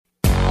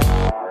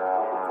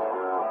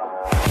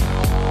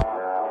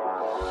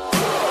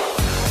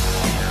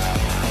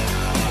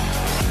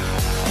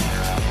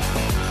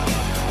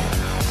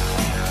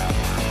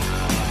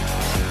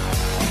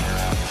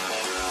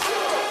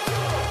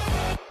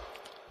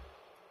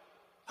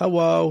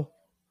Hello.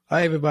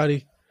 Hi,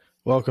 everybody.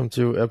 Welcome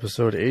to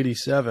episode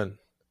 87,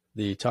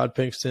 the Todd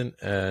Pinkston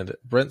and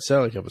Brent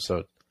Selleck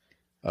episode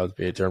of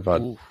the BA Turn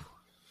Pod. Ooh.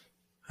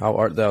 How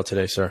art thou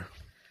today, sir?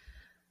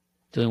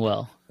 Doing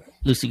well.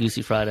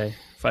 Loosey-goosey Friday.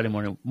 Friday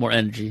morning. More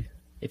energy,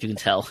 if you can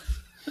tell.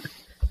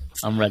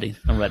 I'm ready.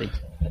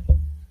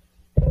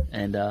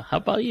 And how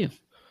about you?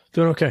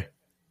 Doing okay.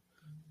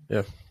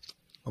 Yeah.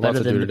 A lot Better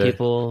to than do the today.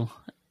 people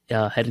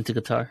heading to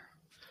Qatar?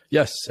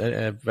 Yes,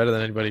 and better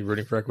than anybody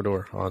rooting for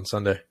Ecuador on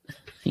Sunday.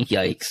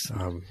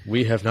 Yikes.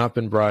 We have not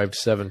been bribed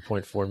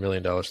 $7.4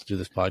 million to do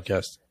this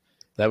podcast.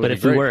 That would But be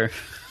if great. we were,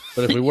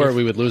 But if we were,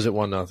 we would lose it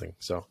 1-0.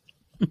 So.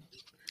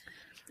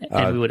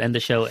 and we would end the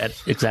show at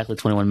exactly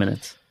 21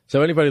 minutes.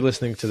 So anybody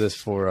listening to this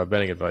for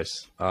betting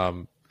advice,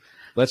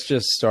 let's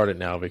just start it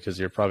now because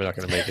you're probably not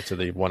going to make it to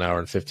the 1 hour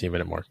and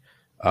 15-minute mark.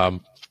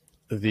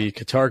 The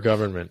Qatar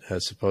government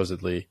has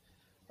supposedly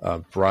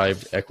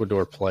bribed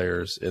Ecuador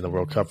players in the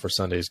World Cup for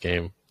Sunday's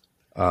game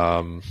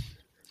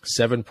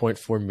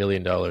 $7.4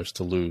 million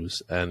to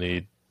lose,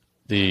 and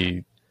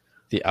the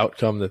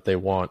outcome that they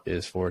want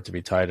is for it to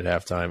be tied at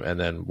halftime and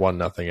then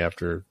 1-0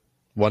 after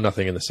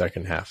 1-0 in the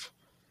second half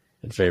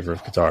in favor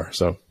of Qatar.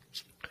 So.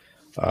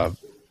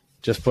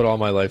 Just put all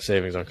my life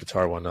savings on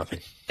Qatar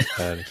 1-0,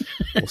 and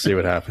we'll see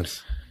what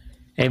happens.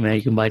 Hey, man,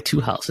 you can buy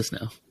 2 houses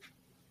now.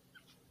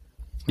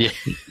 Yeah,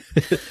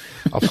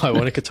 I'll buy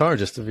one in Qatar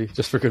just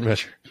for good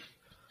measure.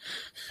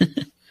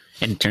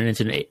 And turn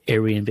it into an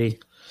Airbnb.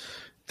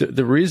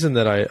 The reason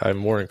that I'm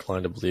more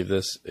inclined to believe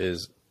this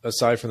is,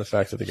 aside from the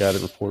fact that the guy that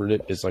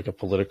reported it is like a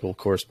political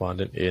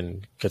correspondent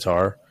in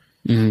Qatar,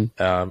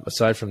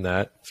 aside from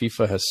that,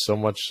 FIFA has so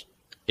much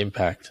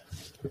impact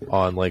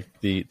on like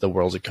the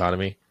world's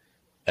economy.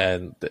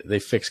 And they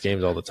fix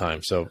games all the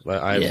time, so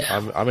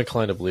I'm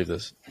inclined to believe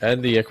this.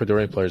 And the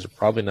Ecuadorian players are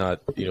probably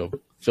not,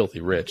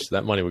 filthy rich. So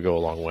that money would go a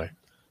long way,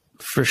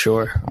 For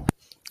sure.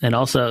 And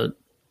also,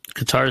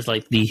 Qatar is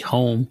like the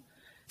home,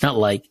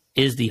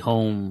 is the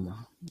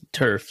home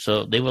turf.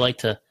 So they would like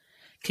to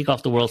kick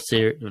off the World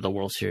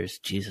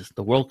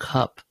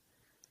Cup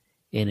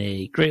in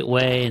a great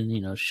way,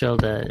 and show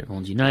that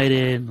everyone's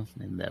united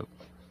and that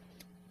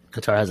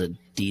Qatar has a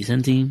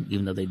decent team,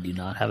 even though they do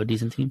not have a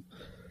decent team.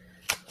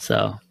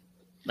 So,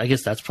 I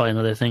guess that's probably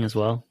another thing as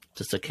well,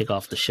 just to kick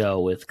off the show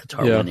with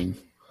Qatar winning,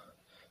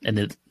 and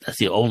that's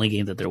the only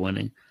game that they're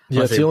winning.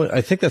 Yeah,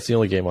 I think that's the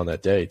only game on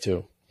that day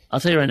too. I'll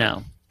tell you right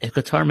now, if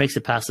Qatar makes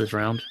it past this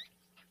round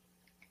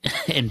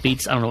and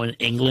beats,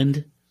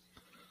 England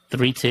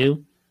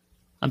 3-2,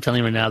 I'm telling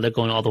you right now, they're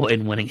going all the way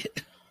and winning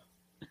it.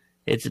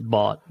 It's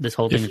bought. This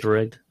whole thing is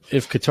rigged.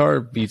 If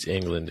Qatar beats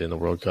England in the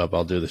World Cup,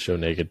 I'll do the show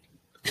naked.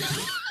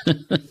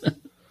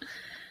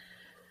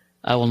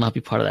 I will not be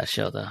part of that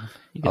show, though.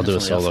 I'll do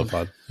a solo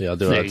pod. Yeah, I'll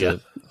do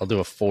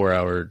a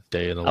 4-hour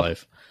day in the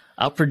life.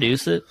 I'll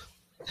produce it,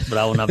 but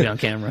I will not be on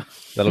camera.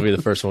 That'll be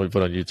the first one we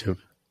put on YouTube.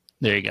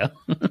 There you go.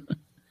 You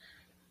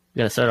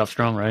got to start off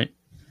strong, right?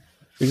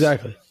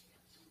 Exactly.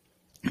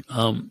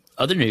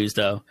 Other news,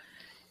 though,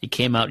 it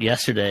came out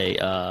yesterday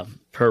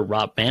per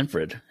Rob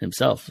Manfred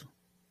himself,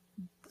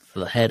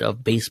 the head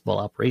of baseball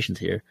operations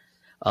here,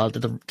 that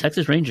the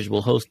Texas Rangers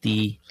will host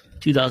the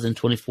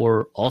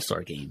 2024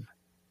 All-Star Game.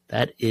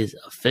 That is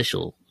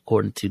official,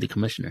 according to the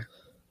commissioner.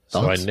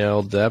 Thoughts? So I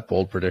nailed that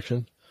bold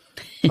prediction.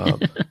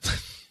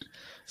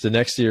 So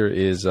next year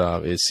is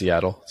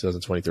Seattle,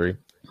 2023.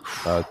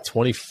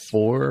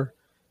 24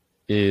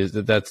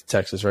 that's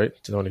Texas, right?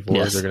 24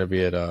 Yes. They're going to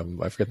be at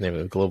I forget the name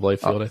of it, Globe Life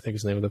Field, I think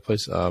is the name of the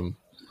place.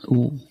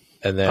 Ooh.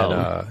 And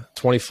then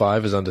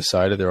 25 is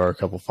undecided. There are a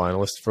couple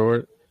finalists for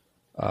it.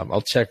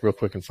 I'll check real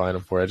quick and find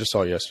them for you. I just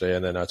saw it yesterday.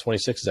 And then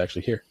 26 is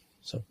actually here.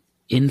 So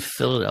In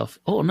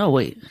Philadelphia. Oh, no,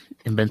 wait.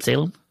 In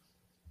Bensalem?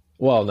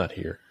 well, not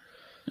here.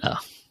 Oh,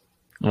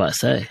 what I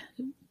say?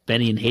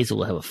 Benny and Hazel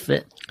will have a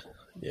fit.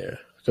 Yeah,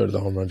 go to the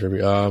home run derby.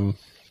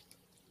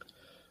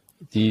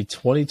 The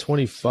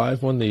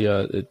 2025 one,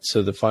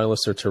 so the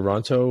finalists are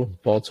Toronto,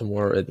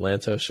 Baltimore,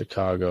 Atlanta,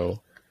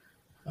 Chicago,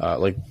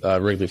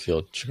 Wrigley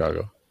Field,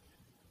 Chicago.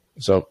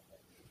 So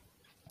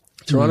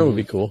Toronto would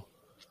be cool.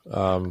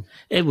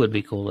 It would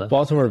be cool, though.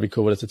 Baltimore would be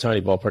cool, but it's a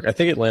tiny ballpark. I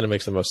think Atlanta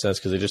makes the most sense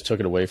because they just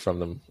took it away from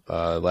them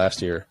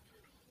last year,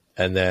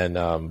 and then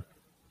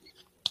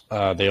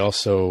they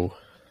also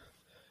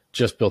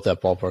just built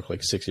that ballpark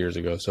like 6 years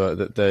ago. So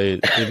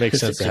it makes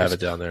sense to have it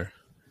down there.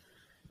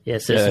 Yeah,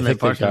 Citizen I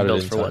think Park's they got been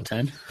it built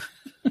in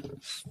for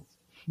what,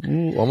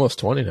 10? Almost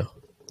 20 now.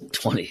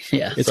 20,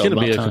 yeah. It's going to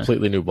be a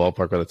completely new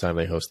ballpark by the time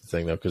they host the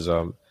thing, though, because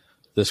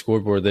the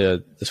scoreboard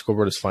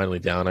is finally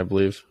down, I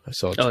believe. I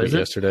saw a tweet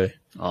yesterday.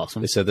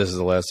 Awesome. They said this is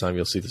the last time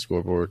you'll see the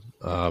scoreboard.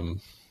 And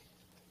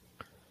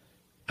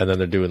then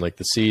they're doing like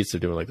the seats,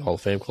 they're doing like the Hall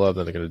of Fame Club,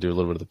 then they're going to do a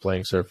little bit of the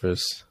playing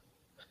surface.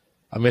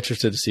 I'm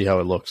interested to see how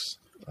it looks.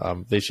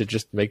 They should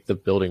just make the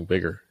building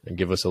bigger and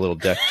give us a little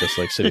deck just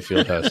like Citi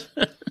Field has.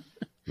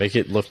 Make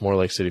it look more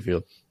like Citi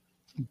Field.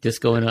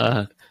 Just go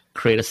and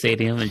create a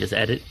stadium and just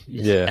add.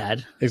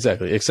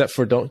 Exactly. Except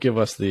for don't give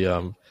us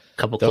the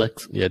couple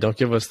clicks. Yeah, don't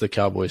give us the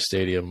Cowboys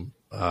Stadium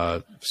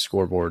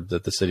scoreboard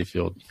that the Citi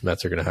Field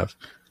Mets are going to have.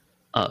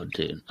 Oh,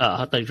 dude.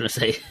 I thought you were going to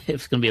say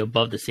it's going to be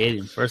above the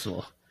stadium, first of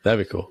all.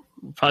 That'd be cool.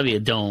 Probably a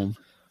dome.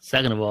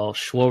 Second of all,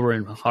 Schwarber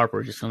and Harper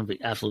are just going to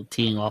be absolutely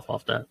teeing off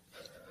that.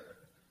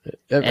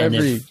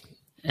 Every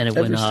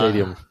When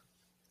stadium.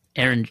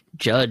 Aaron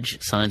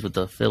Judge signs with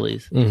the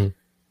Phillies,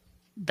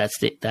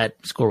 that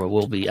scoreboard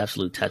will be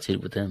absolutely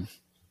tattooed with him.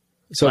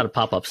 So a lot of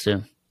pop-ups,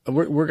 too.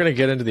 We're going to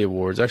get into the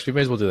awards. Actually, we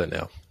may as well do that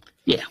now.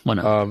 Yeah, why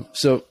not?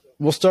 So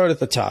we'll start at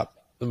the top.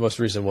 The most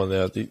recent one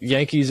there. The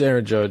Yankees,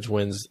 Aaron Judge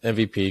wins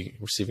MVP,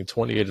 receiving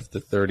 28 of the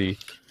 30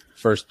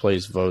 first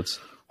place votes.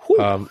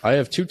 I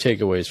have two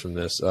takeaways from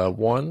this.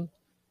 One,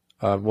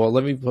 well,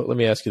 let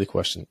me ask you the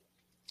question.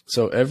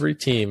 So every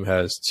team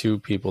has two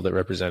people that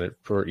represent it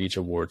for each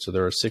award. So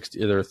there are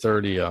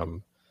 30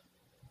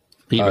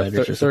 Beat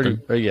writers or 30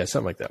 something. yeah,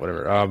 something like that,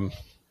 whatever.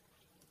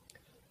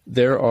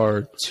 There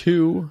are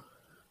two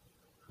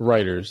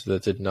writers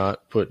that did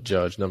not put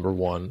Judge number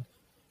one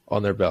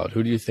on their ballot.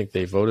 Who do you think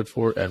they voted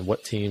for, and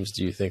what teams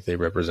do you think they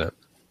represent?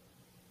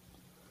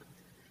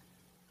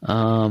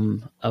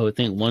 I would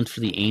think one's for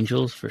the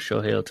Angels for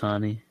Shohei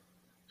Ohtani,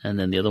 and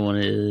then the other one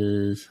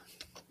is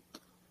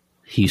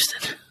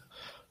Houston.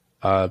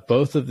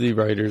 Both of the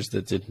writers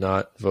that did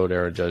not vote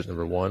Aaron Judge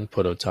number one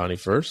put Ohtani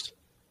first,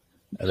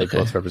 and they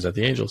both represent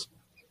the Angels.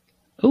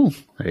 Oh,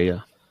 there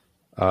you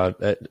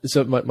go.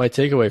 So my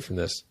takeaway from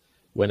this,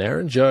 when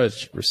Aaron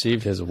Judge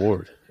received his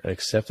award and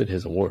accepted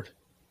his award,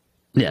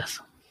 Yes.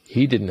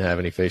 he didn't have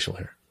any facial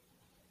hair.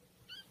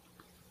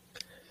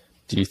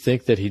 Do you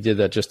think that he did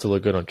that just to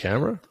look good on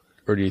camera?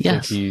 Or do you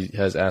Yes. think he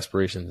has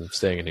aspirations of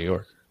staying in New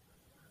York?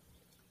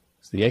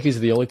 So the Yankees are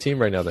the only team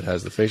right now that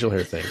has the facial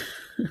hair thing.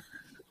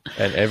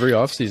 And every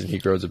offseason he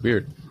grows a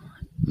beard.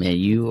 Man,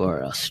 you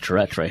are a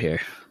stretch right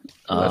here.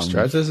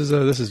 This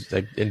is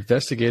like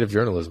investigative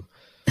journalism.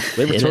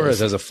 Gleyber It Torres is.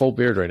 has a full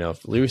beard right now.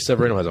 Luis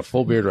Severino has a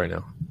full beard right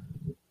now.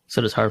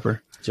 So does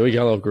Harper. Joey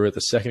Gallo grew it the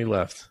second he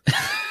left.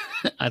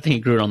 I think he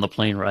grew it on the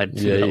plane ride.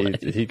 To Yeah,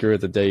 LA. he grew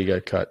it the day he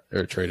got cut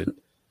or traded.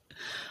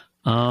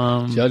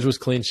 Judge was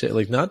clean shaved,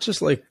 like not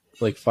just like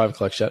 5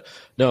 o'clock shot.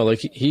 No, like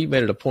he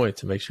made it a point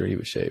to make sure he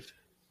was shaved.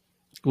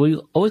 Well,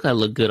 you always gotta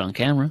look good on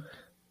camera.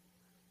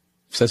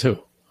 Says who?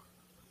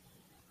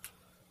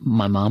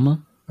 My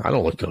mama. I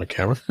don't look good on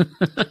camera.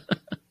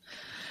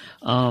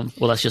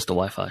 Well, that's just the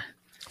Wi-Fi.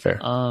 Fair.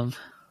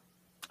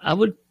 I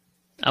would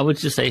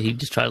just say he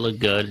just tried to look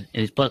good, and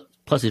he's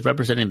plus he's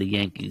representing the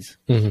Yankees.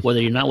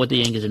 Whether you're not with the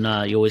Yankees or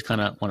not, you always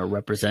kind of want to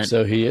represent.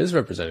 So he is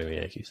representing the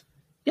Yankees,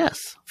 Yes,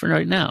 for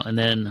right now, and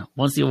then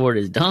once the award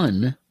is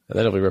done, and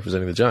then he'll be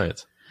representing the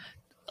Giants.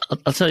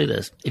 I'll tell you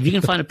this: if you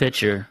can find a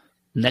picture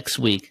next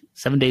week,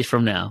 7 days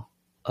from now,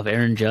 of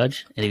Aaron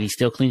Judge, and if he's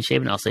still clean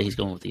shaven, I'll say he's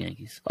going with the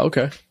Yankees.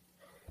 Okay,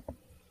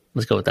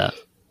 Let's go with that.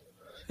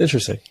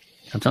 interesting.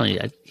 I'm telling you,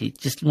 he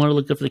just wanted to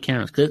look good for the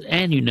cameras.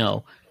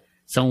 And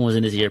someone was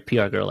in his ear,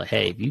 PR girl, like,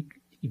 hey,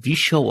 if you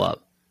show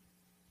up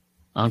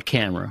on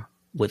camera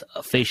with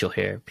a facial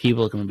hair,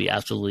 people are going to be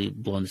absolutely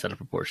blown this out of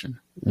proportion.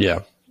 Yeah,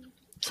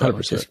 So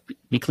 100%. just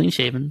be clean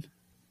shaven.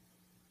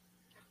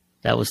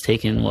 That was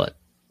taken what?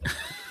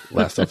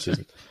 Last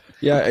offseason.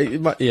 Yeah, I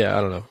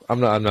don't know. I'm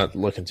not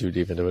looking too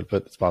deep into it,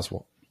 but it's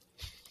possible.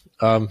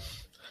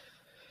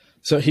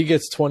 So he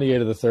gets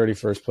 28 of the 30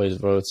 first place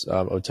votes.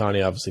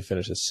 Ohtani obviously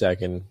finishes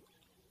second,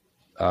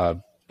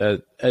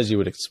 as you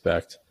would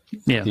expect.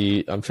 Yeah.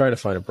 I'm trying to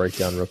find a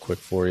breakdown real quick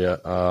for you.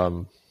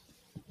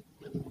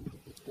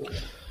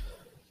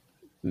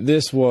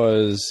 This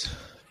was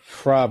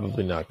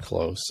probably not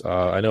close.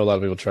 I know a lot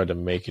of people tried to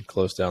make it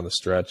close down the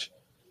stretch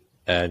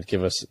and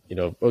give us,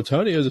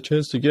 Ohtani has a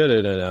chance to get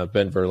it. And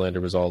Ben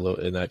Verlander was all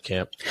in that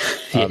camp.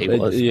 Yeah, he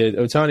was.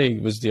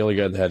 Ohtani was the only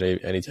guy that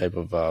had any type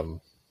of, honestly,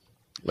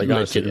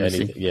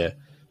 Legitimacy. anything.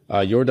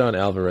 Yeah. Jordan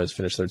Alvarez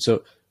finished third.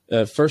 So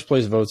first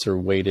place votes are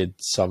weighted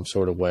some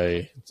sort of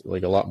way,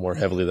 like a lot more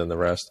heavily than the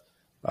rest.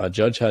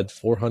 Judge had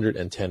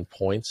 410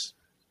 points.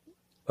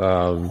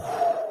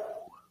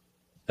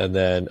 And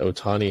then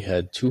Ohtani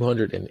had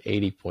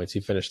 280 points.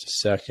 He finished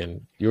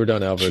second.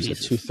 Jordan Alvarez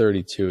Jesus. had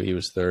 232. He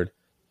was third.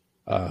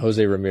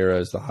 Jose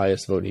Ramirez, the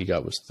highest vote he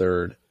got was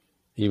third.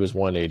 He was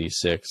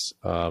 186.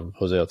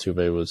 Jose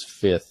Altuve was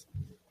fifth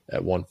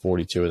at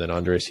 142. And then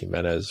Andres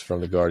Jimenez from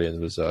the Guardians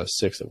was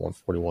sixth at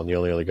 141. The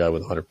only other guy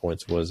with 100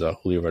 points was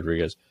Julio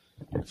Rodriguez,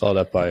 followed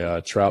up by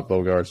Trout,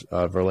 Bogarts,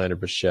 Verlander,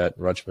 Bichette,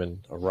 Rutschman,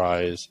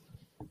 Arise,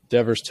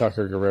 Devers,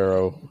 Tucker,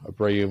 Guerrero,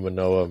 Abreu,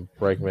 Manoah,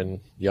 Bregman,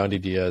 Yandy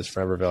Diaz,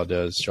 Framber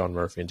Valdez, Sean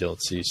Murphy, and Dylan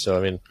Cease. So,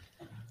 I mean,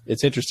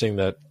 it's interesting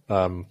that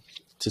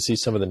to see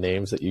some of the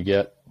names that you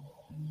get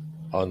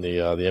on the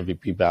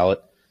MVP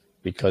ballot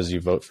because you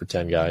vote for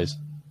 10 guys.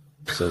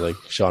 So, like,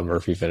 Sean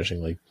Murphy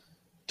finishing, like,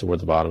 toward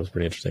the bottom is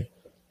pretty interesting.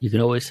 You can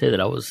always say that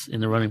I was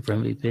in the running for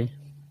MVP.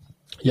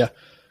 Yeah.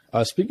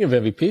 Speaking of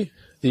MVP,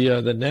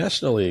 the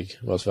National League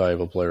Most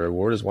Valuable Player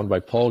Award is won by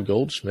Paul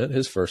Goldschmidt,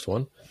 his first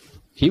one.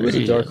 He was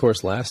a dark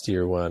horse last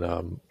year when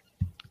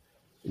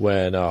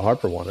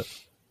Harper won it.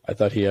 I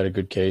thought he had a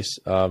good case.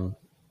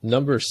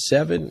 Number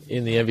 7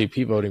 in the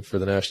MVP voting for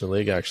the National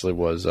League actually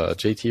was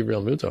JT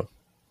Realmuto.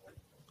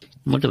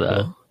 Look at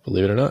that.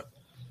 Believe it or not.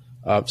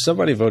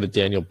 Somebody voted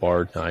Daniel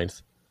Bard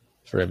ninth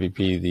for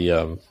MVP.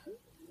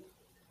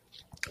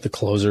 The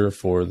closer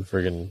for the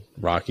friggin'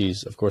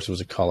 Rockies. Of course, it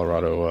was a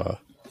Colorado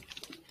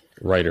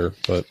writer,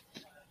 but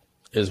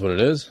it is what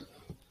it is.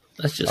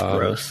 That's just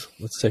gross.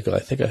 Let's take. I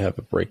think I have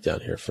a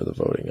breakdown here for the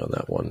voting on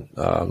that one.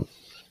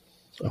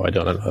 I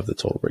don't have the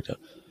total breakdown.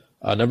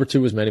 Number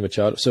 2 was Manny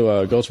Machado.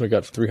 So Goldschmidt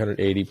got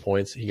 380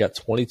 points. He got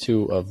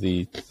 22 of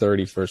the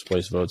 30 first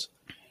place votes.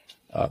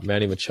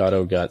 Manny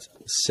Machado got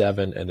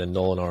 7, and then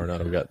Nolan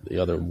Arenado got the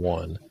other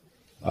 1.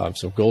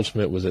 So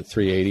Goldschmidt was at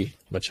 380,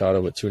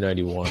 Machado at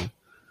 291,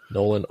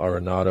 Nolan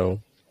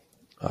Arenado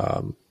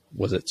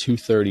was at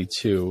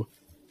 232,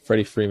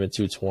 Freddie Freeman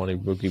 220,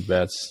 Mookie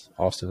Betts,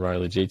 Austin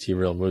Riley, JT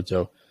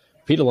Realmuto,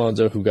 Pete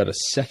Alonso, who got a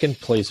second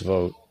place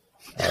vote,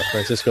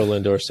 Francisco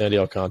Lindor, Sandy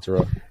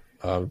Alcantara,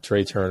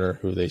 Trey Turner,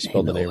 who they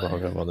spelled the name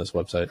wrong of on this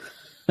website,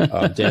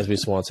 Dansby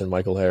Swanson,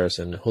 Michael Harris,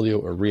 and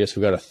Julio Urias,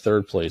 who got a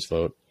third place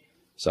vote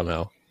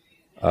somehow,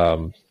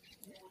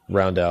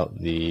 round out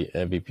the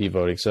MVP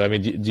voting. So, I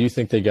mean, do you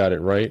think they got it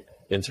right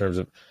in terms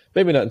of,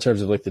 maybe not in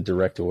terms of like the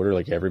direct order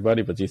like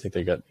everybody, but do you think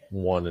they got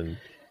one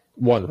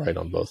right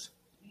on both?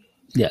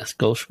 Yes,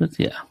 Goldschmidt,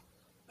 yeah.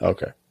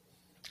 Okay.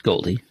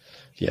 Goldie.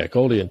 Yeah,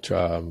 Goldie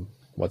and,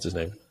 what's his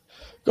name?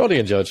 Goldie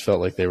and Judge felt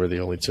like they were the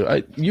only two.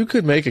 You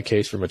could make a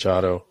case for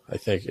Machado, I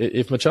think.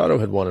 If Machado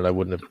had won it, I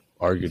wouldn't have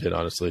argued it,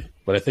 honestly.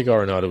 But I think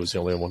Arenado was the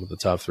only one of the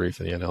top 3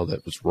 for the NL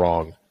that was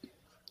wrong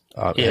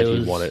had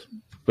he won it.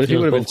 But if he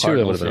would have been 2,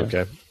 that would have been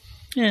okay.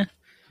 Yeah.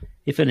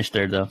 He finished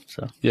third, though.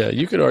 So yeah,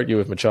 you could argue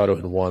if Machado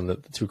had won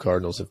that the 2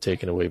 Cardinals have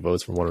taken away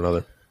votes from one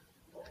another.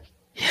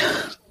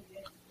 Yeah.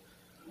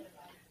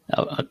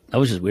 That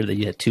was just weird that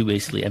you had 2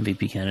 basically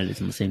MVP candidates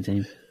on the same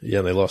team. Yeah,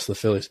 and they lost to the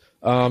Phillies.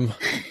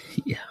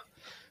 Yeah.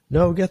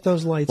 No, get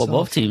those lights off.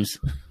 Both teams.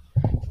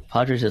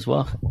 Padres as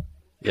well.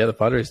 Yeah, the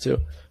Padres too.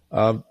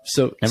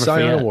 So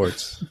Cy Young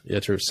Awards. Yeah,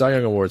 true. Cy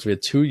Young Awards. We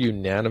had 2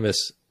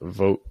 unanimous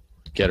vote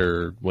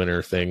getter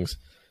winner things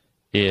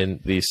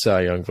in the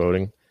Cy Young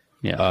voting.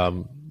 Yeah.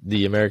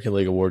 The American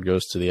League Award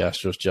goes to the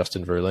Astros'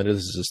 Justin Verlander.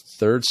 This is his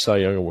 3rd Cy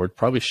Young Award.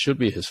 Probably should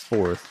be his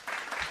 4th.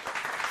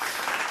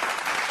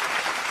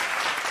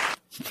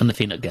 From the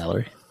Peanut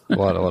Gallery. a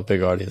lot of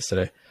big audience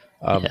today.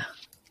 Yeah.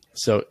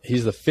 So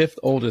he's the 5th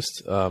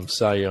oldest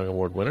Cy Young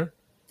Award winner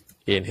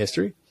in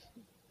history.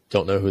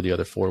 Don't know who the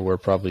other 4 were.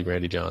 Probably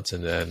Randy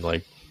Johnson and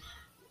like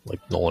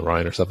Nolan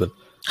Ryan or something.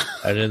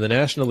 And in the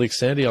National League,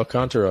 Sandy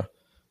Alcantara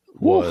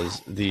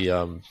was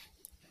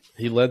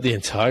he led the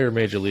entire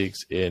major leagues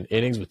in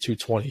innings with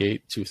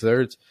 228,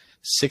 2/3,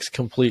 6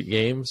 complete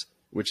games,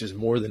 which is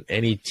more than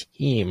any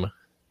team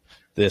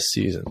this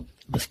season.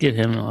 Let's give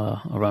him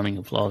a rounding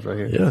of applause right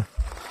here. Yeah.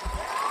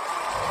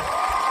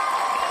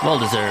 Well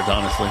deserved,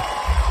 honestly.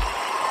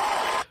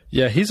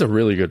 Yeah, he's a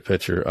really good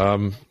pitcher.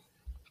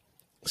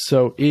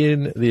 So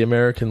in the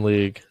American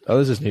League,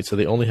 this is neat. So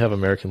they only have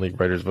American League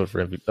writers vote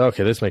for MVP.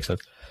 Okay, this makes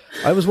sense.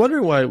 I was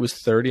wondering why it was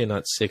 30 and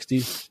not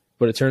 60,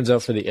 but it turns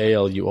out for the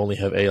AL, you only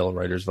have AL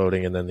writers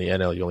voting, and then the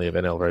NL, you only have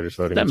NL writers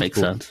voting. That makes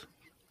sense.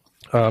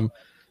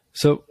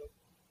 So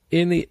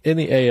in the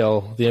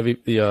AL, the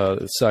MVP,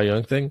 the Cy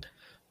Young thing,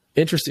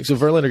 interesting. So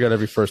Verlander got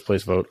every first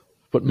place vote,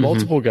 but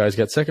multiple guys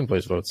got second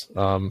place votes.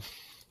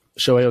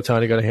 Shohei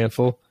Ohtani got a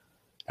handful.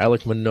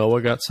 Alek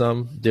Manoah got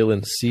some.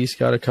 Dylan Cease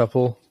got a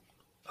couple.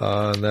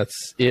 And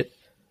that's it.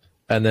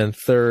 And then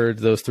third,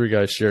 those 3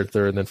 guys shared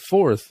third. And then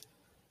fourth,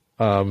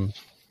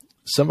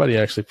 somebody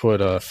actually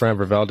put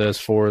Framber Valdez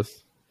 4th.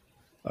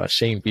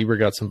 Shane Bieber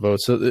got some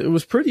votes. So it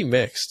was pretty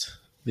mixed,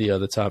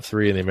 the top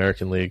 3 in the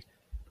American League.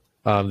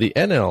 The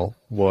NL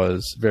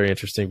was very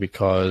interesting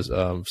because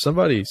some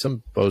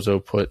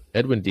bozo put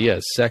Edwin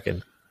Diaz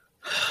 2nd.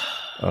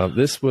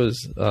 This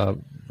was,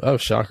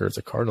 shocker, it's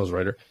a Cardinals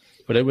writer.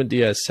 But Edwin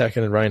Diaz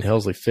 2nd and Ryan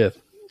Helsley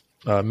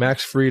 5th.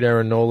 Max Fried,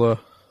 Aaron Nola,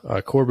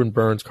 Corbin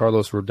Burns,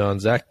 Carlos Rodon,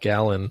 Zach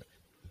Gallen,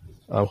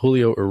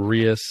 Julio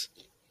Urias,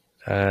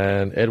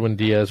 and Edwin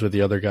Diaz were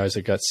the other guys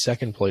that got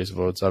second place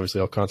votes. Obviously,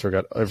 Alcantara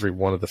got every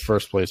one of the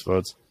first place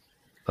votes.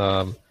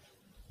 The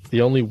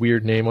only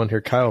weird name on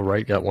here, Kyle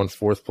Wright got 1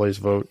 4th place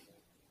vote.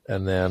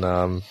 And then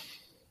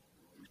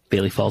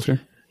Bailey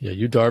Falter. Yeah,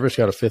 Yu Darvish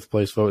got a 5th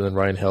place vote, and then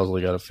Ryan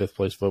Helsley got a 5th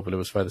place vote, but it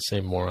was by the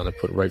same moron that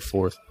put Wright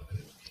 4th.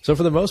 So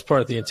for the most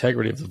part, the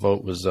integrity of the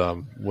vote was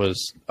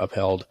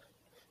upheld.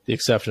 The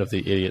exception of the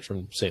idiot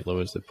from St.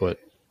 Louis that put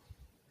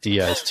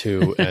Diaz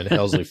 2 and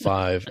Helsley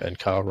 5 and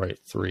Kyle Wright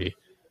 3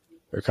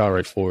 or Kyle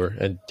Wright 4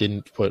 and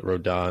didn't put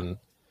Rodon,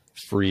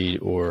 Fried,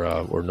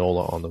 or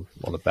Nola on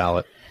the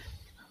ballot.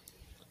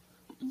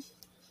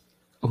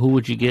 Who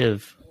would you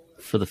give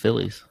for the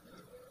Phillies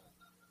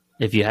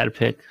if you had to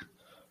pick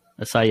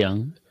a Cy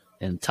Young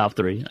and top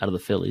 3 out of the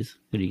Phillies?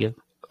 Who do you give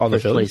on the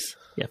first Phillies? Place?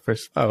 Yeah,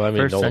 first. Oh, I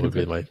mean, first, Nola would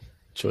be my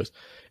choice.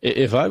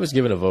 If I was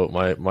given a vote,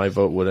 my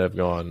vote would have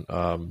gone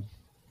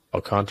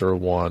Alcantara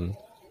 1,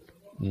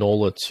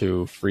 Nola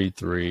 2, Fried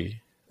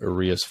 3,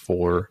 Urias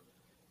 4,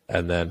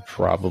 and then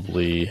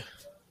probably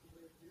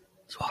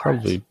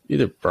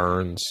either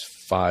Burns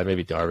 5,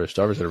 maybe Darvish.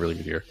 Darvish had a really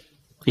good year.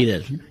 He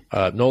did.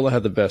 Nola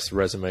had the best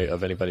resume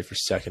of anybody for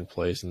second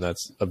place, and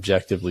that's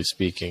objectively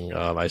speaking.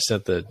 I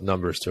sent the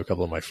numbers to a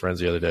couple of my friends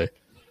the other day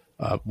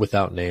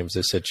without names.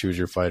 They said choose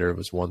your fighter. It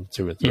was 1,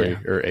 2, and 3,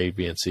 or A,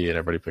 B, and C, and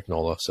everybody picked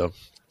Nola. So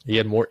he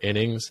had more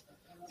innings.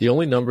 The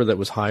only number that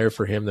was higher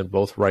for him than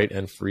both Wright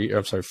and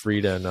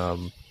Fried and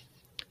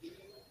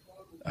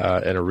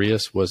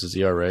Arias was his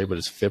ERA, but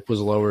his FIP was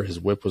lower, his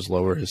WHIP was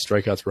lower, his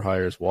strikeouts were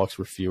higher, his walks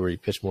were fewer. He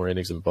pitched more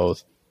innings than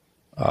both.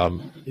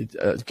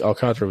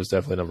 Alcantara was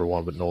definitely number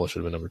 1, but Nola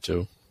should have been number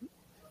 2.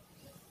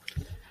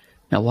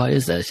 Now, why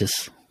is that? It's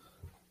just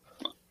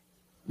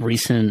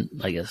recent,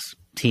 I guess,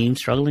 team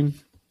struggling?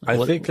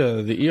 I think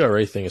the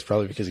ERA thing is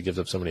probably because he gives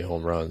up so many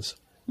home runs.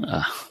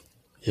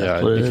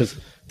 Because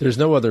there's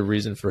no other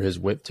reason for his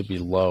WHIP to be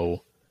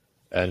low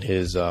and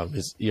his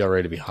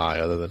ERA to be high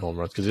other than home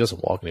runs, because he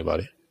doesn't walk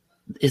anybody.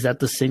 Is that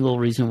the single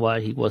reason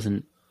why he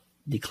wasn't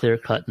the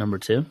clear-cut number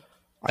 2?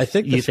 I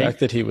think the fact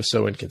that he was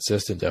so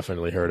inconsistent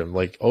definitely hurt him.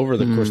 Like, over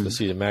the course of the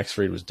season, Max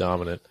Fried was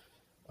dominant.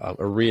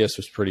 Arias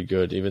was pretty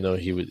good, even though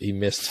he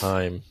missed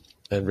time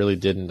and really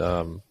didn't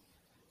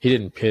he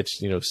didn't pitch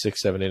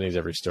 6, 7 innings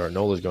every start.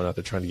 Nola's going out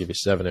there trying to give you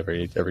 7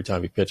 every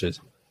time he pitches.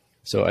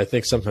 So I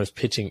think sometimes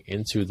pitching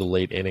into the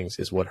late innings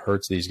is what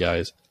hurts these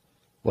guys.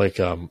 Like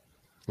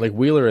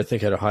Wheeler, I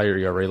think, had a higher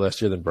ERA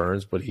last year than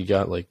Burns, but he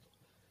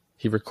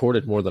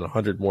recorded more than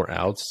 100 more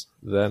outs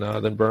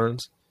than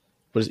Burns.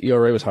 But his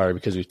ERA was higher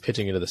because he was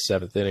pitching into the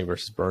 7th inning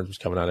versus Burns was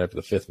coming out after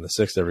the 5th and the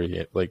 6th every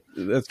game. Like,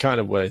 that's kind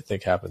of what I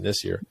think happened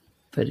this year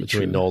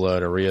between Nola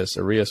and Arias.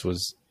 Arias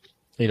was,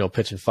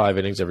 pitching 5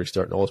 innings every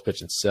start. Nola's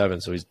pitching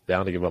 7, so he's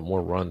bound to give up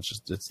more runs.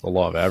 It's the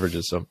law of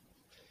averages. So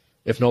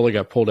if Nola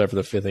got pulled after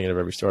the 5th inning of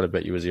every start, I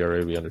bet you his ERA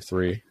would be under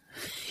 3.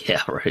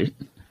 Yeah, right.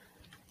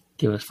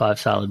 Give us 5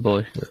 solid,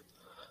 boy. Yeah.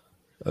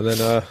 And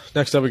then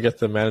next up, we get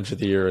the manager of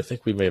the year. I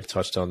think we may have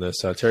touched on this.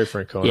 Terry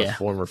Francona,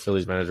 former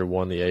Phillies manager,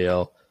 won the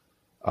AL.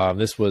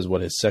 This was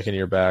his second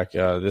year back.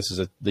 This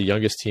is the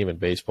youngest team in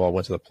baseball.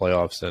 Went to the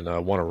playoffs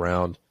and won a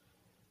round.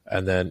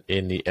 And then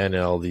in the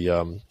NL,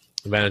 the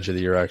manager of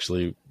the year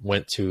actually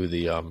went to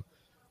the.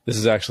 This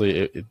is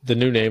actually the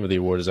new name of the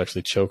award is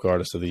actually Choke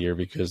Artist of the Year,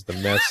 because the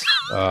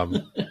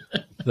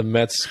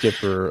Mets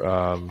skipper.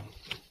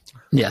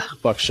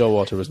 Buck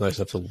Showalter was nice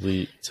enough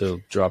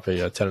to drop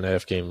a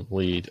 10.5 game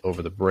lead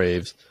over the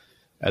Braves,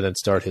 and then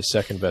start his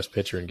second best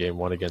pitcher in Game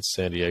 1 against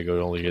San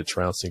Diego, only get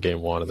trounced in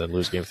Game 1, and then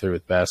lose Game 3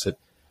 with Bassett.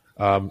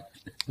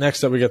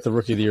 Next up, we got the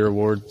Rookie of the Year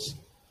awards.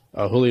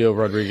 Julio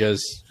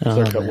Rodriguez,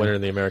 clear-cut winner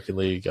in the American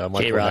League.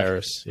 Michael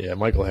Harris. Yeah,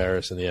 Michael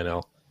Harris in the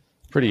NL.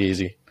 Pretty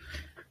easy.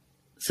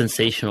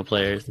 Sensational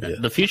players. Yeah.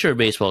 The future of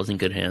baseball is in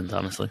good hands,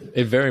 honestly.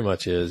 It very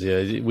much is.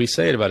 Yeah, we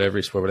say it about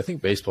every sport, but I think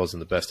baseball's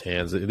in the best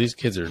hands. These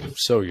kids are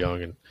so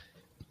young, and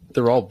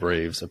they're all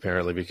Braves,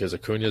 apparently, because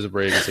Acuna's a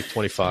Brave. He's like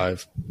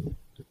 25.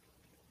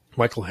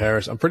 Michael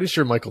Harris. I'm pretty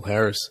sure Michael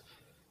Harris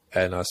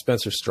and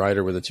Spencer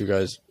Strider were the two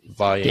guys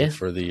vying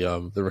for the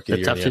Rookie of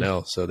the Year in the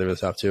NL. So they were the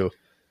top 2.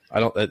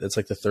 It's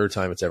like the 3rd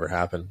time it's ever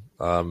happened.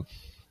 Actually,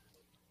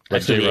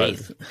 the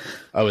 8th.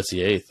 Oh, it's the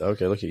 8th.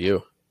 Okay, look at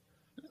you.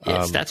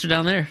 Yeah, stats are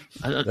down there.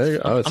 There you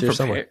go. Oh, it's here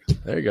somewhere.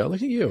 There you go.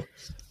 Look at you.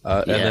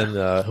 And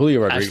then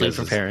Julio Rodriguez. Actually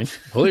preparing.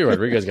 Julio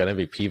Rodriguez got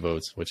MVP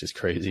votes, which is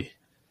crazy.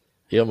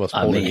 He almost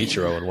pulled an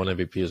Ichiro and won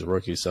MVP as a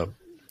rookie. So,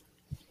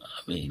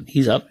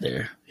 he's up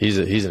there. He's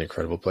an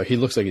incredible player. He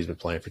looks like he's been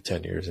playing for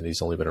 10 years, and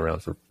he's only been around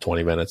for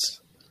 20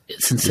 minutes.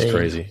 It's insane. He's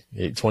crazy.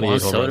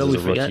 28 home runs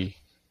as a rookie.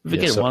 We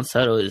forget Juan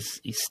Soto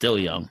he's still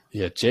young.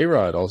 Yeah,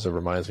 J-Rod also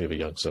reminds me of a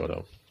young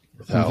Soto,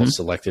 with how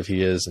selective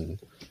he is and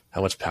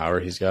how much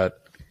power he's got.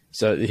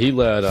 So he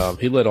led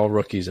all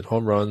rookies in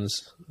home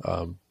runs,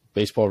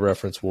 Baseball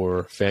Reference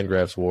WAR,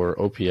 Fangraphs WAR,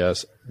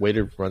 OPS,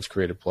 weighted runs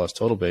created plus,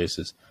 total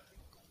bases,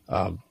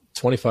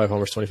 25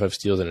 homers, 25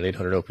 steals, and an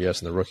 800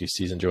 OPS in the rookie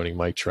season, joining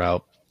Mike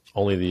Trout.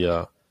 Only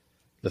the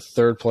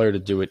 3rd player to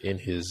do it in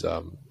his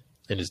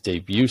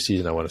debut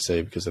season, I want to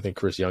say, because I think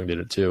Chris Young did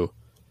it too.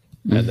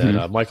 And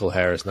then Michael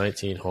Harris,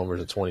 19 homers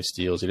and 20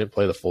 steals. He didn't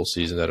play the full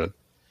season, at a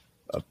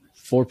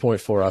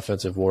 4.4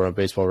 offensive WAR on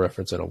Baseball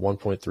Reference and a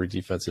 1.3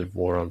 defensive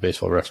WAR on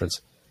Baseball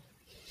Reference.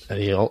 And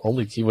he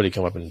would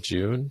come up in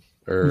June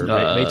or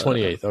May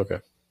 28th. Okay.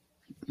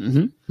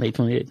 May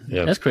 28th.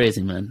 Yeah. That's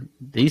crazy, man.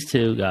 These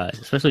two guys,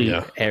 especially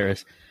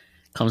Harris,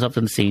 comes up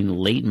on the scene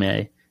late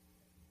May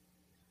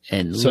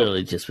and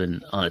literally just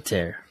been on a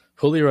tear.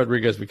 Julio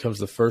Rodriguez becomes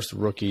the first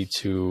rookie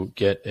to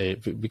get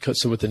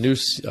so with the new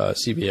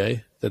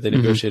CBA that they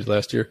negotiated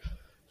last year,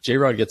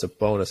 J-Rod gets a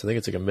bonus. I think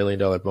it's like $1 million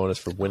bonus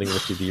for winning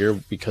Rookie of the Year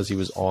because he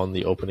was on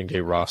the opening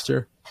day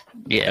roster.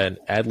 Yeah. And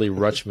Adley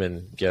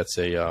Rutschman gets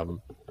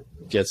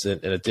an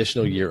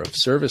additional year of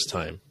service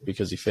time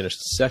because he finished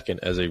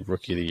second as a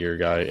Rookie of the Year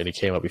guy, and he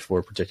came up before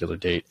a particular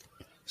date.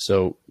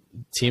 So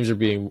teams are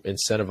being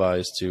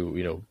incentivized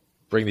to,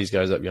 bring these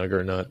guys up younger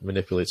and not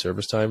manipulate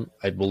service time.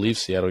 I believe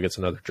Seattle gets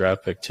another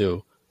draft pick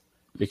too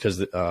because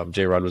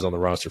J-Rod was on the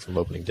roster from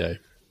opening day.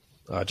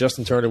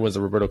 Justin Turner wins the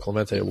Roberto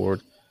Clemente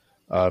Award.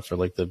 For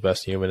like the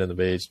best human in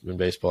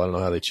baseball. I don't know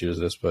how they choose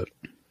this, but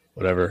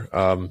whatever.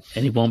 And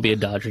he won't be a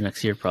Dodger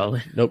next year,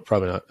 probably. Nope,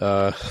 probably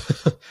not.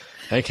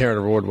 Hank Aaron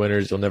Award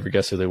winners, you'll never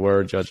guess who they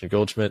were, Judge and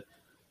Goldschmidt.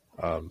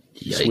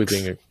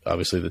 Sweeping,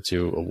 obviously, the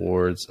 2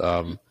 awards.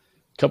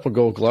 Couple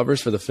Gold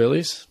Glovers for the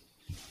Phillies.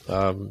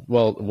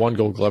 Well, 1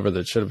 Gold Glover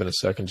that should have been a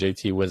second.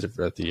 JT wins it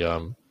at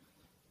the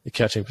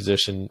catching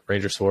position.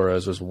 Ranger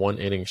Suarez was 1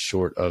 inning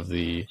short of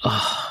the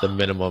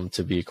minimum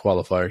to be a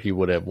qualifier. He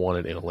would have won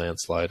it in a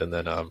landslide. And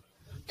then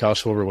Kyle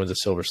Schwarber wins a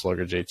Silver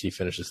Slugger. JT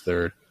finishes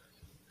 3rd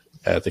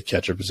at the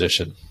catcher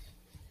position.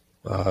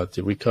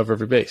 Did we cover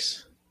every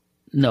base?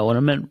 No, what I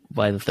meant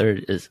by the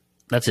 3rd is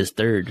that's his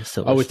 3rd.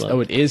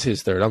 It is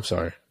his 3rd. I'm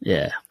sorry.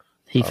 Yeah,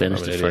 he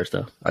finished his first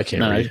though. I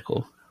can't read. You're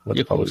cool. Went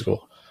to public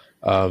school.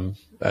 And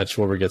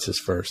Schwarber gets his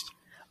first.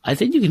 I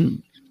think you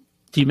can.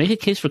 Do you make a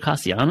case for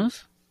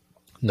Castellanos?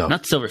 No,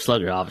 not Silver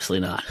Slugger.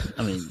 Obviously not.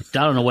 I mean,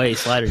 down and away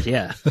sliders.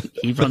 Yeah,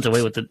 he runs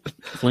away with it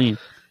clean.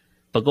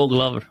 But Gold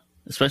Glover,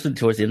 especially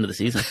towards the end of the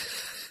season.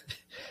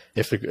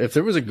 If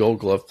there was a Gold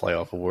Glove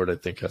playoff award, I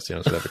think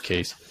Castellanos would have a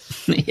case.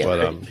 Yeah,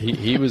 but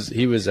he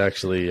was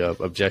actually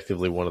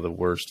objectively one of the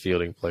worst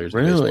fielding players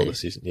in baseball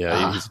this season.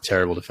 Yeah, he's a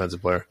terrible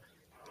defensive player.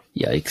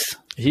 Yikes!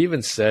 He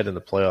even said in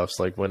the playoffs,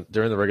 like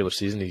during the regular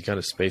season, he kind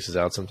of spaces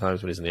out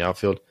sometimes when he's in the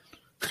outfield.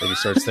 Like he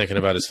starts thinking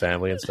about his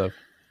family and stuff.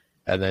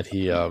 And then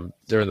he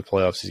during the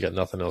playoffs, he's got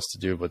nothing else to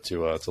do but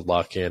to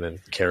lock in and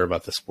care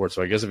about the sport.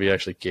 So I guess if he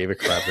actually gave a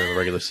crap during the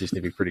regular season,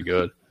 he'd be pretty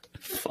good.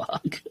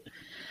 Fuck.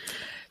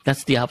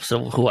 That's the opposite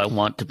of who I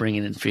want to bring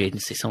in free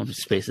agency. Someone who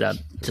spaces out.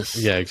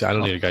 I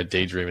don't need a guy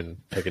daydreaming,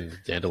 picking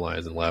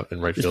dandelions and right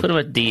field. Just put him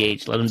at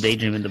DH. Let him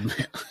daydream in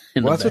the.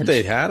 That's what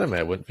they had him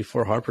at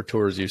before Harper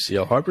tore his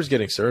UCL. Harper's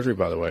getting surgery,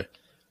 by the way.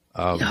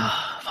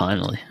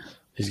 Finally,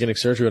 he's getting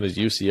surgery on his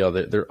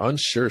UCL. They're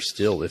unsure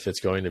still if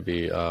it's going to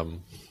be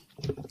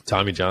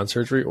Tommy John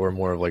surgery or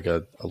more of like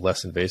a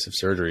less invasive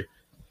surgery.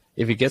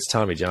 If he gets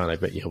Tommy John, I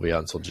bet he'll be out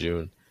until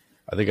June.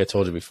 I think I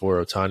told you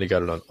before, Ohtani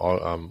got it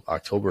on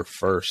October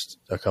 1st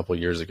a couple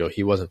years ago.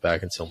 He wasn't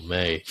back until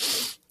May.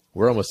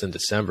 We're almost in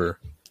December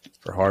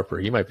for Harper.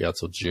 He might be out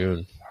till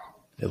June,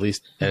 at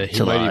least. And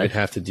he might even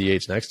have to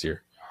DH next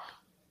year.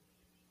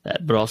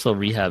 But also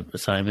rehab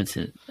assignments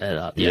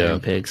at the Iron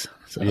Pigs.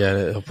 So.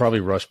 Yeah, he'll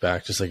probably rush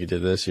back just like he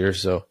did this year.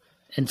 So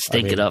and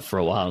stink it up for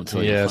a while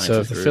until he finds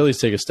so if the Phillies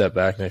take a step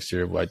back next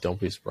year, I don't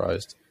be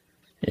surprised.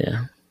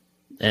 Yeah,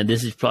 and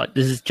this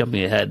is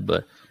jumping ahead,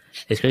 but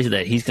it's crazy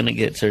that he's going to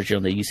get surgery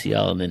on the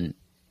UCL, and then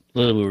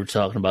literally we were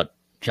talking about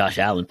Josh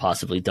Allen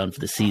possibly done for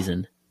the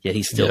season, yet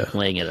he's still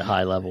playing at a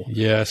high level.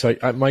 Yeah, so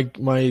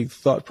my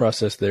thought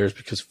process there is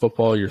because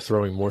football, you're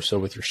throwing more so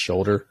with your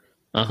shoulder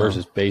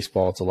versus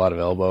baseball, it's a lot of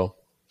elbow.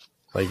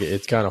 Like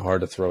it's kind of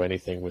hard to throw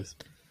anything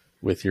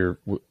with your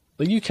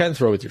like you can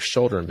throw with your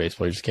shoulder in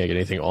baseball, you just can't get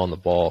anything on the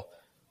ball,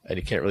 and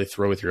you can't really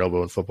throw with your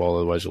elbow in football,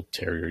 otherwise you'll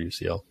tear your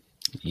UCL.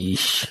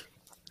 Yeesh.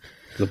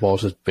 The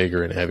ball's just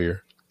bigger and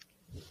heavier.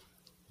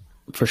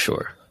 For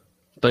sure.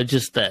 But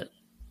just that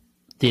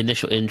the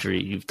initial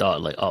injury, you've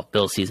thought like, oh,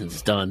 Bill's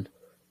season's done.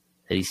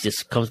 And he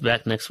just comes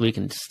back next week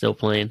and still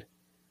playing.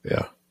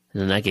 Yeah.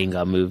 And then that game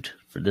got moved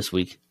for this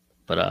week.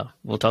 But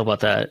we'll talk about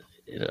that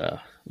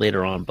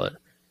later on. But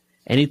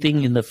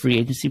anything in the free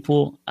agency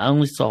pool, I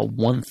only saw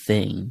one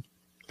thing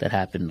that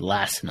happened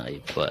last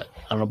night. But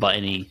I don't know about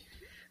any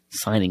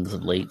signings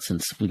of late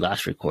since we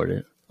last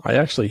recorded. I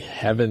actually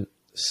haven't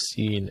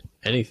seen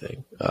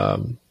anything.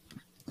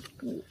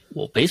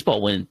 Well, baseball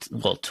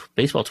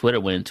Twitter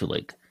went into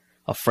like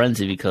a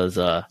frenzy because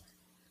there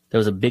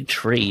was a big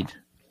trade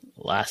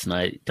last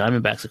night.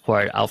 Diamondbacks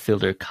acquired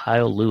outfielder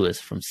Kyle Lewis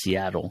from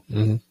Seattle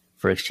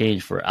for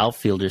exchange for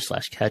outfielder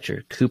 /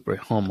 catcher Cooper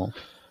Hummel.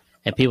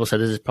 And people said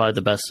this is probably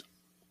the best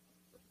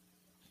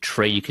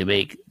trade you can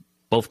make.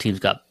 Both teams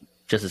got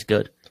just as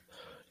good.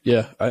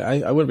 Yeah,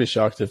 I wouldn't be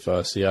shocked if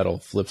Seattle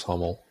flips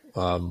Hummel.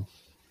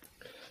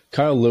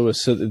 Kyle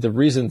Lewis, so the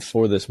reason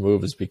for this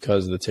move is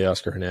because of the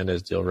Teoscar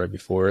Hernandez deal right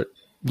before it.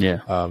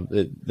 Yeah.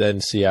 Then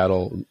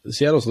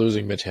Seattle's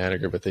losing Mitch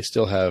Haniger, but they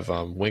still have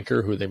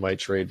Winker, who they might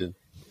trade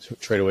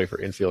away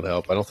for infield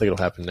help. I don't think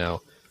it'll happen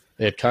now.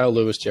 They had Kyle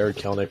Lewis, Jared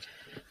Kelnick,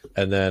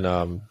 and then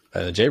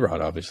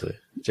J-Rod, obviously.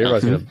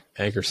 J-Rod's going to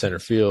anchor center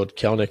field.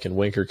 Kelnick and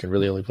Winker can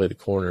really only play the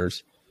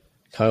corners.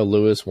 Kyle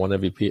Lewis won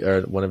MVP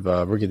or one of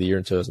Rookie of the Year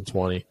in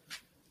 2020.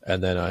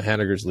 And then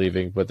Haniger's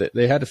leaving, but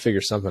they had to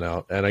figure something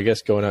out. And I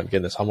guess going out and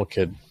getting this Hummel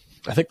kid,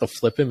 I think they'll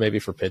flip him maybe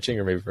for pitching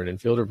or maybe for an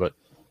infielder, but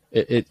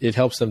it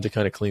helps them to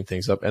kind of clean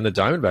things up. And the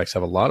Diamondbacks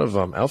have a lot of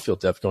outfield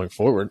depth going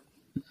forward.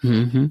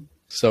 Mm-hmm.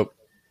 So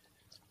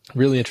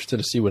really interested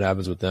to see what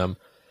happens with them.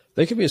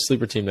 They could be a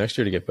sleeper team next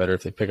year to get better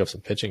if they pick up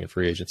some pitching in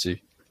free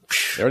agency.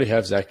 They already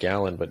have Zach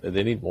Gallen, but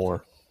they need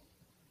more.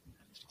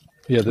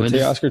 Yeah, the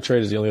Teoscar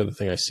trade is the only other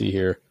thing I see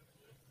here.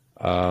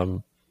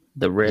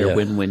 The rare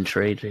win-win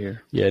trade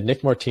here. Yeah,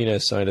 Nick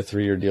Martinez signed a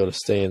 3-year deal to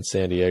stay in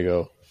San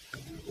Diego.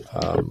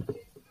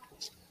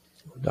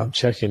 I'm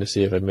checking to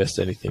see if I missed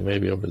anything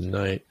maybe over the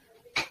night.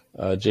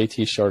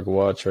 JT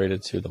Chargois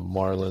traded to the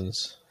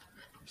Marlins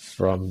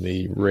from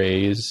the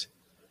Rays.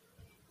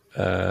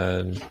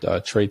 And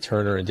Trey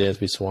Turner and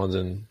Dansby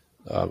Swanson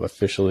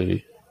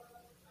officially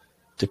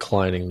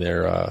declining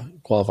their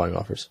qualifying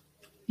offers.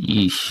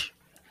 Yeesh.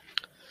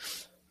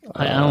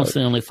 I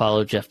honestly only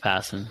follow Jeff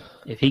Passan.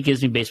 If he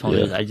gives me baseball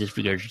news, I just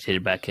regurgitate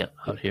it back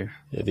out here.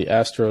 Yeah, the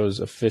Astros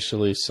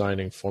officially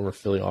signing former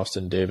Philly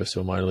Austin Davis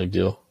to a minor league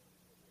deal.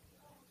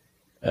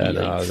 And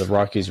the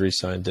Rockies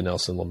re-signed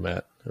Dinelson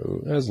Lamet,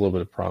 who has a little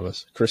bit of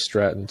promise. Chris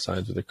Stratton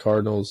signs with the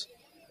Cardinals.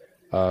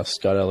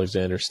 Scott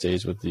Alexander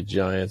stays with the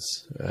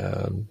Giants.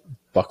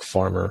 Buck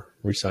Farmer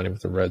re-signing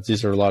with the Reds.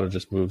 These are a lot of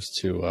just moves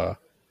to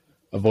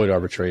avoid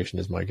arbitration,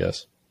 is my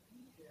guess.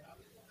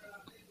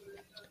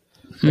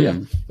 Yeah,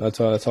 that's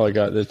all I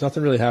got. There's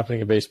nothing really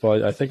happening in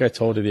baseball. I think I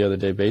told you the other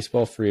day,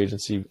 baseball free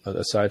agency,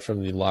 aside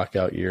from the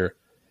lockout year,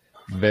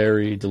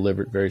 very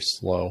deliberate, very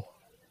slow.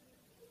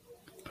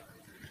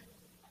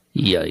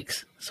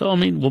 Yikes. So, I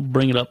mean, we'll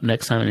bring it up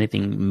next time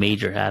anything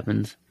major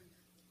happens,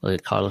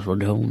 like Carlos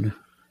Rodon,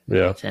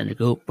 Xander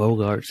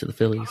Bogaerts to the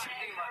Phillies,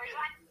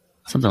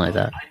 something like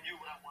that.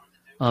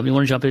 You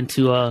want to jump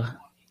into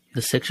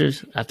the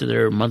Sixers after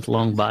their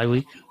month-long bye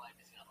week?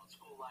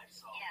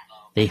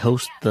 They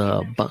host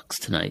the Bucks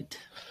tonight.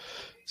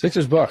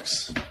 Sixers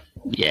Bucks.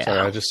 Yeah. Sorry,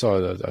 I just saw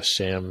a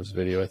Shams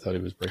video. I thought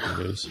he was breaking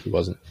news. He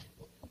wasn't.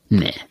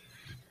 Nah.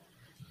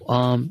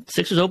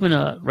 Sixers open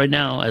right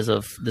now as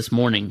of this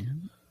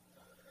morning,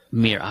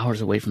 mere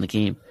hours away from the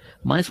game.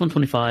 Minus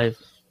 125,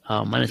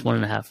 minus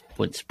 1.5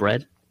 point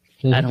spread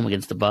at home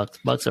against the Bucks.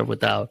 Bucks are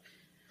without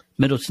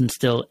Middleton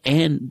still,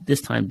 and this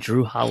time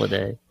Drew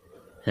Holiday.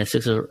 And the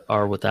Sixers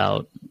are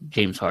without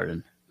James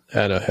Harden.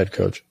 And a head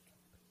coach.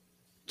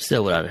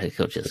 Still without a head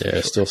coach.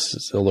 Yeah,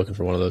 still looking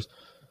for one of those.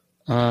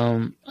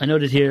 I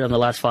noted here on the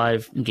last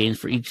 5 games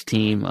for each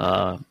team,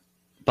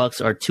 Bucks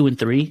are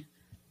 2-3,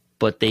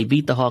 but they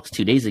beat the Hawks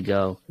 2 days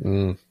ago,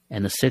 and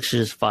the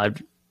Sixers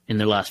in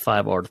their last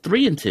 5 are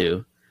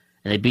 3-2,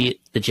 and they beat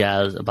the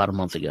Jazz about a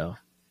month ago.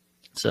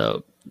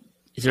 So,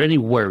 is there any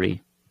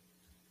worry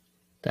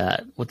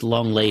that with the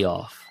long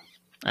layoff,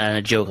 and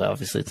a joke,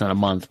 obviously, it's not a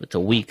month, but it's a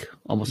week,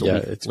 almost a week.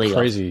 Yeah, it's layoff.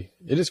 crazy.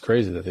 It is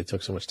crazy that they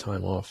took so much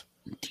time off.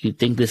 Do you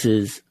think this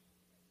is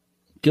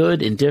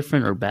good,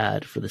 indifferent, or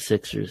bad for the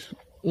Sixers?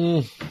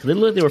 They look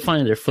like they were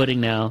finding their footing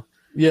now.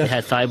 Yeah. They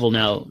had Thibault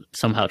now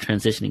somehow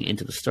transitioning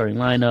into the starting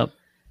lineup.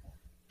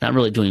 Not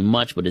really doing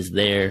much, but is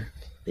there.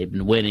 They've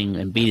been winning,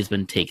 and Embiid has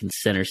been taking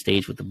center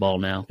stage with the ball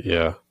now.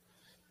 Yeah.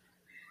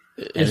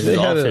 And this is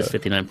all his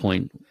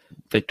 59-point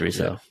victory,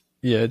 so.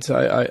 Yeah,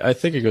 I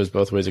think it goes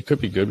both ways. It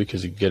could be good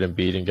because you get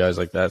Embiid and guys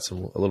like that, a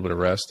little bit of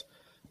rest.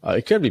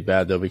 It could be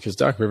bad, though, because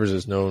Doc Rivers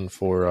is known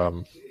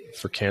for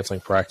canceling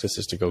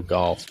practices to go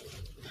golf.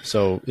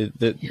 So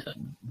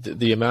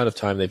the amount of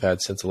time they've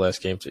had since the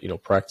last game to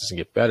practice and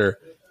get better,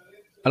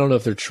 I don't know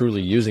if they're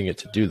truly using it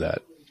to do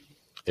that.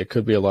 It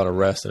could be a lot of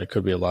rest, and it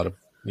could be a lot of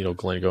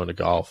Glenn going to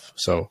golf.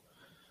 So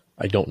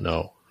I don't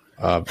know.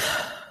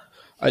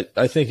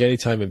 I think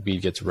anytime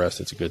Embiid gets rest,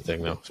 it's a good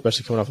thing, though,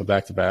 especially coming off a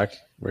back-to-back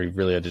where he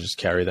really had to just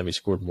carry them. He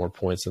scored more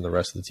points than the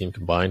rest of the team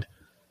combined.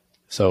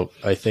 So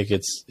I think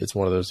it's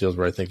one of those deals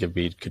where I think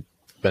Embiid could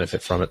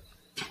benefit from it.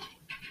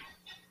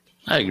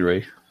 I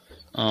agree.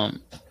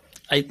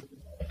 I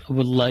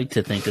would like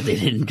to think that they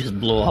didn't just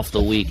blow off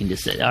the week and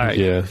just say, all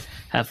right,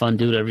 have fun,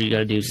 do whatever you got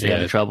to do, stay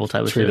out of trouble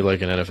type of shit. Treat it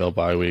like an NFL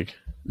bye week.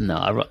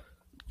 No,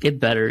 get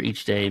better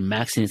each day.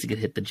 Max needs to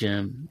hit the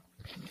gym.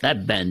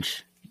 That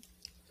bench,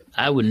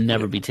 I would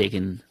never be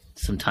taking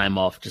some time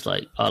off just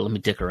like, oh, let me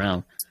dick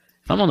around.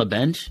 If I'm on the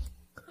bench,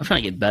 I'm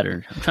trying to get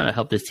better. I'm trying to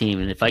help this team.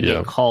 And if I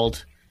get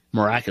called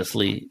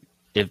miraculously,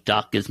 if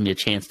Doc gives me a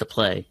chance to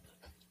play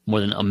more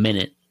than a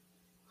minute,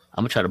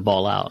 I'm going to try to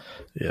ball out.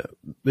 Yeah.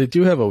 They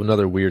do have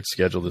another weird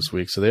schedule this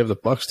week. So they have the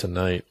Bucks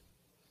tonight.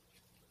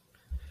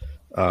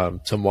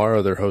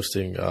 Tomorrow they're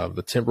hosting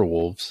the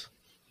Timberwolves.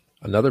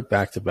 Another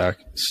back-to-back,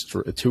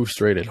 2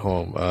 straight at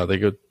home. They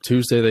go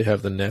Tuesday, they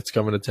have the Nets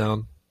coming to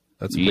town.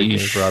 That's a big game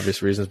for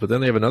obvious reasons. But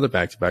then they have another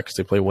back-to-back because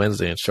they play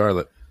Wednesday in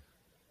Charlotte.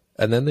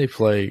 And then they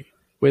play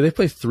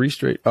 3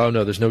 straight. Oh,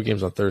 no, there's no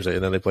games on Thursday.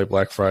 And then they play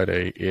Black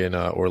Friday in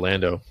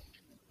Orlando.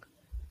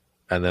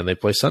 And then they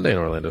play Sunday in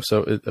Orlando.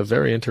 So a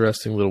very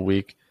interesting little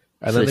week.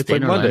 And then they play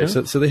Monday.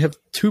 So they have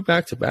 2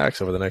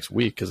 back-to-backs over the next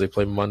week because they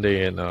play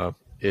Monday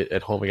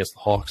at home against the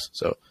Hawks.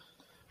 So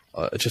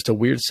it's just a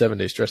weird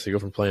 7-day stretch. They go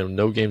from playing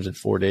no games in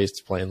 4 days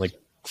to playing like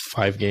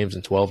 5 games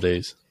in 12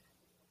 days.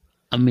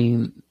 I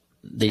mean,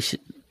 the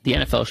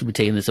NFL should be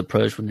taking this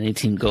approach when any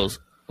team goes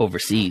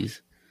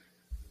overseas.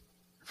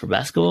 For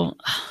basketball,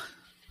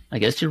 I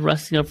guess you're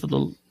resting up for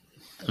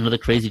another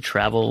crazy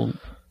travel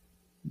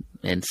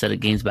and set of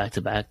games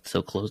back-to-back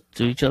so close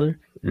to each other.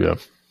 Yeah.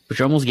 But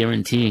you're almost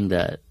guaranteeing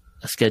that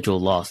a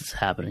scheduled loss is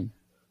happening.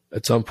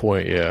 At some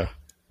point, yeah.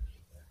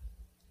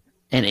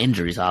 And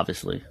injuries,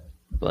 obviously.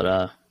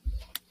 But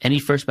any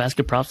first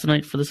basket props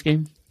tonight for this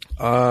game?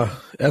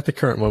 At the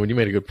current moment, you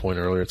made a good point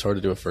earlier. It's hard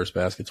to do a first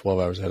basket 12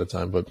 hours ahead of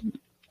time. But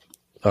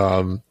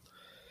I'm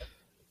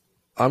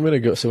going to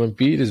go. So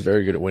Embiid is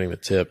very good at winning the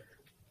tip.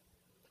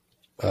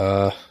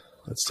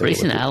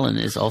 Grayson Allen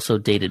is also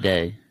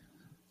day-to-day.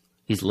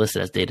 He's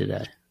listed as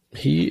day-to-day.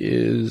 He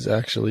is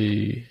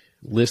actually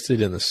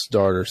listed in the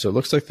starter. So it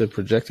looks like the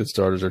projected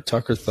starters are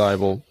Tucker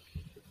Thibault,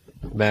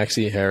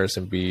 Maxey, Harris,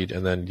 and Embiid,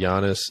 and then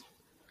Giannis,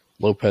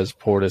 Lopez,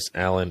 Portis,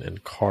 Allen,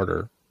 and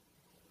Carter.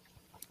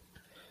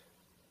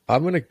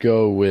 I'm going to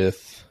go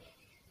with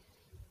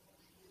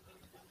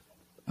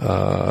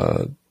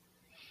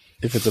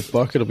if it's a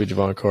Buck, it'll be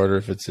Javon Carter.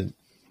 If it's an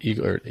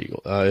Eagle,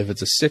 if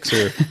it's a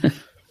Sixer,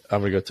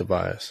 I'm going to go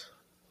Tobias.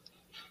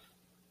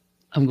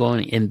 I'm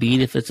going Embiid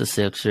if it's a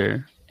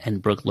Sixer,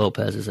 and Brook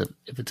Lopez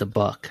if it's a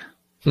Buck.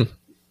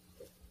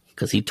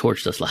 Because he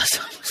torched us last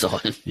time we saw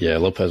him. Yeah,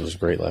 Lopez was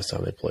great last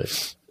time they played.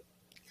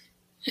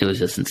 It was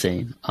just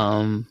insane.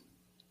 Who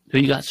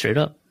you got straight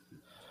up?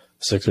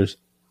 Sixers.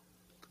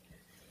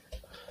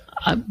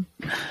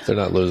 They're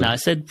not losing. Now, I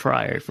said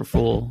prior for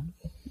full,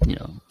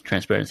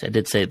 transparency. I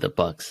did say the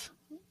Bucks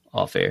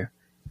off air.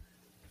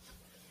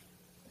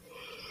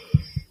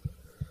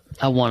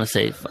 I want to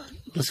say,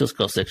 let's just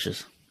go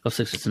Sixers. Go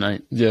Sixers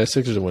tonight. Yeah,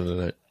 Sixers are winning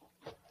tonight.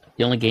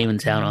 The only game in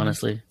town,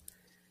 honestly.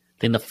 I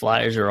think the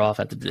Flyers are off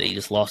after they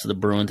just lost to the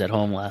Bruins at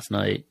home last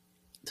night.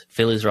 The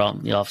Phillies are out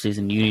in the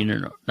offseason.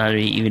 Union are not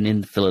even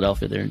in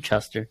Philadelphia. They're in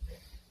Chester.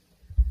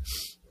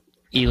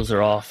 Eagles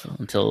are off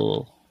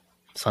until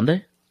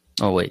Sunday?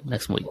 Oh, wait,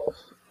 next week.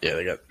 Yeah,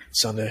 they got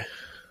Sunday.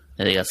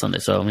 Yeah, they got Sunday.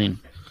 So, I mean,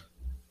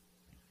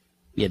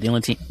 yeah, the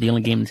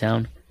only game in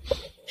town.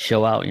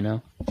 Show out,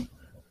 All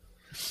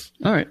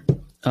right.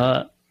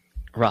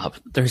 Rob,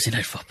 Thursday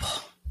Night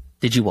Football.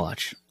 Did you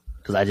watch?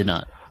 Because I did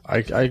not.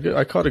 I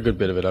caught a good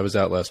bit of it. I was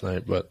out last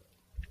night, but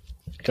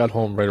got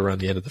home right around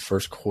the end of the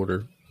first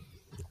quarter.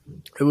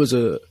 It was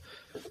a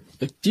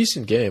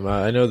decent game.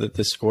 I know that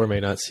the score may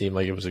not seem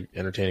like it was an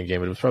entertaining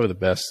game, but it was probably the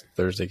best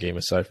Thursday game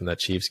aside from that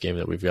Chiefs game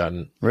that we've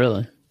gotten.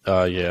 Really?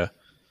 Yeah.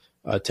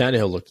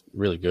 Tannehill looked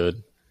really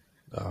good.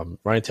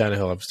 Ryan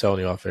Tannehill, I was telling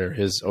you off air,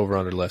 his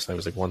over-under last night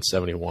was like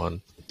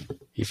 171.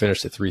 He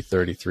finished at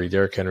 333.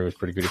 Derrick Henry was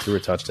pretty good. He threw a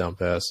touchdown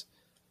pass.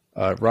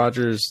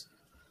 Rodgers,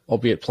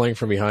 albeit playing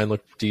from behind,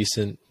 looked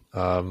decent.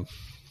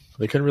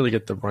 They couldn't really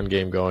get the run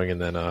game going, and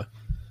then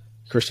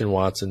Christian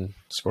Watson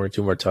scoring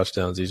 2 more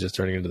touchdowns. He's just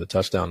turning into the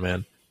touchdown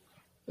man.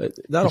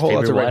 Not a whole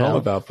lot to write home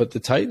about, but the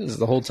Titans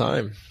the whole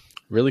time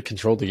really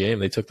controlled the game.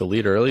 They took the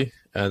lead early,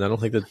 and I don't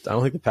think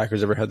the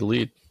Packers ever had the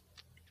lead.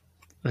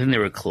 I think they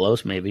were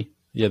close, maybe.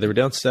 Yeah, they were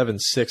down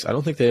 7-6. I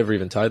don't think they ever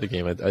even tied the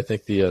game. I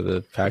think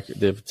the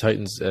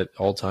Titans at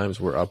all times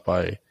were up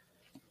by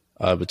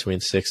between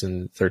 6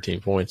 and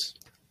 13 points.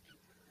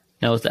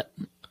 Now was that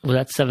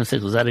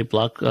 7-6? Was that a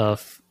block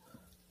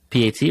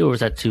PAT or was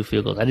that 2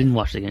 field goals? I didn't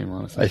watch the game,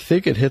 honestly. I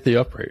think it hit the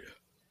upright.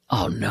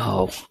 Oh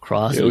no,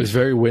 Crosby! It was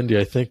very windy.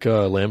 I think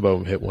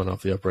Lambeau hit one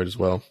off the upright as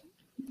well.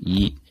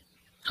 Yeet.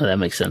 Oh, that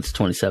makes sense.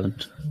 27.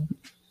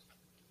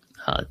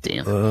 Oh,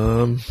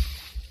 damn.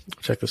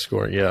 Check the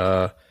score.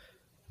 Yeah.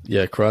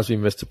 Crosby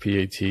missed a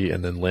PAT,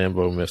 and then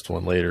Lambeau missed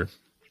one later.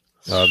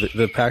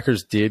 The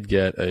Packers did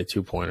get a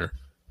 2-pointer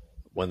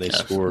when they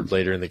scored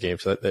later in the game.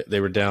 So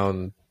they were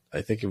down,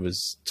 I think it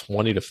was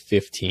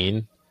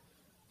 20-15,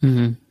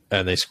 and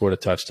they scored a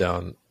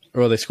touchdown.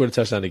 Well, they scored a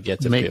touchdown to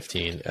get to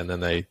 15, and then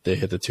they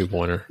hit the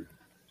 2-pointer.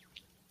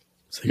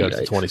 So they got to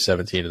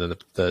 2017, and then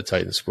the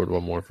Titans scored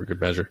one more for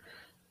good measure.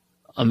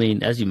 I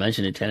mean, as you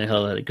mentioned,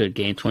 Tannehill had a good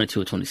game,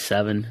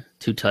 22-27,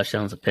 2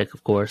 touchdowns, a pick,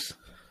 of course.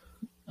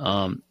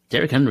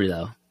 Derrick Henry,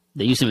 though,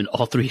 they used him in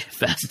all 3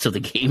 facets of the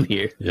game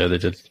here. Yeah, they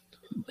did.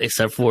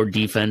 Except for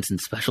defense and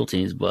special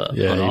teams, but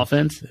on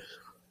offense,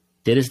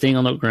 did his thing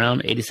on the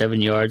ground,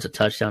 87 yards, a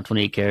touchdown,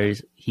 28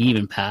 carries. He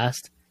even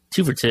passed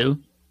 2 for 2.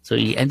 So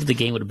he ended the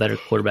game with a better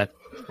quarterback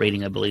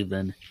rating, I believe,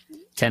 than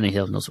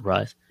Tannehill, no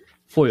surprise.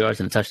 4 yards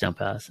and a touchdown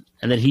pass.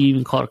 And then he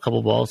even caught a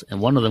couple balls, and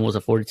one of them was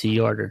a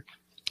 42-yarder.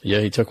 Yeah,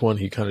 he took one.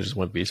 He kind of just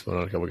went beast mode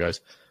on a couple guys.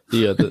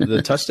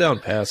 The touchdown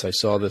pass, I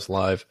saw this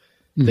live.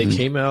 They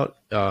came out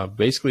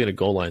basically in a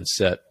goal line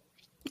set.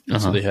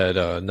 So they had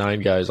 9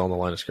 guys on the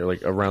line of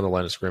scrimmage, like around the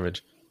line of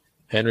scrimmage.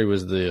 Henry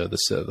was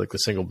the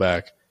single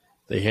back.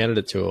 They handed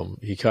it to him.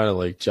 He kind of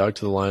like jogged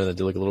to the line and then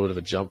did like a little bit of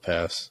a jump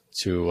pass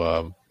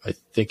to I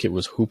think it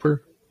was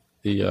Hooper,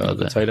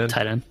 the tight end.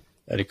 Tight end.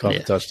 And he caught the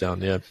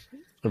touchdown. Yeah,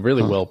 a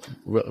really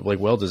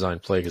well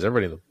designed play because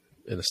everybody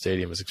in the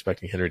stadium was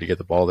expecting Henry to get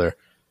the ball there,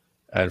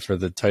 and for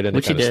the tight end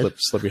to kind of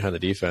slip behind the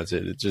defense,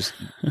 it just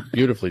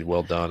beautifully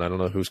well done. I don't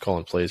know who's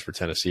calling plays for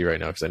Tennessee right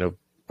now because I know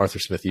Arthur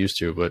Smith used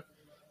to, but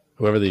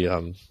whoever the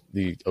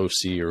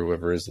OC or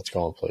whoever is that's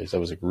calling plays, that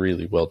was a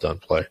really well done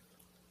play.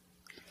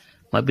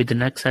 Might be the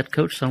next head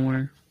coach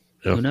somewhere.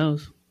 Yep. Who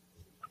knows?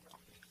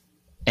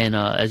 And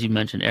as you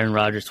mentioned, Aaron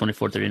Rodgers,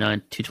 24-39,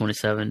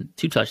 227,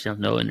 2 touchdowns,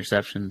 no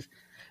interceptions.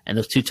 And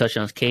those 2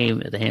 touchdowns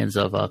came at the hands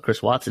of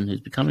Chris Watson,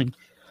 who's becoming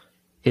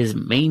his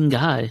main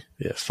guy.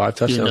 Yeah, 5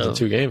 touchdowns in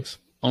 2 games.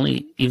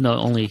 Even though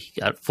only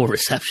got 4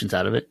 receptions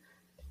out of it.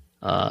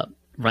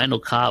 Randall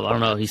Cobb, I don't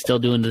know, he's still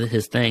doing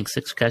his thing.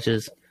 6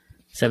 catches,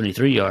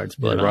 73 yards.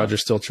 But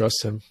Rodgers still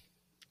trusts him.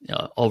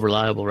 All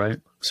reliable, right?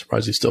 I'm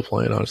surprised he's still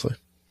playing, honestly.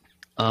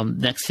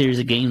 Next series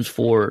of games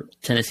for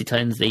Tennessee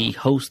Titans, they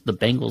host the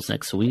Bengals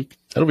next week.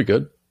 That'll be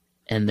good.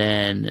 And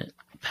then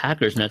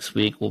Packers next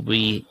week will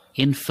be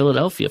in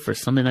Philadelphia for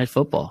Sunday Night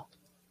Football.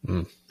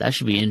 That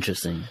should be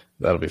interesting.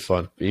 That'll be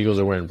fun. The Eagles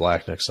are wearing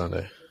black next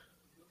Sunday.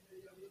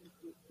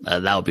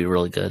 That would be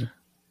really good.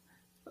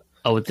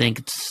 I would think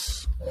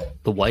it's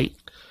the white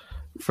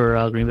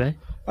for Green Bay.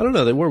 I don't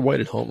know. They wore white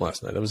at home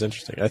last night. That was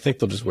interesting. I think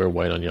they'll just wear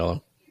white on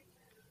yellow.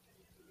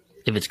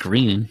 If it's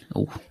green,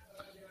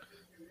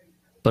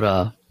 but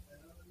I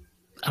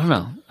don't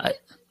know.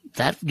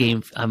 That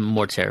game, I'm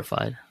more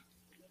terrified.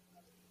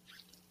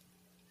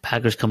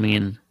 Packers coming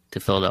in to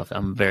Philadelphia.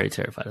 I'm very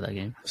terrified of that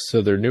game.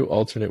 So their new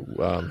alternate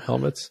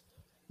helmets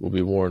will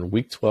be worn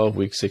Week 12,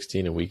 Week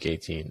 16, and Week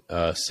 18.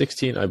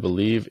 16, I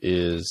believe,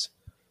 is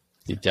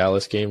the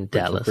Dallas game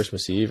for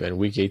Christmas Eve, and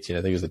Week 18,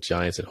 I think, is the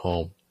Giants at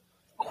home.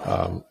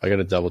 I got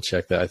to double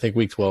check that. I think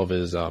Week 12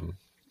 is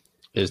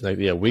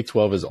Week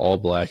 12 is all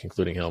black,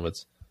 including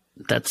helmets.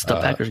 That's the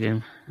Packers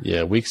game.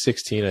 Yeah, Week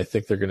 16, I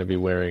think they're going to be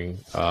wearing.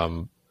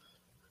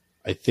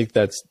 I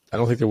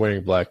don't think they're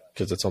wearing black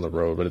because it's on the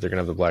road, but they're going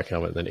to have the black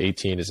helmet. And then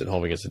 18 is at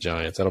home against the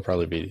Giants. That'll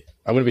probably be.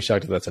 I wouldn't be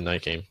shocked if that's a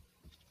night game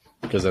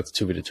because that's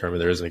to be determined.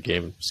 There isn't a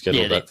game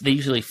scheduled. Yeah, they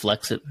usually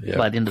flex it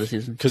by the end of the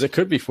season because it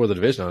could be for the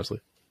division.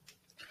 Honestly,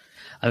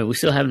 I mean, we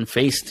still haven't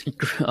faced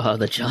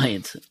the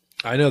Giants.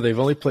 I know they've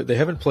only played. They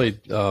haven't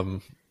played.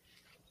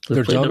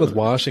 They're done with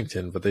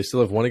Washington, but they still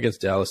have one against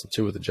Dallas and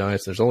two with the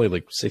Giants. There's only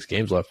like 6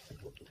 games left.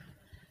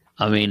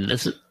 I mean,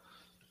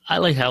 I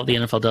like how the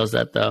NFL does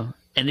that though.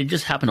 And it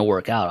just happened to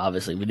work out.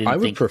 Obviously, we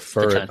didn't think the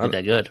Giants would be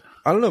that good.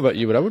 I don't know about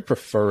you, but I would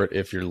prefer it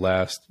if your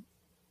last,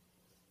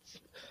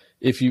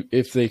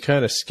 if they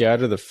kind of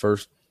scatter the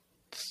first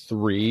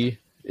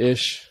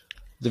 3-ish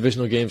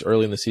divisional games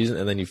early in the season,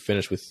 and then you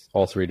finish with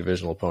all 3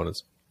 divisional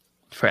opponents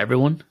for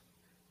everyone.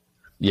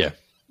 Yeah,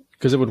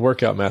 because it would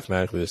work out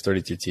mathematically. There's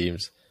 32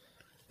 teams,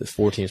 there's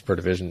 4 teams per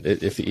division.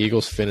 If the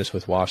Eagles finish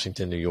with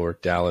Washington, New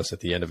York, Dallas at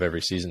the end of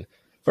every season.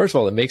 First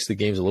of all, it makes the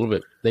games a little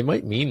bit. They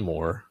might mean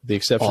more. The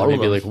exception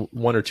maybe like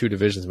 1 or 2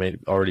 divisions may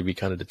already be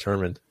kind of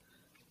determined.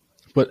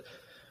 But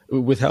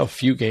with how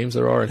few games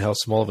there are and how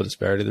small of a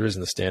disparity there is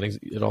in the standings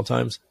at all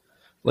times,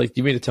 like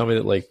you mean to tell me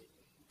that like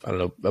I don't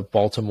know, a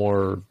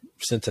Baltimore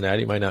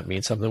Cincinnati might not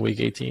mean something week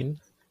 18?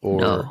 Or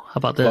no. How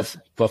about this?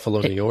 Buffalo,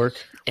 New York,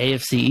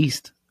 AFC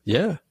East.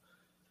 Yeah,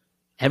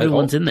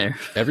 everyone's in there.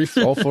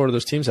 All 4 of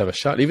those teams have a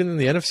shot. Even in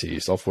the NFC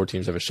East, all 4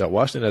 teams have a shot.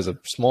 Washington has a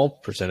small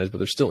percentage, but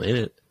they're still in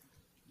it.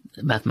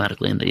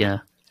 Mathematically in it, yeah.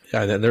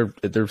 Yeah, and then they're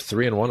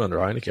 3-1 under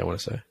Heineke, I want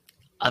to say.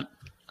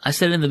 I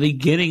said in the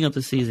beginning of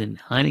the season,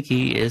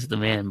 Heineke is the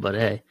man, but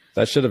hey.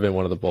 That should have been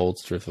one of the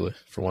bolds, truthfully,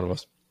 for one of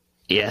us.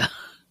 Yeah.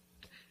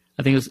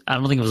 I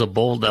don't think it was a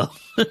bold, though,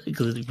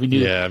 because we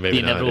knew the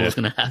inevitable was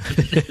going to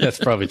happen. That's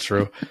probably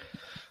true.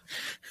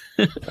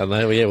 And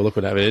then, well, look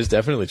what happened. It is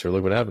definitely true.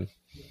 Look what happened.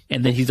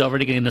 And then he's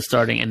already getting the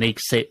starting, and they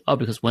say, oh,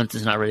 because Wentz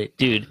is not ready.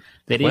 Dude,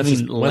 they didn't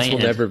even land. Wentz will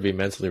never be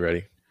mentally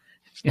ready.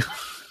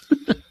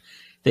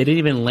 They didn't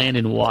even land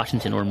in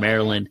Washington or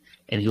Maryland,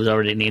 and he was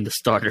already named the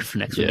starter for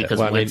next week because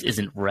Wentz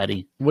isn't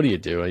ready. What do?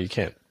 You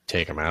can't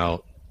take him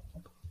out.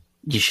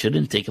 You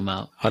shouldn't take him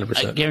out.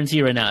 100%. I guarantee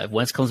you right now, if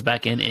Wentz comes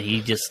back in and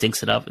he just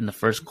stinks it up in the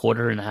first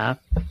quarter and a half,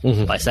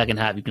 by second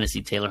half, you're going to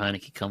see Taylor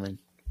Heineke come in.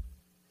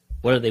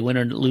 Whether they win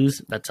or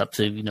lose, that's up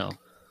to,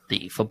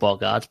 the football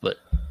gods, but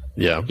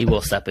he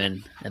will step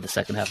in the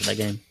second half of that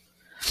game.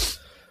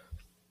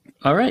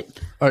 All right.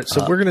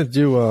 So we're going to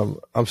do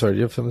I'm sorry, do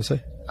you have something to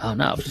say? Oh,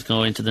 no. I'm just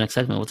going into the next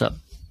segment. What's up?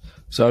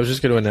 So I was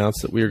just going to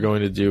announce that we are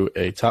going to do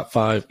a top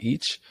 5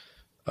 each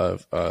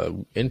of,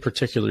 in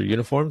particular,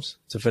 uniforms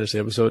to finish the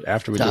episode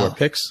after we do our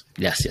picks.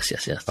 Yes.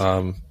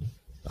 I'm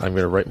going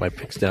to write my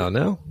picks down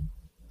now.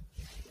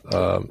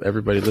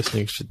 Everybody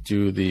listening should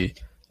do the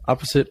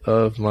opposite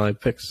of my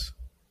picks.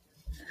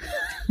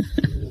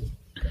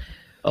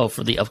 Oh,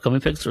 for the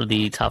upcoming picks or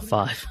the top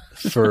 5?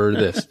 For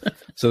this.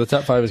 So the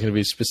top 5 is going to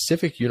be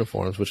specific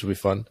uniforms, which will be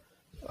fun.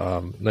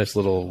 Nice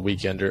little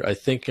weekender. I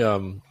think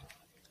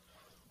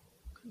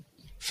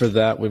for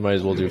that we might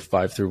as well do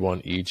 5 through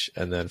 1 each,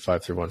 and then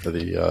 5 through 1 for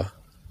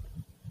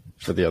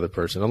the other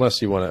person. Unless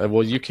you want to.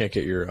 Well, you can't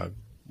get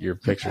your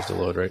pictures to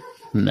load, right?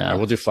 No. Right,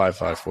 we'll do 5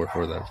 for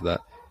them for that.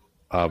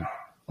 A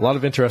lot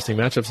of interesting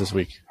matchups this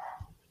week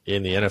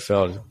in the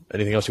NFL.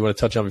 Anything else you want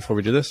to touch on before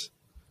we do this?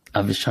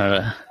 I'm just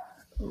trying to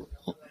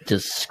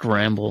just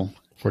scramble.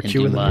 We're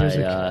cueing the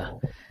music.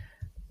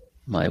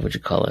 My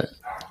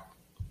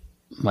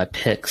my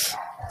picks.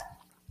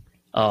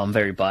 Oh, I'm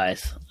very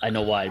biased. I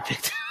know why I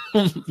picked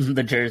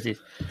the jerseys.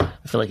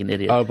 I feel like an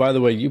idiot. Oh, by the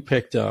way, you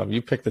picked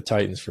the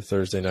Titans for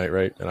Thursday night,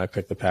 right? And I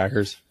picked the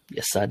Packers.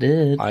 Yes, I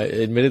did.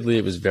 Admittedly,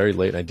 it was very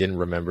late and I didn't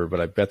remember,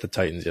 but I bet the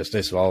Titans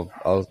yesterday, so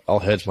I'll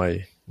hedge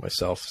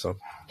myself. So,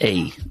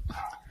 hey,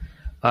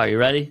 are you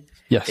ready?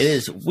 Yes. It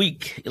is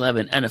Week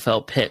 11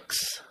 NFL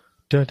picks.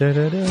 Dun, dun,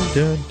 dun, dun,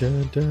 dun,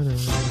 dun, dun.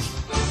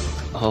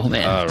 Oh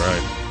man! All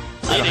right.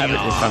 I don't have it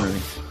in front of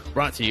me.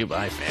 Brought to you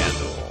by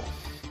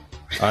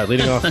FanDuel. All right,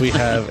 leading off, we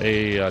have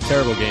a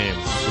terrible game.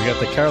 We got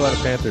the Carolina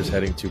Panthers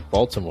heading to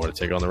Baltimore to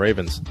take on the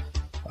Ravens.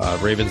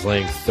 Ravens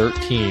laying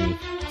 13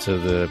 to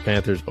the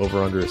Panthers.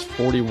 Over-under is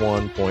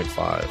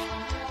 41.5.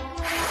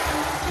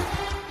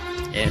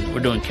 And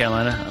we're doing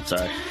Carolina. I'm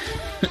sorry.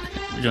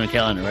 We're doing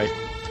Carolina, right?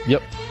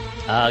 Yep.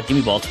 Give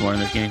me Baltimore in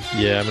this game.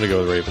 Yeah, I'm going to go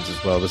with Ravens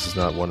as well. This is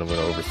not one I'm going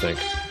to overthink.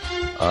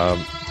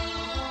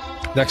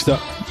 Next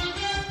up,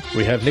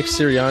 we have Nick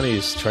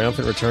Sirianni's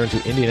triumphant return to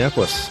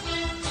Indianapolis.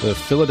 The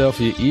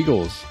Philadelphia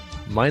Eagles,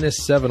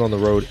 -7 on the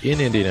road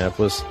in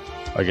Indianapolis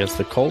against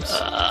the Colts.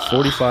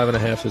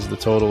 45.5 is the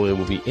total. It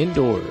will be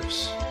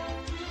indoors.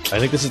 I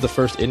think this is the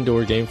first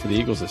indoor game for the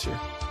Eagles this year.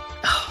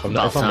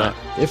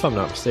 If I'm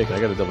not mistaken, I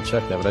got to double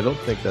check that, but I don't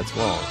think that's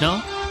wrong.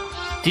 No?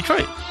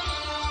 Detroit.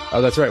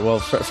 Oh, that's right. Well,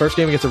 first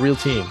game against a real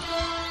team.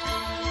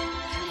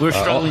 We were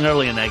struggling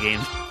early in that game.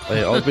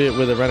 Albeit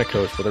with a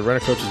rent-a-coach, but the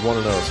rent-a-coach is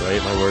 1-0, so I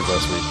ate my words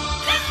last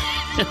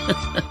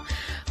week.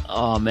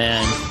 Oh,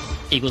 man.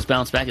 Eagles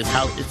bounce back. It's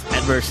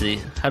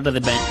adversity. How do they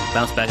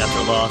bounce back after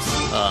a loss?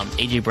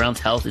 A.J. Brown's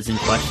health is in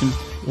question.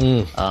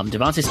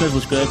 Devontae Smith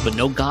was good, but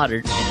no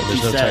Goddard. And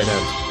there's no tight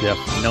end. Yep.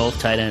 No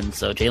tight end.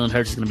 So Jalen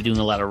Hurts is going to be doing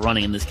a lot of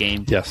running in this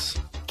game. Yes.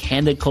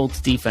 Can the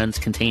Colts defense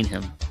contain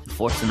him and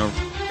force him to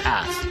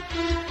pass?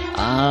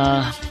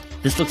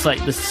 This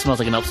smells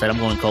like an upset. I'm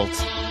going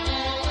Colts.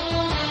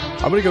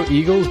 I'm going to go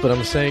Eagles, but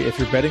I'm saying if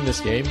you're betting this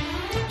game,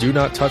 do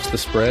not touch the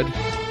spread.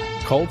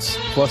 Colts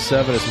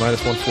 +7 is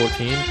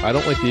 -114. I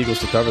don't like the Eagles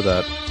to cover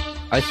that.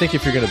 I think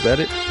if you're going to bet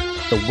it,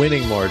 the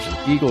winning margin,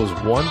 Eagles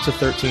 1 to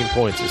 13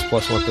 points is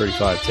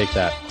 +135. Take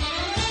that.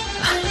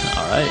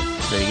 All right.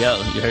 There you go.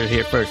 You heard it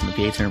here first in the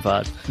PA Turn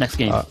 5. Next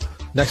game.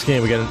 Next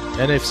game, we got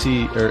an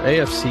AFC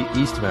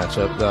East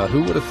matchup.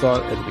 Who would have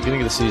thought at the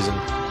beginning of the season,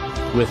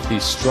 with the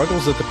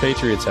struggles that the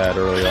Patriots had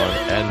early on,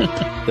 and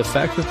the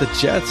fact that the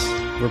Jets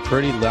were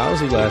pretty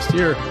lousy last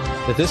year,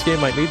 that this game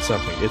might mean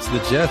something. It's the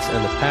Jets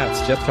and the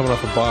Pats. Jets coming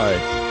off a bye.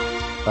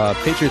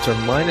 Patriots are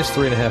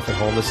 -3.5 at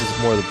home. This is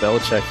more the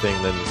Belichick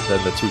thing than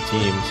the two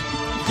teams.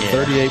 Yeah.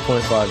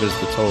 38.5 is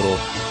the total.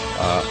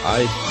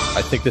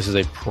 I think this is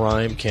a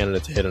prime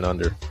candidate to hit an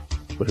under.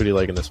 But who do you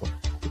like in this one?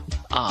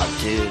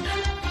 Dude.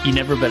 You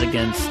never bet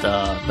against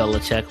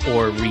Belichick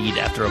or Reed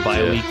after a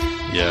bye week.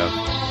 Yeah.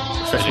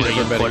 Especially with a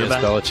young quarterback.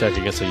 Against Belichick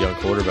against a young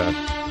quarterback.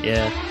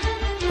 Yeah.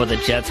 But the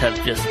Jets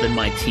have just been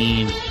my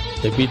team.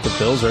 They beat the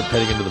Bills right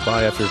heading into the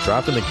bye after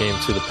dropping the game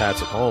to the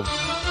Pats at home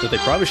that they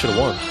probably should have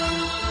won.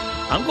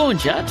 I'm going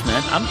Jets,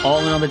 man. I'm all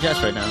in on the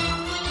Jets right now.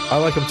 I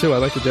like them too. I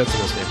like the Jets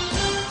in this game.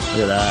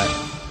 Look at that.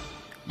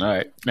 All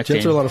right. Next Jets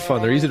game. are a lot of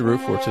fun. They're easy to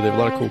root for, too. They have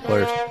a lot of cool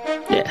players.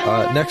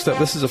 Yeah. Next up,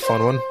 this is a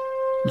fun one.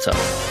 What's up?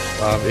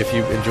 If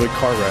you enjoyed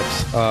car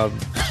wrecks,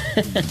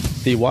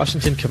 the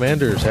Washington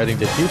Commanders heading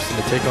to Houston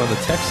to take on the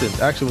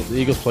Texans. Actually, the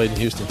Eagles played in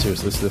Houston, too,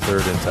 so this is the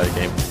third inside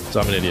game. So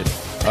I'm an idiot.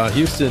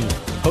 Houston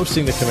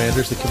hosting the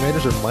Commanders. The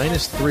Commanders are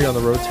 -3 on the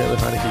road. Taylor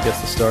Heineke gets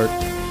the start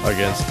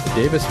against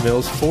Davis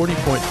Mills.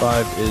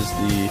 40.5 is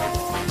the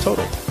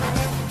total.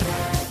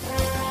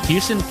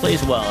 Houston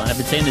plays well, and I've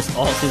been saying this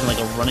all season like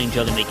a running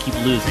joke, and they keep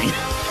losing.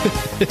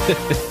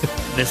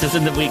 This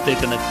isn't the week they're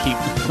going to keep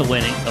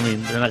winning. I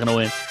mean, they're not going to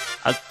win.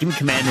 Give me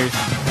Commanders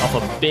off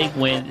a big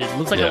win. It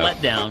looks like a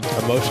letdown.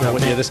 Emotional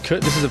win. Yeah, this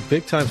is a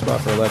big time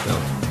spot for a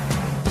letdown.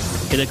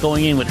 They're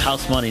going in with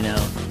house money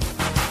now.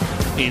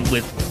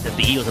 With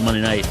the Eagles on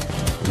Monday night.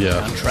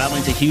 Yeah. I'm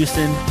traveling to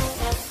Houston.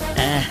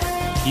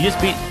 You just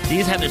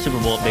have their Super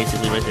Bowl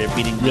basically right there,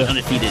 beating the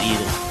undefeated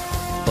Eagles.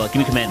 But give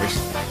me Commanders.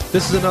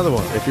 This is another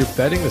one. If you're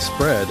betting the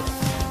spread,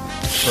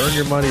 burn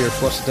your money or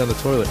flush it down the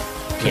toilet.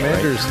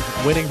 Commanders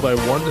winning by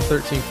 1 to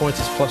 13 points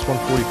is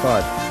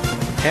 +145.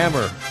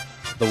 Hammer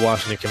the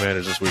Washington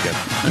Commanders this weekend.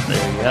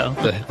 There you go.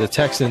 The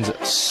Texans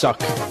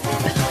suck.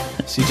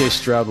 C.J.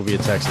 Stroud will be a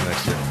Texan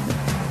next year.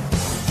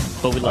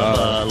 But we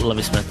love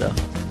Lovie Smith, though.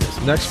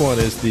 Next one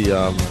is the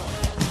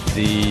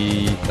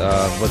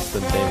what's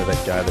the name of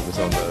that guy that was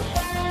on the...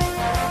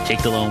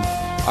 Jake Delhomme.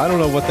 I don't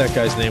know what that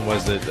guy's name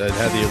was that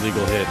had the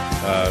illegal hit.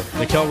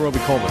 Nickel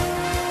Roby-Coleman.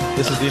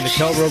 This is the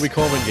Nickel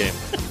Roby-Coleman game.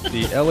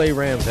 The L.A.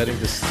 Rams heading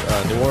to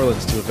New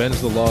Orleans to avenge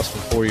the loss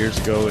from 4 years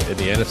ago in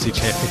the NFC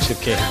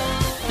Championship game.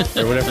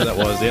 Or whatever that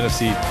was. The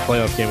NFC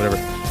playoff game, whatever.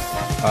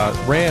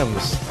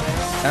 Rams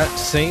at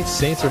Saints.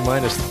 Saints are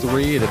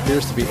 -3. It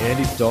appears to be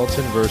Andy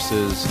Dalton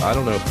versus, I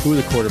don't know who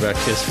the quarterback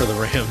is for the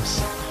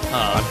Rams.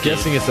 I'm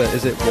guessing is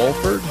it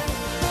Wolford?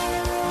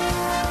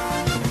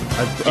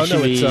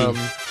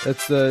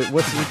 It's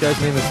what's the guy's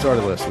name that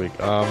started last week?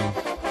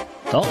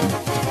 Dalton.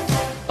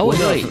 Oh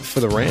wait, for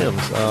the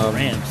Rams.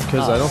 Rams.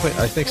 Because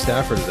I think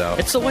Stafford is out.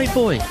 It's the white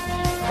boy.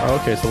 Oh,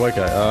 okay, it's the white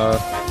guy. I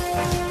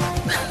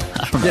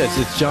don't know.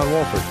 Yeah, it's John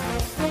Wolford.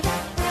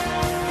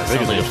 I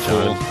think it's like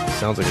John.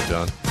 Sounds like a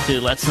John.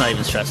 Dude, let's not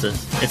even stress this.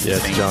 It's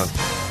John.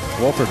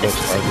 Wolford looks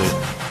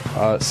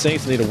ugly.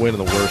 Saints need a win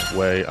in the worst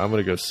way. I'm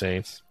going to go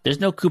Saints. There's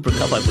no Cooper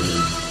Kupp, I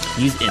believe.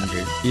 He's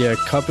injured. Yeah,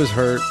 Kupp is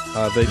hurt.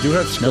 They do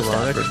have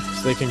Skoranek,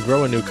 so they can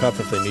grow a new Kupp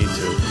if they need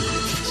to.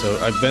 So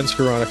Ben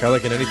Skoranek. I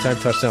like an anytime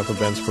touchdown for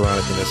Ben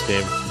Skoranek in this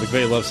game.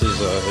 McVay loves his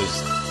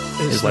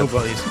snow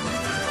bunnies.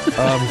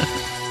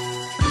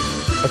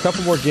 A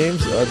couple more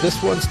games.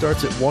 This one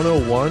starts at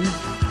 101,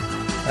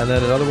 and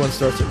then another one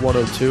starts at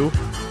 102,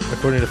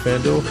 according to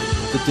FanDuel.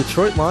 the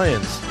Detroit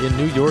Lions in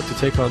New York to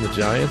take on the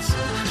Giants.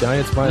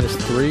 Giants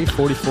 -3,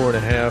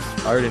 44.5.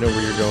 I already know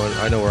where you're going.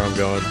 I know where I'm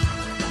going.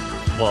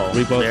 Well,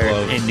 we both they're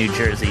love in New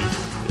Jersey.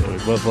 Yeah, we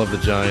both love the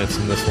Giants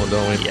in this one,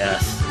 don't we?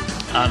 Yes.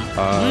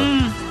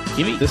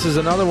 This is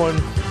another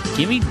one.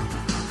 Give me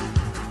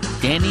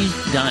Danny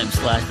Dimes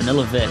 /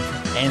 Vanilla Vic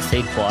and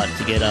Saquon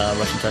to get a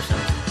rushing touchdown.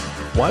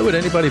 Why would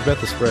anybody bet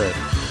the spread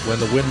when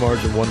the win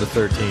margin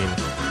 1-13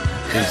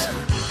 is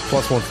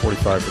plus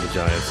 145 for the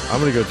Giants? I'm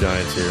going to go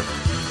Giants here.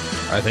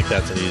 I think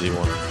that's an easy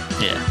one.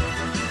 Yeah.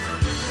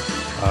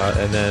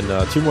 And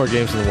then 2 more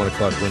games in the 1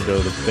 o'clock window.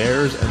 The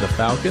Bears and the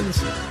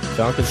Falcons.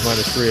 Falcons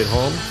 -3 at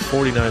home.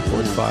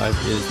 49.5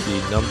 is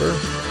the number.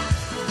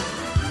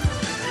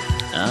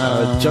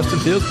 Justin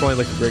Fields playing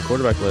like a great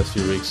quarterback the last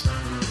few weeks.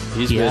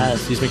 He's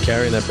been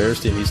carrying that Bears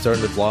team. He's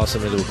starting to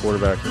blossom into a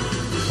quarterback,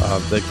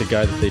 like the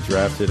guy that they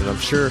drafted. And I'm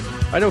sure,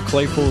 I know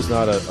Claypool's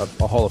not a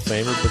Hall of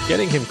Famer, but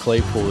getting him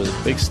Claypool is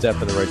a big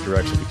step in the right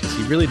direction because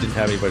he really didn't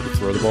have anybody to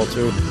throw the ball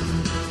to.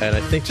 And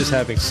I think just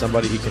having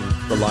somebody he can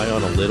rely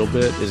on a little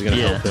bit is going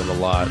to help him a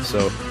lot.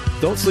 So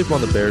don't sleep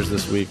on the Bears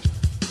this week.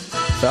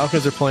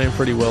 Falcons are playing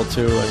pretty well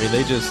too. I mean,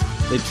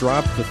 they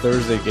dropped the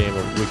Thursday game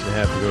a week and a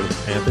half ago to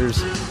the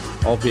Panthers,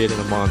 albeit in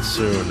a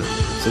monsoon.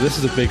 So this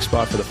is a big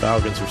spot for the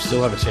Falcons, who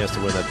still have a chance to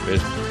win that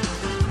division.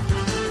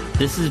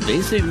 This is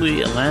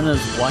basically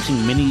Atlanta's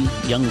watching mini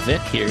young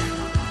Vic here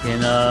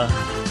in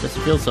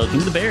Justin Fields. So give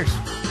me the Bears.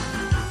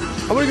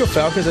 I'm going to go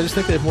Falcons. I just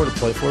think they have more to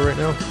play for right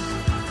now.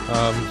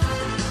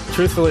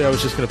 Truthfully, I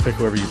was just going to pick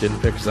whoever you didn't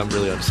pick because I'm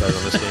really undecided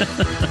on this game.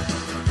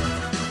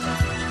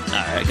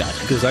 All right, I got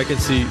you. Because I can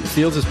see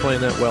Fields is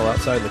playing that well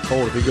outside in the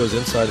cold. If he goes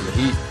inside in the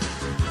heat,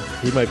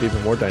 he might be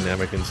even more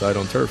dynamic inside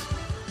on turf.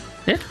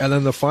 Yeah. And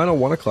then the final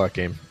 1 o'clock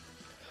game.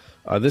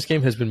 This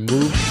game has been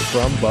moved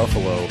from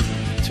Buffalo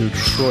to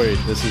Detroit.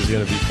 This is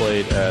going to be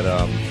played at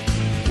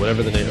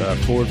whatever the name,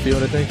 Ford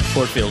Field, I think.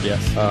 Ford Field,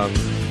 yes.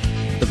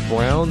 The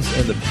Browns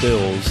and the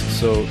Bills.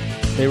 So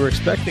they were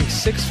expecting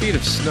 6 feet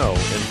of snow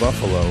in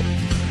Buffalo,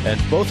 and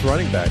both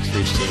running backs for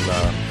each team,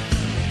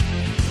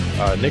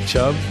 Nick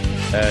Chubb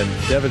and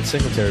Devin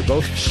Singletary,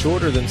 both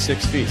shorter than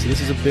 6 feet. So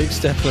this is a big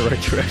step in the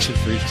right direction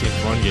for each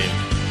team's run game.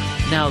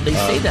 Now, they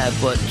say that,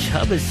 but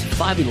Chubb is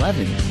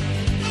 5'11".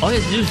 All he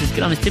has to do is just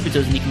get on his tippy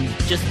toes, and he can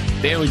just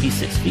barely be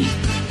 6 feet.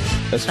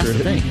 That's true.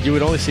 The thing. You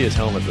would only see his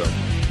helmet, though.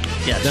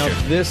 Yeah, that's now,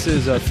 true. This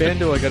is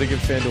FanDuel. I got to give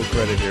FanDuel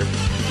credit here.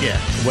 Yeah.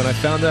 When I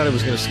found out it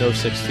was going to snow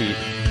 6 feet,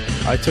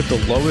 I took the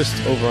lowest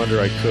over-under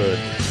I could,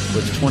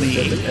 which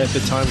 28. At the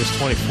time was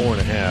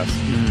 24.5,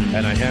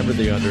 and I hammered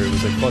the under. It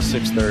was like plus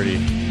 630.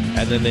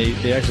 And then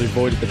they actually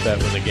voided the bet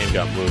when the game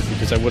got moved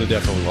because I would have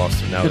definitely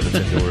lost it now that it's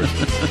indoors.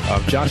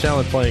 Josh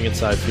Allen playing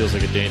inside feels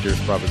like a dangerous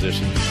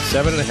proposition.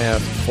 7.5,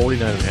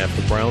 49.5.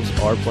 The Browns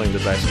are playing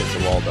their backs against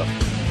the wall, though.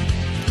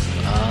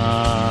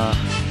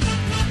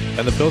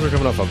 And the Bills are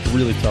coming off a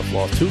really tough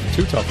loss. Two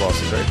tough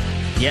losses, right?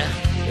 Yeah.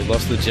 They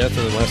lost to the Jets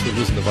and then last week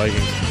losing the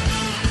Vikings.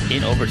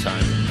 In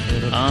overtime.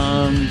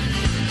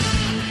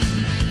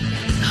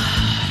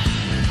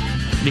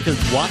 Because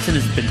Watson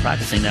has been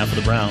practicing now for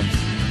the Browns.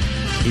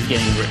 He's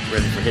getting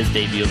ready for his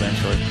debut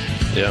eventually.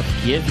 Yeah.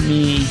 Give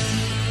me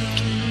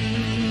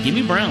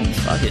Browns.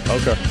 Fuck it.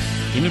 Okay.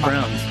 Give me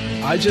Browns.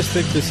 I just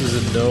think this is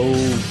a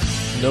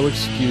no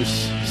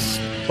excuse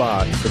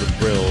spot for the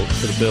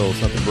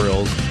Bills, not the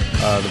Brills.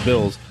 The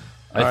Bills.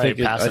 I think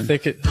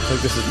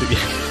this is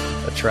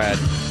a trad.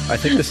 I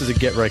think this is a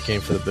get right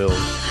game for the Bills.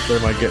 They're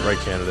my get right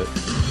candidate.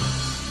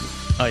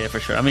 Oh yeah, for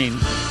sure. I mean,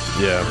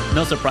 yeah.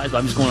 No surprise, but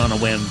I'm just going on a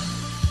whim.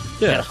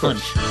 Yeah, of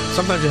course.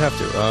 Sometimes you have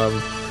to.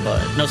 But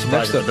no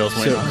surprise if the Bills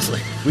win, honestly.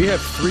 We have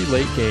 3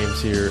 late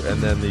games here,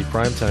 and then the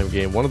primetime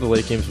game. One of the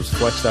late games was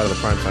flexed out of the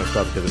primetime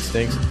spot because it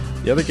stinks.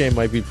 The other game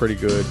might be pretty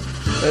good,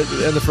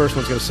 and the first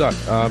one's going to suck.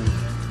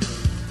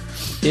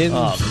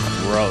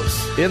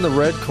 Gross. In the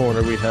red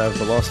corner, we have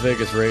the Las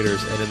Vegas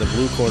Raiders, and in the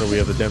blue corner, we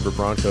have the Denver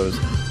Broncos.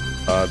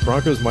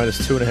 Broncos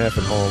 -2.5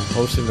 at home,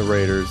 hosting the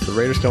Raiders. The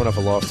Raiders coming off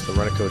a loss to the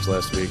Rent-A-Coach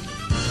last week,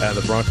 and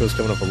the Broncos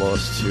coming off a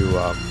loss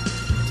to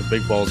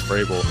Big Balls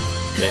Vrabel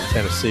in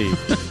Tennessee.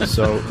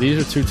 So these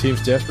are 2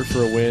 teams desperate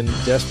for a win,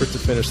 desperate to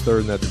finish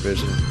 3rd in that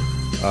division.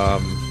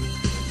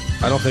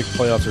 I don't think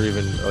playoffs are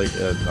even like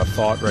a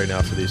thought right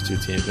now for these 2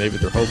 teams. Maybe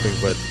they're hoping,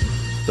 but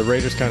the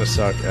Raiders kind of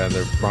suck, and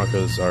the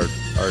Broncos are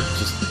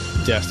just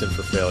destined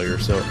for failure.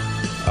 So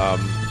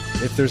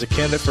if there's a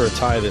candidate for a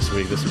tie this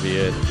week, this would be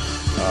it.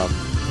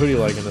 Who do you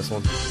like in this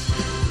one?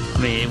 I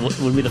mean, it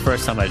wouldn't be the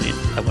first time I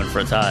went for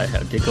a tie.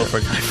 I did go for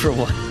a tie for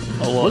one.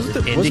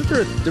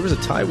 There was a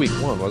tie week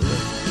 1, wasn't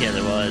there? Yeah,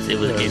 there was. It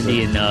was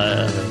Indy and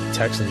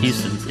Texans.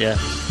 Houston, yeah.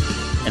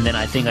 And then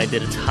I think I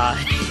did a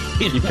tie.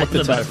 You picked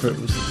the tie for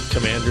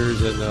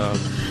Commanders and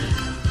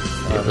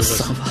it was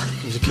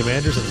somebody. Was it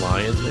Commanders and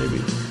Lions,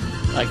 maybe?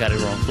 I got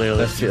it wrong, clearly.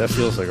 That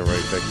feels like a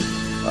right pick.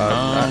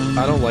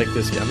 I don't like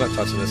this game. I'm not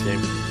touching this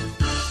game.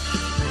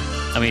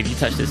 I mean, if you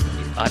touch this,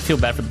 I feel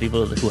bad for the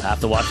people who have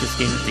to watch this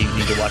game if they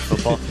need to watch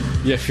football.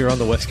 Yeah, if you're on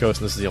the West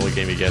Coast and this is the only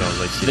game you get on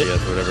like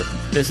CBS or whatever.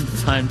 This is the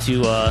time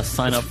to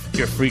sign up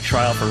your free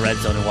trial for Red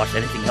Zone and watch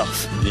anything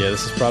else. Yeah,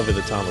 this is probably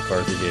the Tom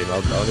McCarthy game.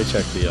 Let me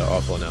check the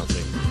awful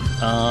announcing.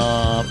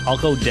 I'll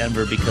go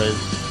Denver because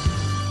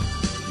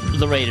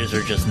the Raiders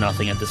are just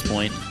nothing at this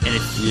point. And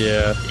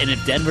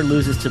if Denver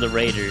loses to the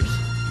Raiders,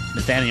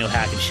 Nathaniel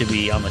Hackett should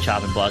be on the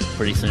chopping block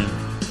pretty soon.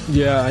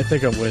 Yeah, I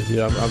think I'm with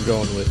you. I'm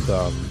going with.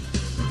 I'm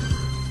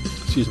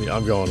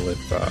going with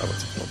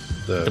what's it called?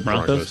 The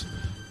Broncos.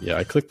 Yeah,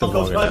 I clicked the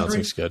long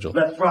announcing schedule.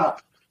 Let's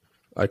rock.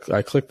 I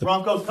clicked the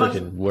Broncos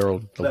freaking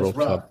World rock.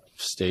 Cup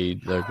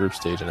stage, group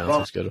stage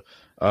announcing schedule.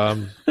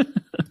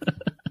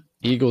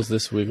 Eagles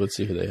this week. Let's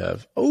see who they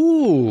have.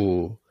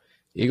 Oh,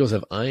 Eagles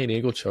have Ian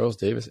Eagle, Charles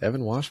Davis,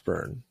 Evan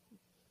Washburn,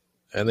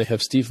 and they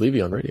have Steve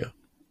Levy on radio.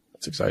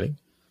 That's exciting.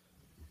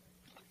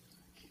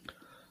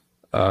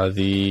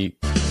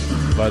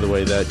 By the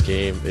way, that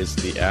game is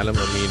the Adam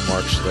Amin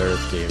Mark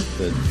Schlereth game,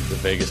 the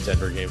Vegas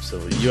Denver game. So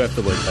you have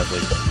to have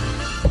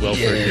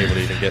welfare cable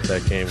to even get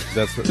that game.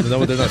 They're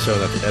not showing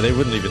that. They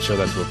wouldn't even show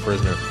that to a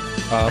prisoner.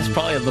 That's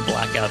probably the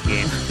blackout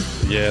game.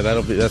 Yeah,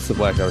 that's the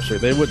blackout show.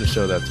 They wouldn't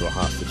show that to a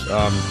hostage.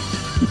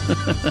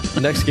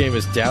 Next game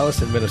is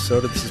Dallas and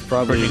Minnesota. This is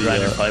probably Brittany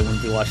Griner probably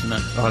wouldn't be watching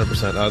that.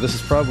 100%. This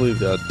is probably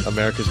the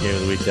America's game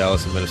of the week.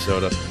 Dallas and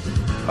Minnesota.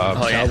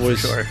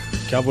 Cowboys, for sure.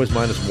 Cowboys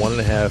minus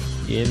 1.5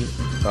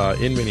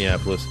 in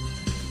Minneapolis.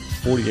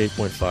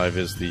 48.5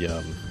 is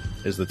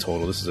the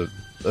total. This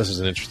is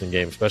an interesting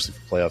game, especially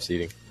for playoff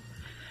seeding.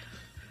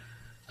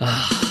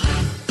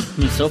 I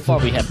mean, so far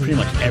we have pretty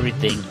much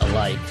everything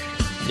alike.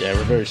 Yeah,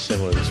 we're very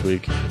similar this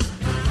week.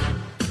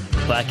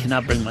 But I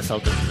cannot bring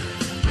myself to.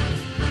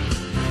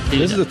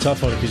 This is a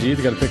tough one because you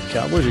either got to pick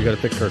Cowboys or you got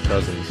to pick Kirk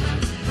Cousins.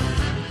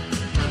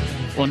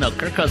 Well, no,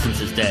 Kirk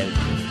Cousins is dead.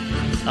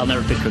 I'll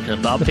never pick Kirk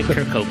Cousins, but I'll pick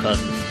Kirko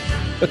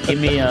Cousins. Give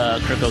me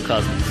Kirko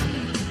Cousins.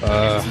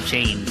 Some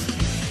chains.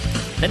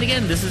 Then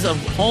again, this is a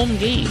home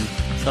game,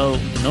 so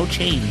no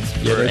chains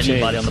for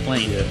anybody on the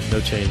plane. Yeah, no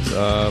chains.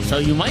 So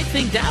you might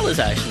think Dallas,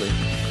 actually.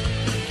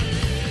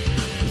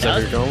 Is that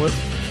what you're going with?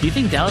 Do you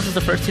think Dallas is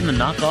the first team to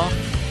knock off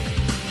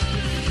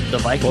the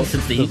Vikings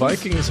since the Eagles? The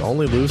Vikings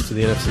only lose to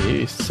the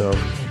NFC East, so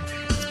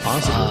it's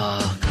possible.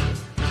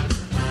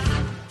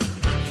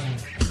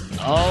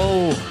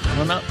 I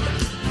don't know.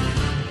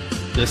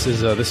 This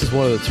is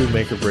one of the two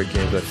make or break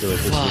games. I feel like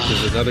this week.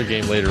 There's another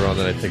game later on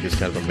that I think is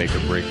kind of a make or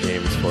break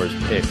game as far as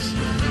picks.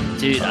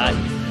 Dude,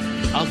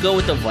 I'll go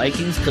with the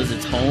Vikings because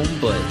it's home,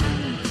 but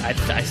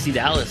I see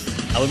Dallas.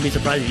 I wouldn't be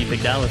surprised if you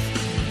pick Dallas.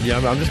 Yeah,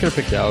 I'm just going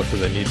to pick Dallas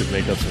because I need to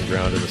make up some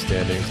ground in the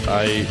standings.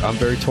 I'm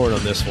very torn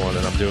on this one,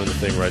 and I'm doing the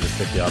thing where I just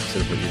pick the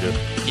opposite of what you do.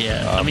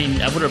 Yeah, I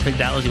mean, I would have picked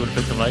Dallas. You would have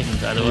picked the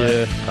Vikings either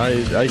way.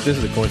 Yeah, this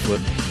is a coin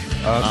flip.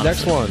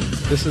 Next one.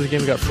 This is a game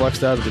that got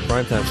flexed out of the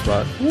primetime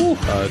spot.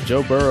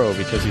 Joe Burrow,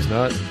 because he's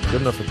not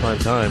good enough for prime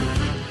time,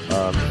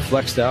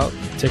 flexed out,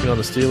 taking on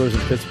the Steelers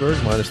in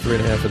Pittsburgh, minus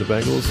 3.5 for the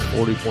Bengals,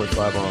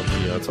 40.5 on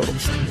the total.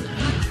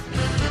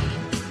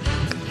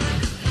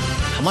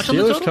 How much on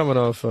the total? Steelers coming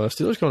off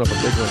a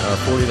big win,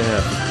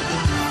 40.5.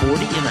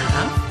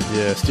 40.5?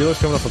 Yeah, Steelers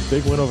coming off a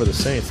big win over the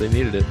Saints. They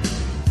needed it.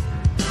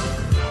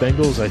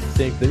 Bengals, I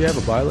think, did they have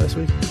a bye last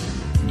week?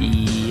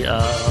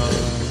 Yeah.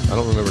 I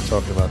don't remember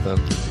talking about them.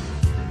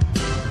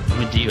 I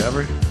mean, do you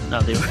ever?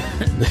 No, they were.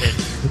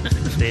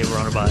 they were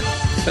on a bye.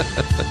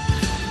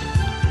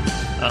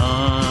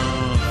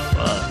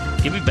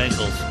 Give me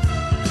Bengals.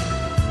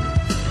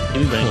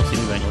 Give me Bengals.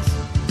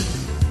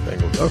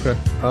 Bengals. Okay.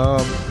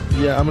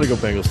 Yeah, I'm gonna go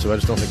Bengals too. I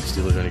just don't think the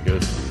Steelers are any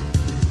good.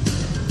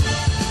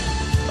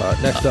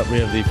 Next up, we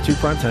have the two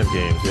primetime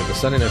games. We have the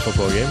Sunday Night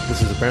Football game.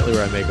 This is apparently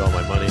where I make all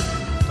my money.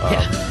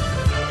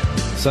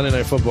 Sunday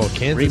Night Football,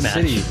 Kansas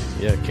City.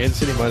 Yeah, Kansas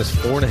City minus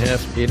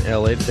 4.5 in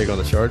LA to take on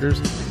the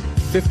Chargers.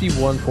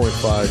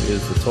 51.5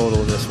 is the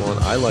total in this one.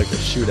 I like a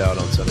shootout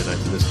on Sunday night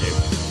in this game.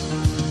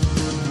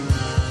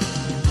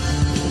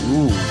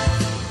 Ooh.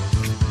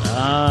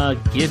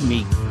 Give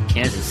me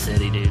Kansas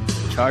City, dude.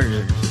 The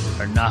Chargers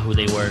are not who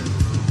they were.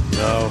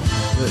 No.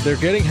 They're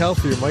getting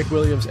healthier. Mike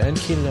Williams and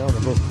Keenan Allen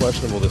are both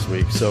questionable this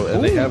week.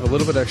 And they have a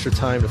little bit extra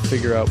time to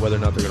figure out whether or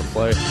not they're going to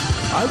play.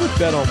 I would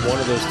bet on one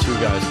of those two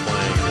guys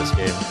playing in this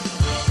game.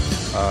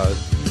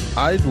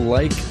 I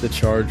like the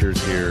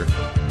Chargers here,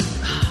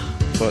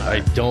 but I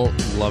don't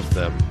love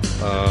them.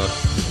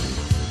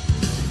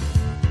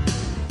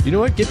 You know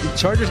what? The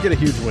Chargers get a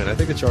huge win. I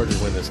think the Chargers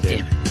win this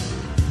game.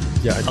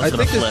 Yeah, I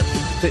think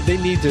they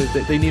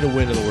need a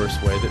win in the worst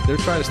way. They're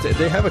trying to stay.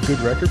 They have a good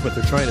record, but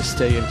they're trying to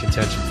stay in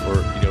contention for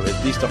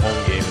at least a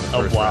home game in the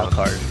first wild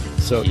card.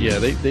 So yeah,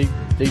 they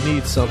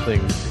need something.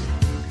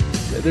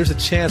 There's a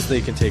chance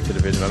they can take the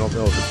division. I don't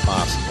know if it's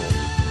possible.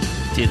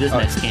 Dude, this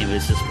next game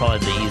is just probably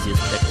the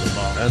easiest pick of them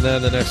all. And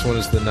then the next one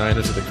is the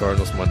Niners at the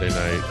Cardinals Monday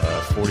night.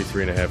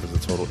 43.5 is the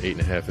total.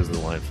 8.5 is the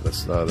line for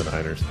the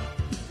Niners.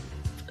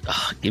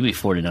 Give me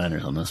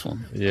 49ers on this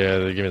one. Yeah,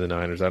 they give me the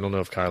Niners. I don't know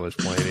if Kyler's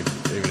playing, even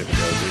if he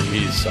does.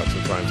 He sucks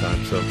in prime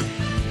time. So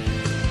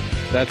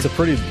that's a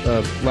pretty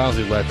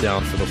lousy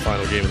letdown for the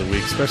final game of the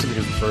week, especially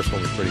because the first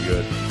one was pretty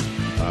good.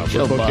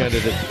 We're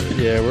bookended it.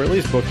 Yeah, we're at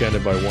least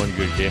bookended by one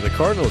good game. The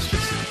Cardinals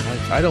just,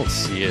 I don't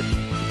see it.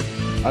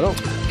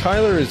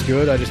 Kyler is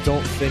good. I just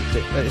don't think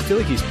that. I feel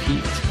like he's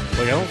peaked.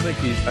 Like I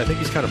think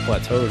he's kind of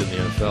plateaued in the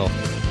NFL.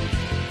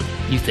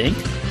 You think?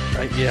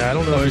 I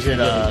don't know. Or is it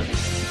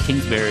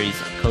Kingsbury's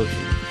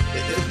coaching?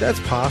 That's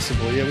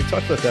possible. Yeah, we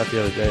talked about that the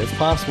other day. It's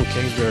possible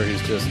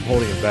Kingsbury's just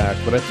holding him back.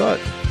 But I thought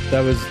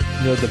that was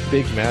the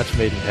big match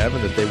made in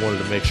heaven that they wanted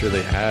to make sure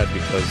they had,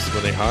 because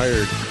when they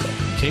hired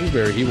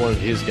Kingsbury, he wanted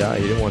his guy.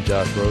 He didn't want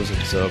Josh Rosen.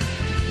 So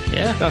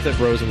yeah, not that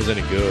Rosen was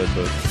any good,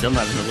 but still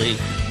not in the league.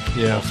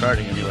 Yeah, well,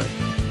 starting anyway.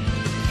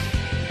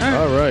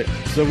 All right.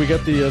 So we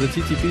got the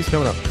TTPs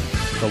coming up.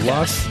 The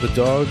loss, the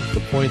dog,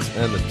 the points,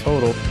 and the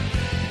total.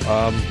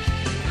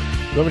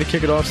 You want me to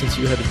kick it off since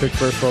you had to pick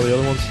first for all the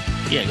other ones?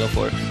 Yeah, go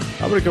for it.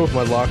 I'm going to go with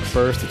my lock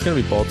first. It's going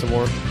to be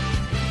Baltimore.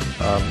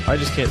 I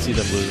just can't see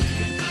them losing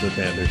to the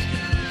Panthers.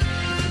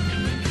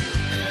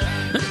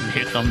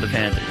 Here come the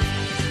Panthers.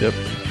 Yep.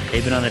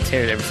 They've been on a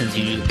tear ever since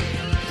you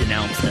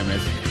denounced them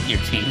as your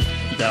team.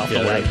 You got off the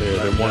wagon.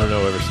 They're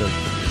 1-0 ever since.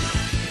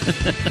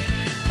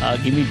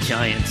 Give me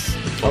Giants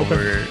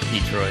over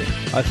Detroit.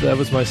 That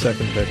was my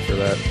second pick for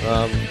that.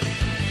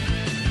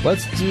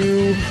 Let's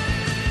do...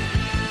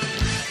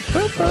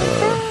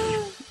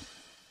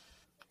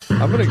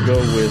 I'm going to go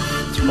with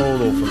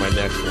total for my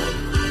next one.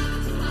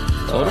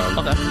 Total?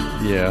 Okay.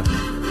 Yeah.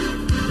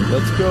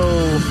 Let's go...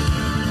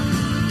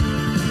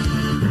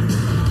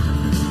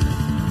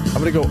 I'm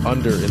going to go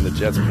under in the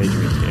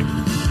Jets-Patriots game.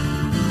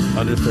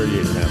 Under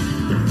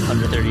 38.5.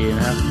 Under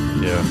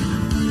 38.5? Yeah.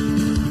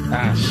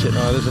 Shit.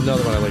 There's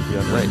another one I like the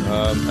under. Right.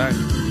 All right.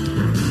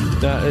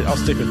 Nah, I'll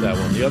stick with that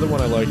one. The other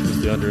one I liked was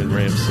the under in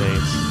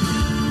Rams-Saints.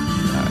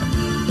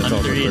 Under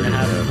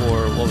 38.5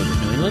 for, what was it,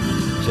 New England?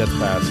 Jets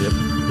Pats, yep.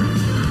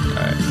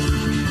 Alright.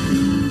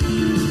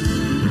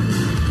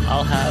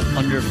 I'll have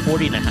under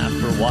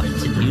 40.5 for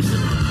Washington Houston.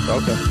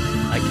 Okay.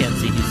 I can't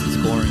see Houston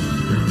scoring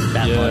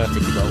that much to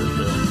keep up with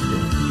the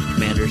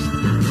Commanders.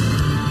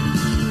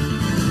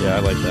 Yeah, I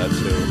like that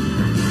too.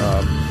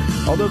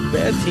 Although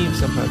bad teams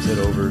sometimes hit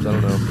overs, I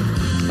don't know.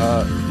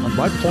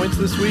 My points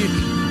this week.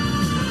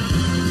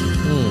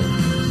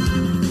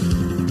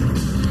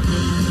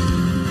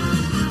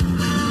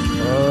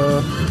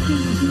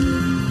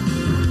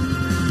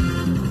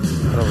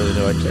 I don't really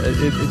know.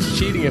 It's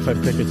cheating if I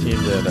pick a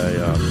team that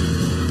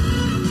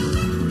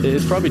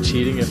it's probably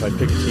cheating if I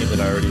pick a team that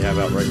I already have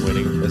outright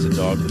winning as a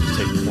dog to just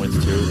take the points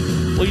too.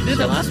 Well, you did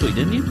that last week,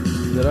 didn't you?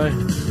 Did I? I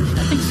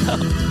think so.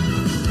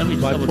 Let me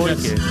just double check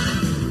here.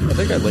 I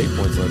think I laid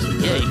points last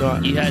week. Yeah,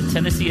 you had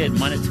Tennessee at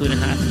minus 2.5,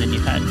 and then you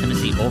had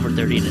Tennessee over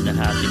 38.5.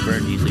 They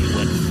burned you, so you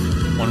win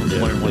one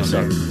and one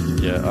start.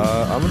 Yeah,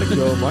 I'm gonna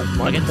go my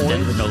against points.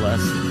 Denver, no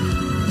less.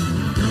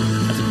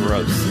 That's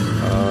gross.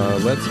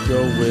 Let's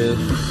go with.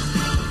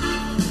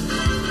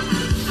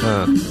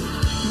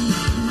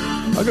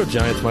 I'll go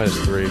Giants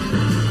 -3. Ooh,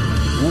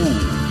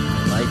 I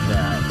like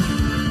that.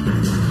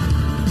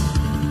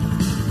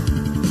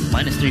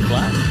 -3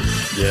 flat?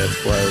 Yeah, it's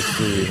flat. It's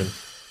 3 even.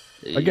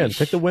 Again,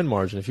 pick the win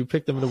margin. If you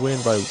pick them to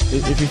win by,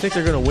 if you think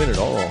they're going to win at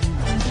all, you're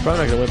probably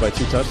not going to win by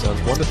 2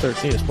 touchdowns.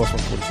 1-13 is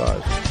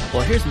 +145.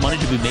 Well, here's money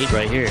to be made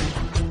right here.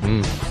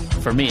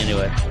 For me,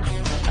 anyway.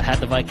 I had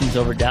the Vikings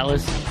over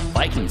Dallas.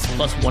 Vikings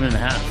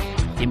 +1.5.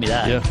 Give me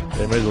that. Yeah,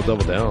 they may as well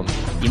double down.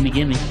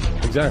 Gimme.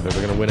 Exactly.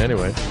 They're going to win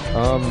anyway.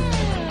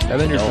 And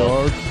then your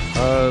dog.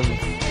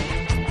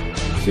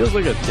 Feels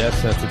like a death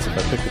sentence if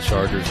I pick the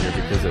Chargers here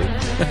because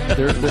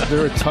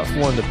they're a tough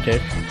one to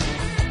pick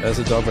as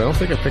a dog, but I don't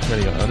think I picked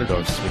many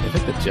underdogs this week. I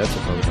think the Jets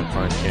are probably my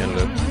prime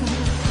candidate.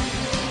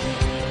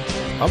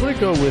 I'm gonna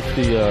go with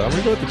the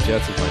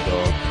Jets as my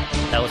dog.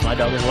 That was my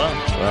dog as well.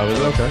 Is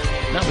it okay?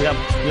 No, we got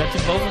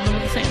both of them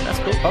the same.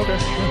 That's cool. Okay,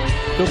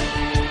 cool.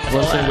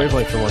 We're on the same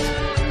wavelength for once.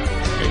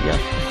 There you go.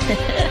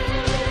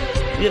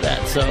 Look at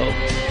that. So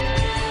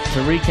to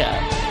recap,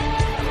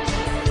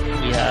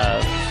 we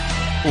have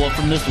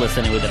from this list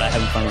anyway that I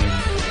have in front of me.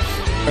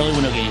 Early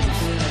window games.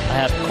 I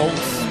have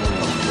Colts.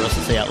 For us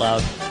to say out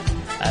loud.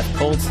 I have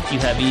Colts, you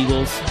have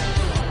Eagles.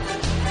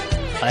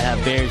 I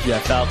have Bears, you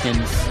have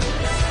Falcons.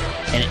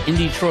 And in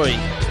Detroit,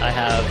 I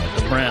have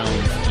the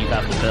Browns, you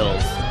have the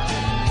Bills.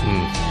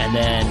 And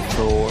then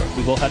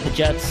we both have the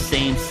Jets,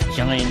 Saints,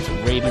 Giants,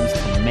 Ravens,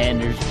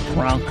 Commanders,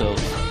 Broncos.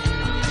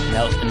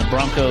 Now, in the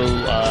Bronco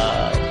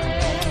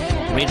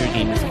Raider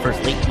game is the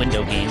first late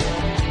window game.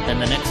 Then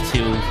the next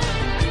two,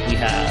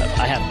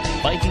 I have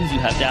Vikings, you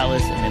have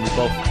Dallas, and then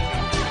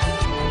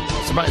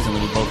surprisingly,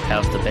 we both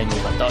have the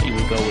Bengals. I thought you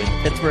would go with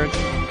Pittsburgh.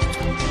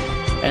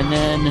 And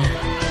then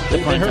they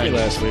hurt me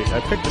last week. I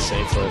picked the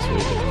Saints last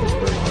week and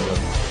Pittsburgh ended up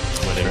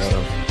winning. So.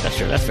 That's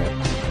true.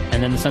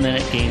 And then the Sunday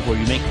night game where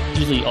you make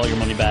usually all your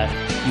money back.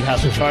 You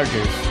have the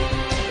Chargers.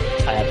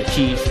 I have the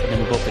Chiefs. And then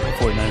we both pick the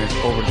 49ers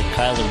over the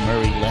Kyler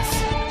Murray-less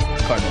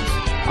Cardinals.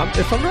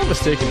 If I'm not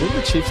mistaken, didn't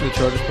the Chiefs and the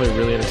Chargers play a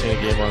really entertaining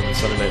game on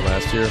Sunday night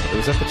last year? It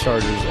was at the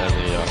Chargers and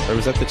or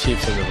was that the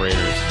Chiefs and the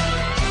Raiders?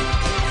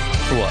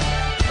 For what?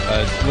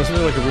 Wasn't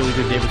there like a really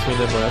good game between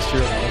them last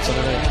year on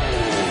Sunday night?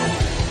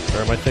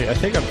 Or am I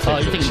think I'm Oh,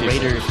 you're thinking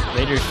Raiders,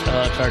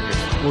 Chargers.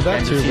 Well,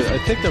 that too, but I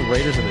think the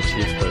Raiders and the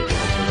Chiefs played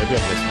against them. Maybe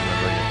I'm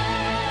misremembering it.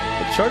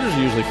 But the Chargers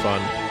are usually fun.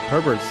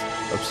 Herbert's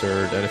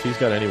absurd, and if he's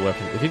got any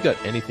weapon, if he's got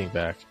anything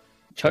back,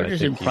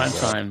 Chargers in prime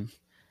time.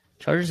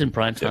 Chargers in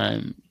prime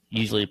time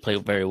usually play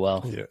very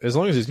well. Yeah, as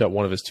long as he's got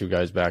one of his two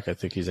guys back, I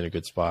think he's in a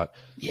good spot.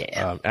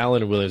 Yeah,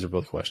 Allen and Williams are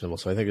both questionable,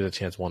 so I think there's a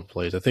chance one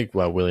plays. I think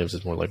Williams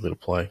is more likely to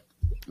play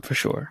for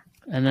sure.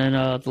 And then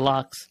the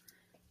locks.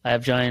 I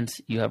have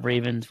Giants. You have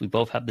Ravens. We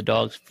both have the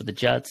dogs for the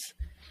Jets.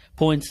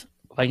 Points,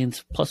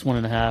 Vikings plus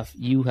 1.5.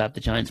 You have the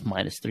Giants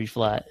 -3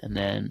 flat. And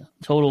then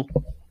total,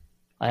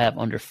 I have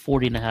under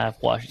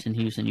 40.5 Washington,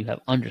 Houston. You have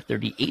under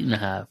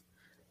 38.5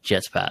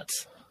 Jets,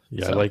 Pats.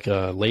 Yeah, so,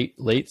 I like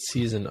late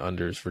season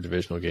unders for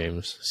divisional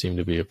games seem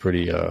to be a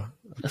pretty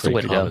that's the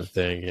way common to go.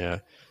 thing. Yeah,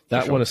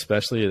 that one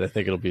especially. I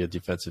think it'll be a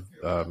defensive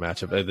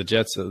matchup. The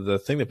Jets. The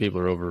thing that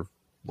people are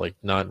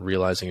not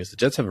realizing is the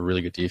Jets have a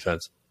really good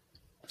defense.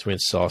 Between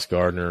Sauce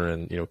Gardner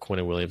and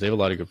Quinn Williams, they have a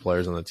lot of good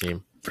players on the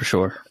team for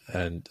sure.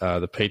 And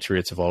the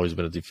Patriots have always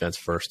been a defense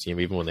first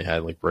team, even when they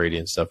had like Brady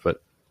and stuff. But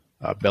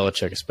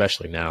Belichick,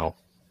 especially now,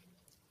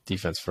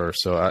 defense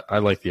first. So I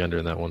like the under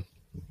in that one.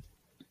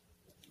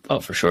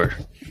 Oh, for sure.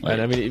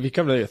 And I mean, if you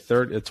come to a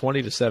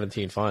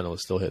 20-17 final,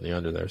 it's still hitting the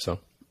under there. So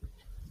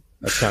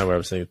that's kind of what I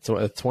was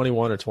thinking.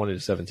 21 or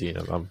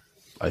 20-17.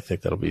 I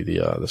think that'll be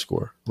the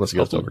score. Unless it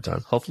goes to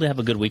overtime. Hopefully, have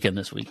a good weekend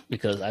this week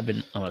because I've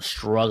been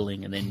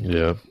struggling. And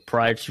then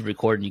prior to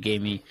recording, you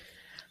gave me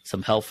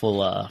some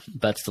helpful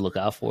bets to look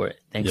out for.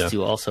 Thanks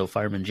to also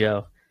Fireman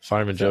Joe.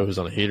 Joe, who's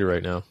on a heater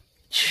right now.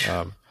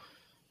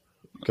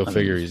 Go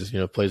figure. He's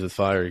plays with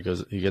fire.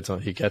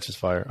 He catches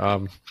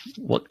fire.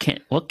 What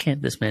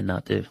can't this man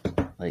not do?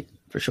 Like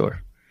for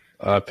sure.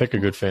 Pick a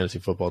good fantasy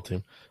football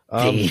team.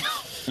 That's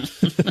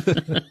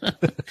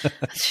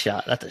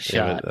a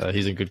shot.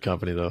 He's in good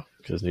company though,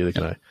 because neither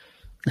can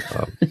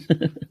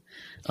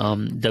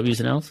I. W's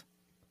and L's.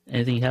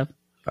 Anything you have?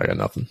 I got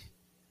nothing.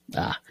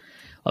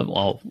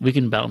 Well, we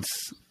can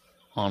bounce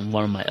on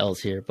one of my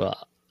L's here,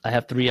 but I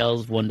have 3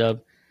 L's, 1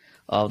 dub.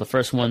 The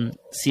first one,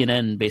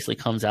 CNN basically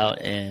comes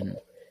out and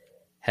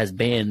has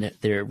banned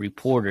their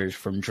reporters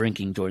from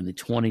drinking during the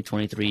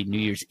 2023 New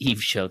Year's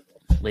Eve show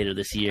later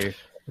this year.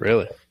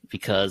 Really?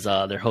 Because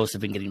their hosts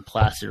have been getting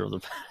plastered over the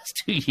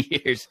past 2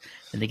 years,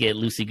 and they get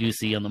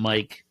loosey-goosey on the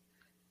mic,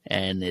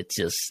 and it's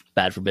just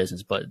bad for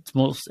business. But it's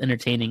most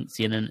entertaining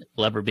CNN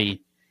will ever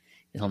be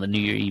on the New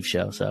Year Eve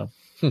show, so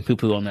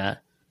poo-poo on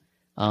that.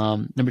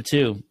 Number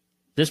 2,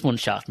 this one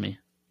shocked me.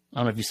 I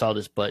don't know if you saw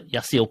this, but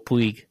Yasiel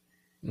Puig,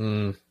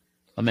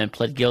 a man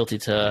pled guilty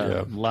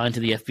to lying to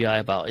the FBI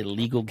about a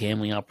illegal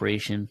gambling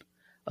operation.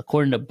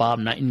 According to Bob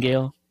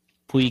Nightingale,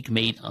 Puig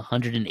made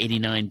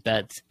 189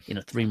 bets in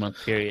a 3-month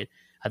period.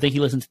 I think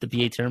he listened to the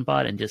PA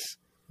Turnpod and just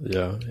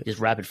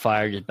rapid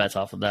fire, just bets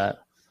off of that.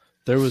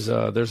 There's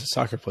a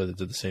soccer player that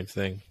did the same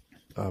thing.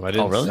 I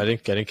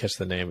didn't catch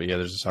the name, but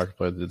there's a soccer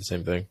player that did the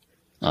same thing.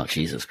 Oh,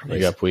 Jesus Christ! He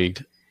got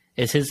Puig'd.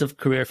 Is his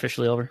career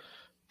officially over?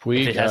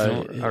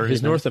 Puig,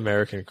 his North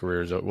American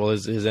career is over. Well,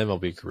 his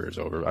MLB career is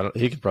over.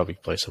 He could probably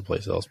play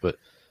someplace else, but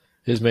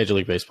his Major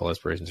League Baseball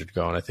aspirations are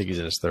gone. I think he's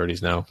in his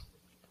 30s now.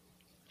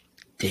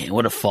 Damn,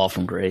 what a fall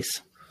from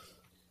grace!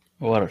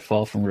 What a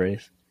fall from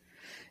grace!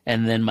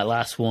 And then my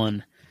last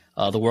one,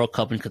 the World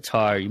Cup in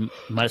Qatar. You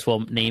might as well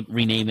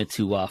rename it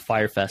to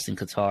Firefest in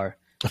Qatar.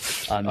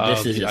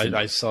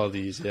 I saw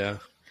these. Yeah.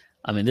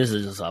 I mean, this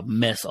is just a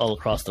mess all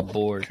across the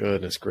board.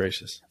 Goodness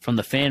gracious! From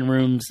the fan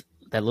rooms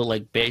that look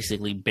like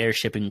basically bear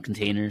shipping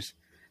containers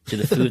to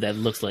the food that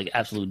looks like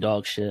absolute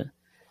dog shit.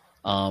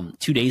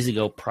 2 days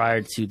ago,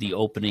 prior to the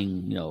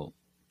opening,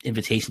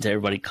 invitation to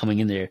everybody coming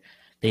in there,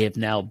 they have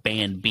now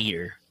banned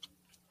beer.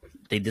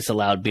 They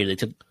disallowed beer.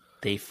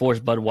 They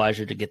forced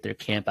Budweiser to get their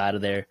camp out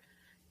of there.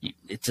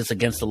 It's just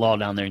against the law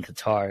down there in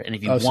Qatar. And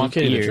if you want you can't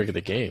beer, even drink at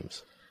the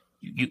games.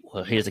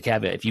 Well, here's the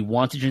caveat: if you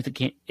want to drink at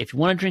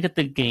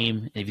the game,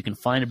 and if you can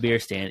find a beer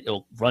stand,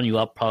 it'll run you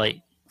up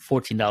probably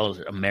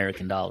 $14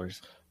 American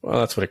dollars. Well,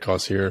 that's what it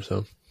costs here.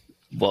 So,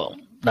 well,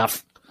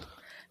 not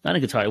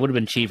in Qatar. It would have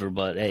been cheaper,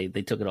 but hey,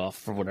 they took it off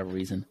for whatever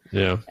reason.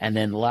 Yeah. And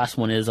then the last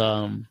one is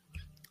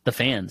the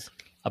fans.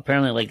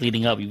 Apparently,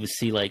 leading up, you would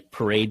see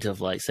parades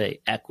of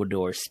say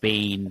Ecuador,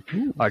 Spain,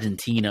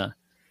 Argentina,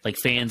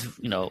 fans,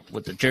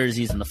 with the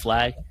jerseys and the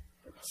flag.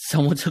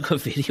 Someone took a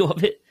video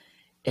of it,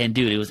 and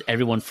dude, it was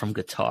everyone from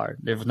Qatar.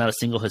 There was not a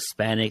single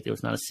Hispanic. There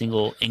was not a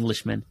single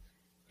Englishman.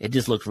 It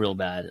just looked real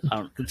bad.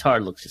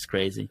 Qatar looks just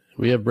crazy.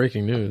 We have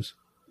breaking news.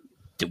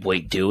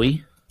 Wait, do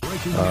we?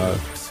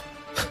 It's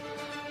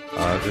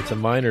a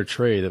minor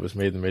trade that was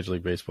made in Major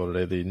League Baseball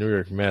today. The New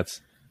York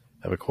Mets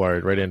have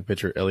acquired right-handed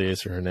pitcher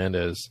Elieser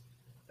Hernandez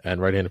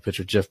and right-handed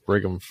pitcher Jeff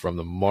Brigham from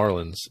the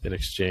Marlins in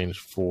exchange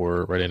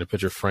for right-handed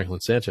pitcher Franklin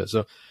Sanchez.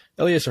 So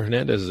Elieser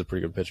Hernandez is a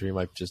pretty good pitcher. He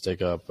might just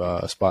take up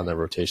a spot in that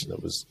rotation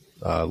that was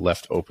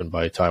left open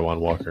by Taijuan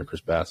Walker and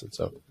Chris Bassett.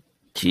 So,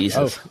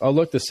 Jesus. Oh,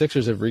 look, the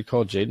Sixers have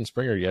recalled Jaden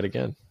Springer yet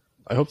again.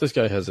 I hope this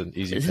guy has an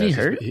easy Isn't pass. he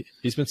hurt?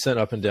 He's been sent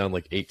up and down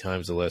like 8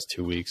 times the last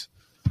 2 weeks.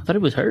 I thought he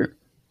was hurt.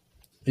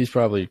 He's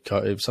probably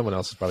someone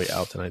else is probably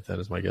out tonight. Then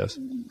is my guess.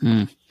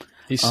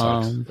 He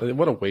sucks.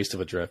 What a waste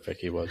of a draft pick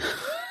he was.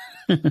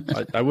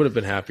 I would have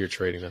been happier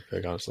trading that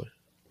pick, honestly.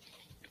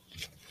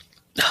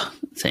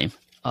 Same.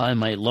 In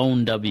my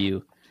lone W,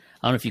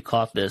 I don't know if you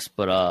caught this,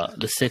 but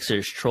the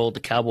Sixers trolled the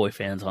Cowboy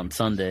fans on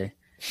Sunday.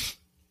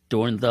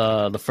 During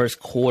the first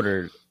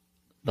quarter,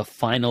 the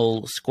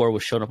final score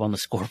was shown up on the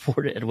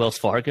scoreboard at Wells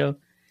Fargo.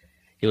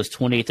 It was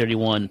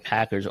 28-31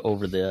 Packers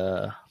over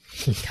the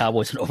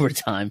Cowboys in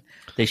overtime.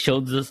 They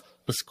showed the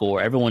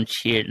score. Everyone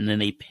cheered, and then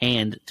they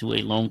panned to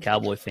a lone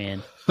Cowboy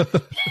fan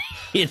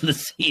in the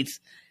seats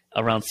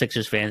around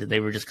Sixers fans. And they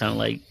were just kind of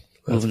like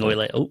moving away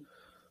like, oh,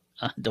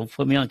 don't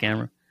put me on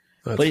camera.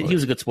 But he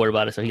was a good sport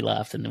about it, so he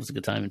laughed, and it was a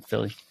good time in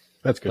Philly.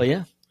 That's good. But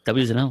yeah,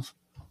 W's and L's.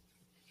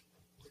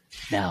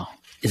 Now,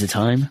 is it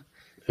time?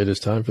 It is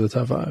time for the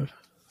top 5.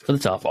 For the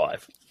top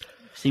 5.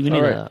 See, we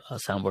need a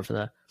soundboard for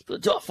that. For the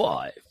top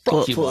 5.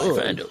 Brought to you by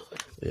FanDuel.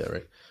 Yeah,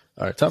 right.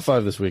 All right, top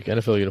 5 this week.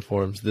 NFL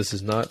uniforms. This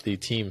is not the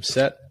team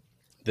set.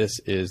 This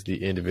is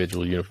the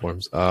individual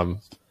uniforms.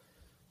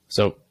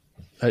 So,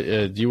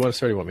 do you want to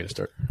start or do you want me to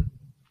start?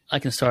 I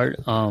can start.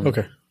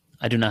 Okay.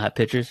 I do not have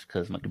pictures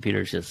because my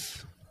computer is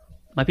just...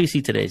 My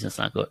PC today is just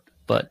not good.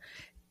 But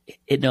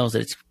it knows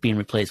that it's being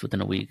replaced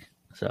within a week.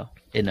 So,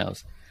 it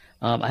knows.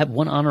 I have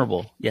one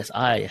honorable. Yes,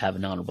 I have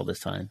an honorable this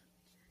time.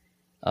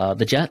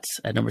 The Jets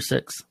at number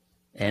 6.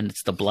 And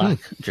it's the black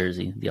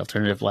jersey, the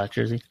alternative black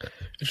jersey.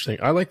 Interesting.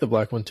 I like the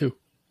black one, too.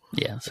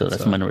 Yeah, so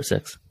that's my number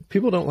 6.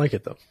 People don't like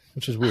it, though,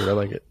 which is weird. I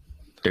like it.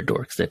 They're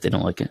dorks if they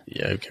don't like it.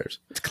 Yeah, who cares?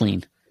 It's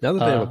clean. Now that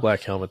they have a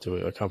black helmet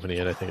to accompany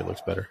it, I think it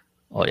looks better.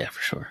 Oh, yeah,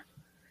 for sure.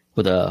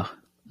 With a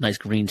nice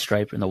green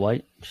stripe in the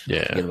white.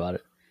 Yeah. Forget about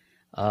it.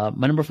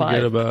 My number 5.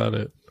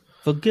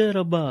 Forget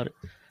about it.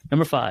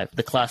 Number 5,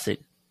 the classic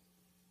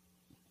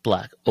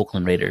black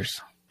Oakland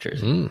Raiders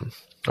jersey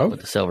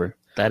with the silver.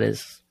 That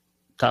is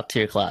top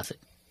tier classic.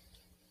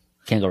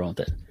 Can't go wrong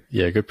with it.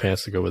 Yeah, good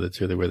pants to go with it,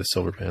 too. They wear the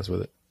silver pants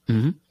with it.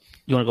 Mm-hmm.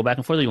 You want to go back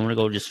and forth or you want to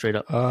go just straight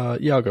up?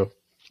 Yeah, I'll go.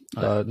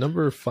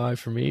 Number 5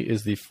 for me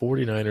is the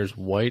 49ers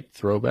white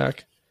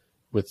throwback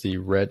with the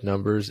red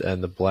numbers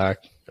and the black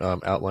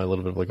outline, a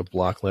little bit of like a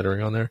block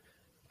lettering on there.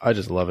 I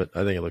just love it.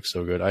 I think it looks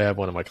so good. I have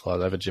one in my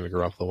closet. I have a Jimmy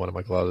Garoppolo one in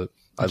my closet.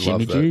 I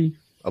love that.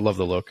 I love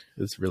the look.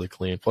 It's really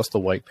clean. Plus the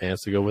white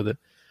pants to go with it.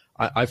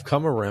 I've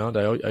come around.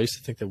 I used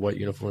to think that white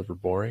uniforms were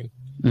boring.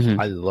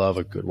 Mm-hmm. I love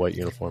a good white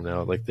uniform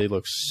now. Like they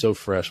look so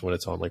fresh when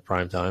it's on like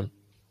prime time.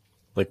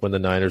 Like when the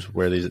Niners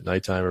wear these at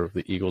nighttime, or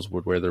the Eagles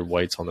would wear their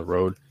whites on the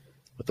road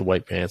with the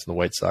white pants and the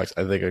white socks.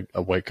 I think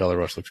a white color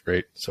rush looks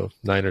great. So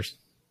Niners,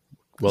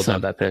 well done.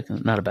 Not a bad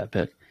pick. Not a bad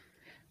pick.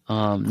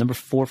 Number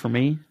 4 for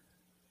me,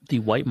 the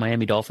white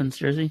Miami Dolphins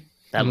jersey.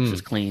 That looks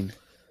just clean.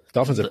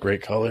 Dolphins have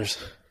great colors.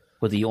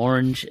 With the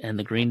orange and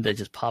the green that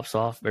just pops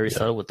off, very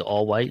subtle with the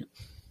all white.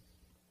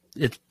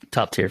 It's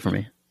top tier for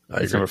me.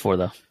 It's number 4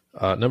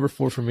 though. Number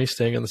 4 for me,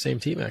 staying on the same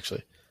team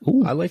actually.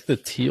 Ooh. I like the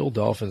teal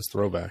Dolphins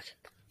throwback.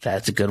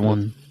 That's a good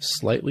one.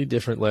 Slightly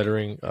different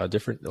lettering,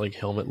 different like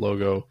helmet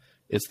logo.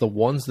 It's the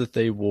ones that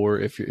they wore.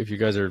 If you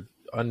guys are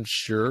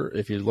unsure,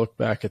 if you look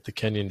back at the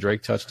Kenyon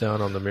Drake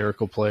touchdown on the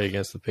miracle play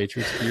against the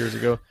Patriots a few years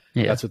ago,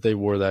 that's what they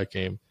wore that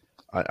game.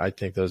 I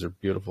think those are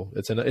beautiful.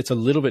 It's a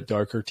little bit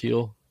darker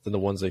teal than the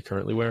ones they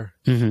currently wear,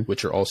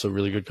 which are also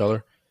really good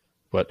color.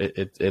 But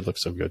it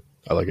looks so good.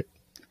 I like it.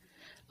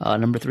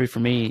 Number 3 for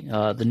me,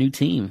 the new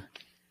team,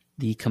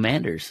 the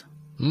Commanders.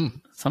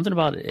 Something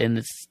about it, and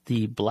it's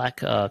the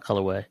black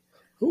colorway.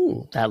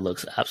 Ooh, that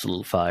looks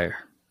absolute fire.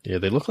 Yeah,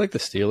 they look like the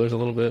Steelers a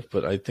little bit,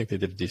 but I think they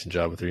did a decent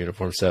job with their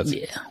uniform sets.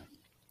 Yeah.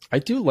 I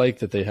do like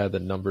that they had the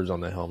numbers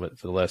on the helmet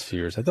for the last few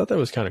years. I thought that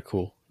was kind of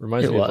cool.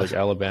 Reminds me of like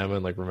Alabama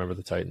and like Remember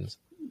the Titans.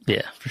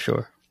 Yeah, for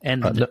sure.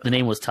 And the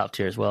name was top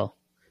tier as well.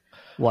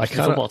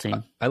 Washington football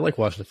team. I like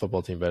Washington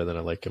football team better than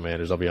I like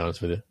Commanders. I'll be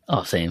honest with you.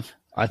 Oh, same.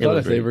 I thought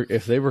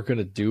if they were going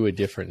to do a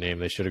different name,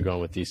 they should have gone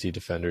with DC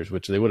Defenders,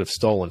 which they would have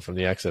stolen from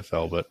the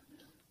XFL. But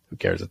who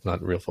cares? It's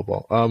not real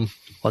football. Well,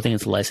 I think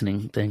it's a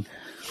licensing thing.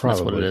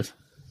 Probably. That's what it is.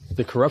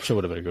 The corruption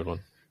would have been a good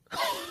one.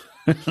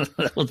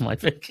 That was my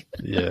pick.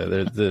 Yeah,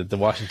 the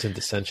Washington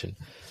Dissension.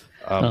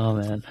 Oh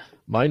man,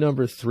 my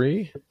number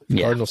 3,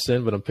 Cardinal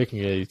Sin, but I'm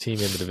picking a team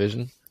in the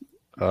division.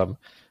 The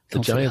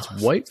Giants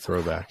white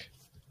throwback,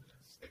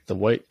 the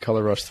white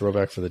color rush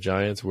throwback for the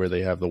Giants, where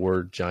they have the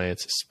word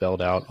Giants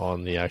spelled out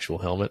on the actual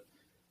helmet.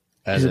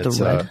 And is it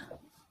the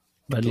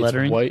red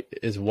lettering?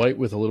 It's white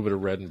with a little bit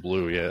of red and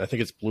blue. Yeah, I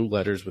think it's blue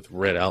letters with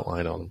red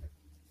outline on them.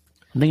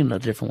 I'm thinking of a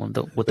different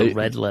one with the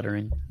red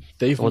lettering.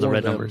 They've or the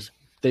red numbers.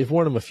 They've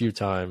worn them a few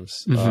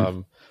times.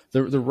 The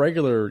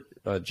regular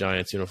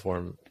Giants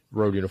uniform,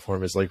 road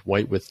uniform, is like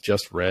white with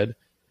just red.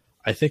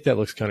 I think that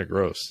looks kind of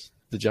gross.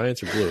 The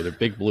Giants are blue. They're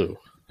big blue.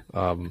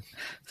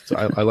 So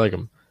I like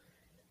them.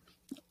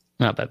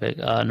 Not that big.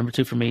 Number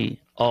 2 for me,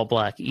 all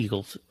black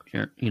Eagles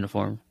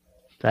uniform.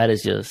 That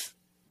is just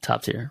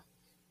top tier.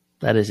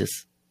 That is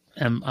just.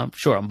 I'm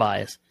sure I'm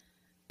biased,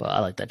 but I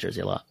like that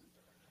jersey a lot.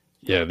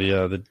 Yeah,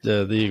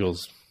 the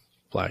Eagles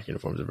black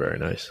uniforms are very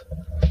nice.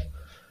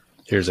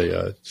 Here's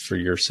for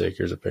your sake.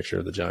 Here's a picture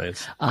of the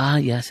Giants.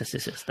 Yes.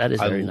 That is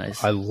very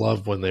nice. I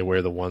love when they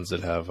wear the ones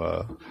that have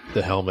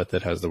the helmet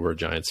that has the word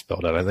Giants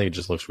spelled out. I think it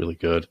just looks really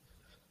good.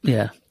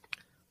 Yeah.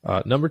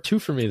 Number 2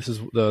 for me. This is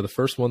the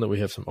first one that we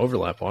have some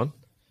overlap on.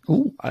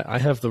 Ooh. I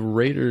have the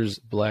Raiders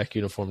black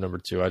uniform number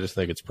 2. I just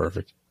think it's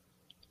perfect.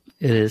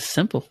 It is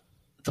simple.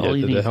 It's all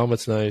you need. The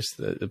helmet's nice.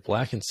 The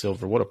black and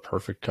silver. What a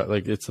perfect cut!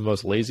 Like it's the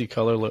most lazy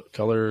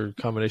color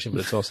combination,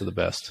 but it's also the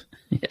best.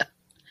 Yeah.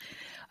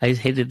 I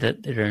hated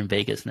that they're in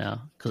Vegas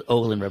now because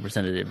Oakland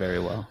represented it very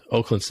well.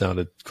 Oakland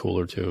sounded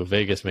cooler too.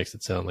 Vegas makes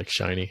it sound like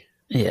shiny.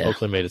 Yeah.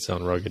 Oakland made it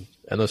sound rugged,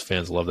 and those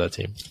fans love that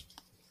team.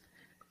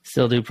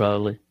 Still do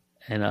probably.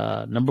 And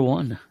number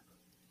 1.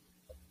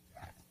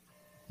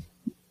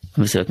 Let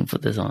me see if I can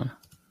put this on.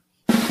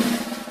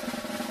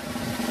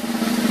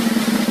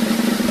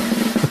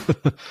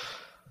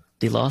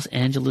 The Los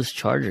Angeles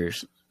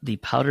Chargers, the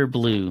powder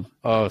blue.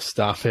 Oh,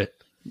 stop it!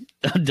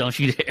 Don't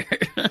you dare.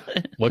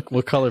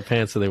 What color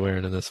pants are they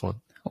wearing in this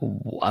one?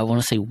 I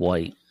want to say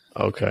white.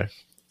 Okay.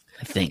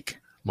 I think.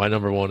 My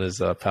number 1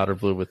 is powder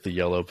blue with the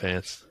yellow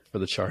pants for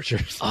the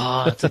Chargers.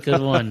 Oh, that's a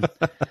good one.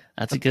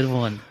 That's a good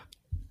one.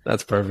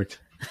 That's perfect.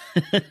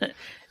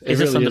 Is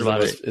there something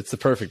about it? It's the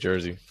perfect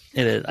jersey.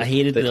 It is. I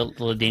hated the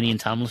LaDainian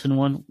Tomlinson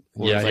one.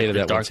 Yeah, I hated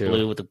that dark one too.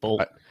 Blue with the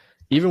bolt.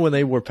 Even when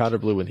they wore powder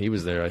blue when he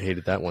was there, I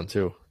hated that one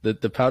too.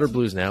 The powder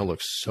blues now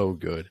look so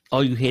good. Oh,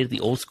 you hated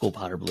the old school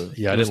powder blue.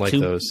 Yeah, I didn't like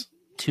those.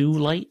 Too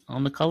light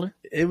on the color?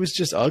 It was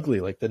just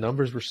ugly. Like the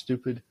numbers were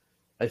stupid.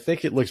 I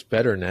think it looks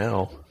better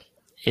now.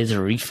 It's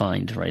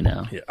refined right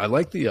now. Yeah,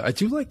 I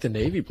do like the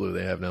navy blue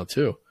they have now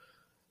too.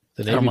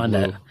 The navy I don't mind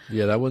blue. that.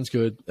 Yeah, that one's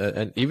good.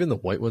 And even the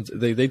white ones,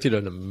 they did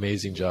an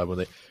amazing job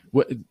when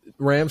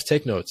Rams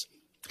take notes.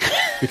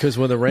 Because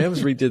when the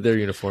Rams redid their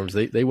uniforms,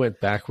 they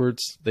went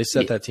backwards. They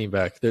set that team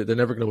back. They're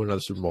never going to win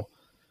another Super Bowl.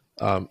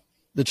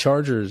 The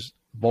Chargers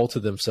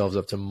bolted themselves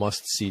up to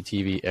must-see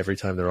TV every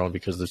time they're on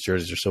because those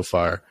jerseys are so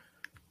fire.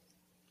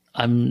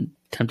 I'm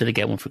tempted to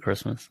get one for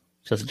Christmas.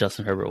 Just a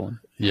Justin Herbert one.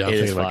 Yeah, I'm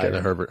thinking about getting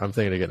a Herbert. I'm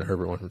thinking of getting a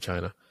Herbert one from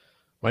China.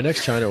 My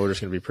next China order is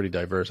going to be pretty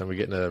diverse. I'm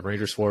getting a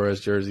Rangers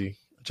Suarez jersey,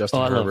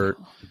 Justin Herbert.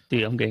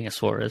 Dude, I'm getting a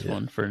Suarez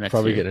one for next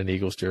Probably year. Getting an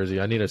Eagles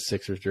jersey. I need a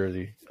Sixers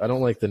jersey. I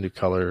don't like the new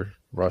color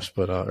rush,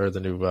 but or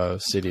the new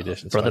City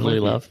edition. Brotherly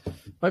love.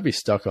 Might be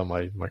stuck on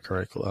my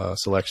current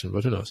selection,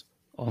 but who knows?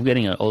 Oh, I'm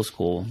getting an old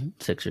school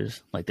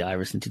Sixers, like the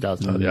Iverson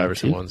 2000. Oh, the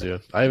Iverson ones, yeah.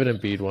 I have an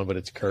Embiid one, but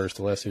it's cursed.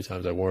 The last 2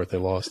 times I wore it, they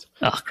lost.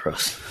 Oh,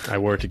 gross. I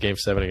wore it to Game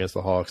 7 against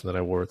the Hawks, and then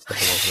I wore it to the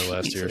Hawks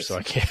last year, so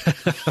I can't.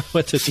 I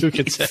went to 2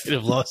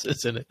 consecutive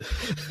losses in it.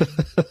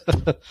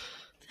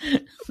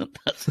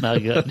 That's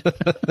not good.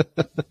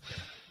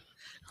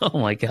 Oh,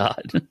 my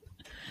God.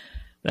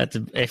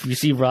 If you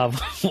see Rob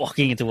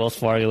walking into Wells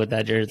Fargo with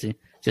that jersey,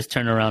 just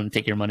turn around and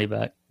take your money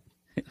back.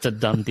 It's a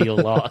done deal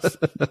loss.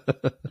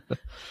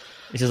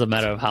 It's just a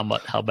matter of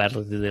how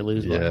badly do they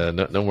lose. Yeah,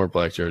 no more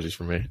black jerseys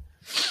for me.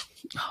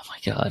 Oh my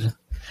God.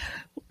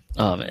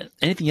 Oh man.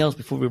 Anything else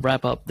before we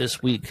wrap up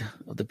this week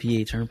of the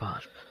PA Turn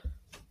Pod?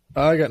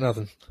 I got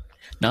nothing.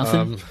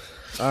 Nothing.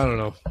 I don't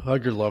know.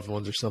 Hug your loved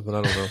ones or something.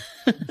 I don't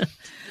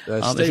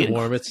know. Stay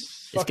warm.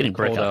 It's getting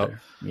cold out.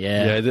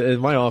 Yeah.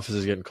 My office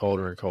is getting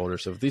colder and colder.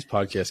 So if these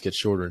podcasts get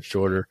shorter and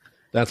shorter,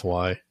 that's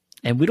why.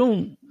 And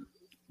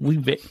we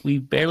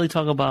barely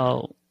talk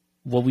about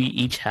what we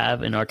each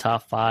have in our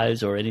top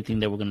 5s or anything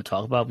that we're going to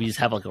talk about. We just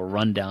have like a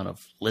rundown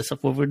of lists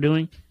of what we're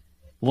doing.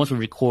 Once we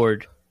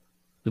record,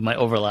 we might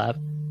overlap.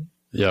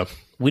 Yeah.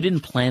 We didn't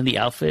plan the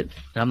outfit.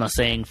 And I'm not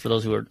saying for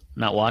those who are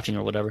not watching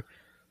or whatever,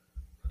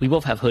 we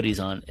both have hoodies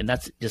on, and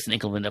that's just an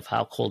increment of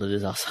how cold it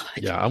is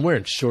outside. Yeah, I'm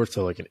wearing shorts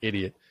though, like an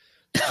idiot.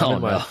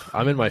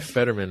 I'm in my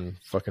Fetterman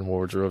fucking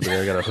wardrobe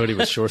there. I got a hoodie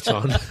with shorts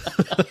on.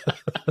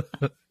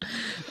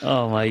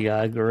 Oh my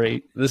God,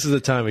 great. This is the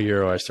time of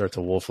year where I start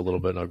to wolf a little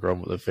bit and I'll grow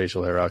the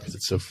facial hair out because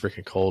it's so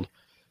freaking cold.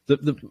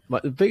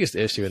 The biggest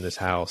issue in this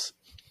house,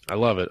 I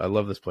love it. I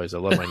love this place. I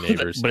love my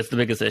neighbors. But it's the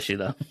biggest issue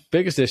though.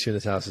 Biggest issue in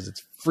this house is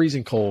it's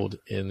freezing cold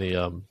in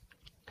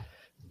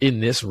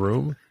this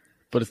room,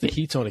 but if the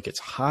heat's on, it gets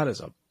hot as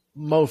a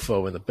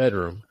mofo in the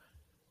bedroom.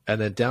 And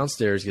then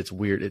downstairs gets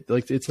weird.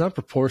 It's not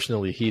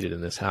proportionally heated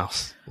in this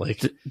house.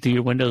 Like, do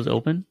your windows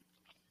open?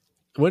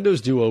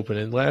 Windows do open,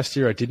 and last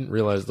year I didn't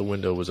realize the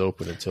window was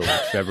open until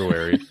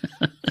February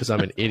because I'm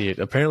an idiot.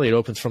 Apparently, it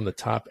opens from the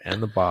top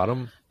and the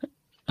bottom.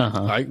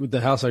 The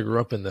house I grew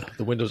up in,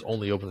 the windows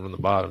only open from the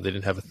bottom. They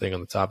didn't have a thing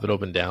on the top that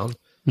opened down.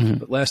 Mm-hmm.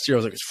 But last year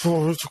I was like,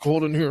 it's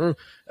cold in here,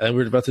 and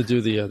we were about to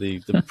do the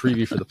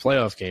preview for the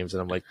playoff games,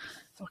 and I'm like,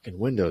 fucking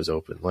windows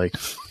open. Like,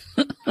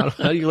 how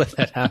do you let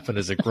that happen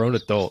as a grown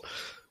adult?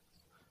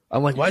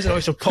 I'm like, why is it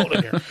always so cold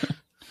in here?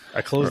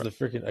 I closed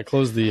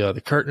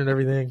the curtain and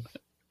everything.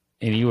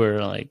 And you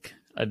were like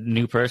a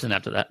new person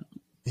after that.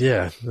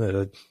 Yeah.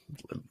 No,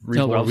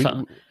 but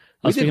I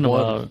was thinking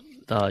about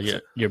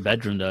your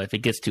bedroom, though. If it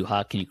gets too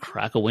hot, can you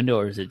crack a window,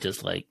 or is it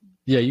just like...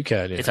 Yeah, you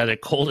can. Yeah. It's either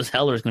cold as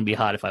hell or it's going to be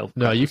hot if I open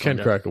No, you can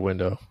crack a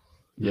window.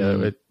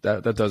 Yeah,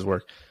 that does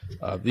work.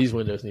 These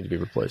windows need to be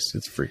replaced.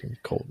 It's freaking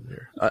cold in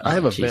here. I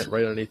have a vent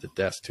right underneath the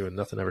desk, too, and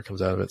nothing ever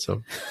comes out of it.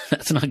 So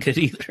that's not good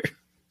either.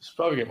 Should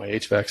probably get my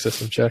HVAC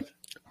system checked.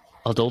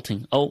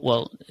 Adulting. Oh,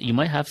 well, you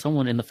might have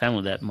someone in the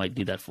family that might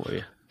do that for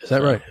you. Is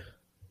that right?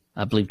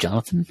 I believe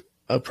Jonathan.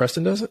 Oh,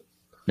 Preston does it?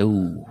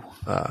 No.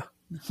 I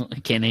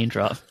can't name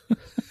drop.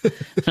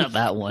 Not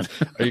that one.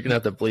 Are you going to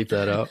have to bleep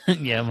that out?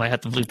 Yeah, I might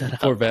have to bleep that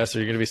out. Poor bastard.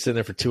 You're going to be sitting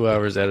there for 2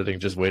 hours editing,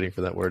 just waiting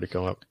for that word to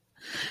come up.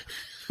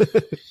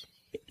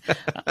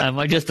 I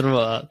might just throw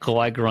a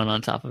Kawhi grunt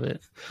on top of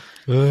it.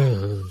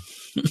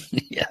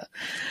 Yeah.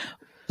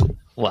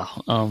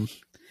 Wow.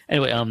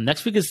 Anyway,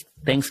 next week is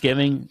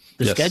Thanksgiving.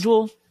 The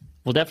schedule,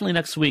 well, definitely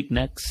next week.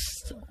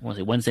 Next,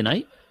 Wednesday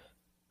night?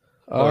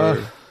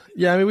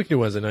 Yeah, I mean, we can do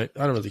Wednesday night.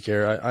 I don't really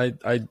care.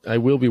 I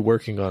will be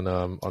working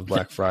on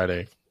Black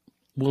Friday.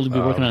 Will you be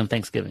working on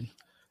Thanksgiving?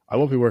 I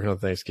won't be working on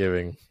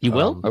Thanksgiving. You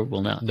will or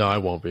will not? No, I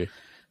won't be.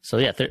 So,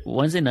 yeah,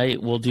 Wednesday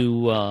night, we'll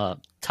do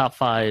top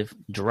 5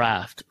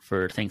 draft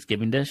for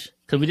Thanksgiving dish.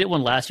 Because we did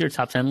one last year,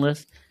 top 10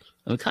 list.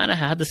 And we kind of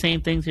had the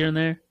same things here and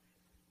there.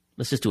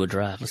 Let's just do a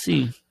draft. Let's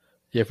see.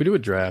 Yeah, if we do a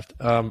draft,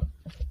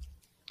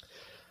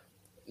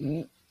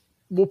 we'll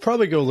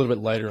probably go a little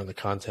bit lighter on the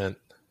content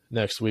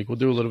next week. We'll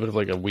do a little bit of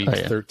like a week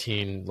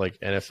 13 like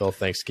NFL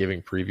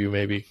Thanksgiving preview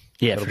maybe.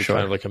 Yeah, It'll be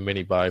kind of like a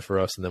mini buy for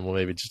us, and then we'll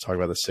maybe just talk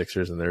about the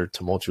Sixers and their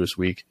tumultuous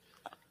week.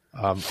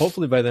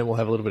 Hopefully by then we'll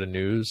have a little bit of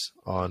news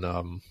on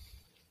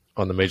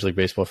the Major League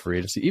Baseball free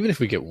agency. Even if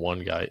we get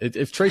one guy,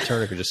 if Trey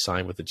Turner could just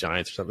sign with the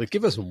Giants or something, like,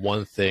 give us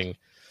one thing,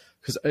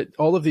 because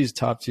all of these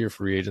top tier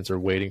free agents are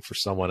waiting for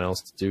someone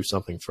else to do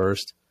something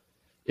first.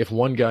 If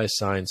one guy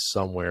signs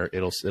somewhere,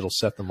 it'll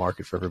set the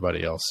market for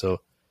everybody else.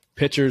 So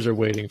pitchers are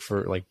waiting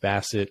for like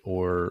Bassett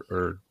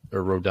or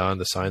Rodon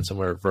to sign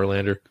somewhere, or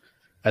Verlander,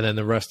 and then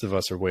the rest of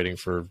us are waiting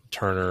for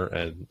Turner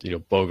and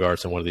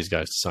Bogarts and one of these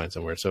guys to sign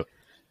somewhere. So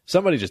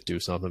somebody just do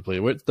something, please.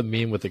 What's the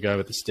meme with the guy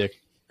with the stick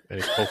and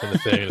he's poking the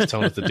thing and it's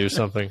telling us to do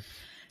something?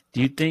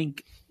 Do you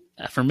think,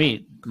 for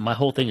me, my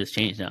whole thing has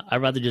changed now.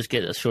 I'd rather just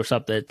get a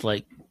shortstop that's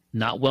like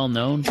not well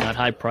known, not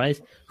high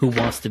price, who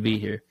wants to be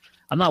here.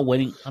 I'm not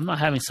waiting. I'm not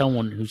having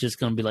someone who's just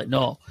going to be like,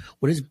 no,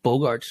 what is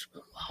Bogarts?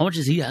 How much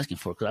is he asking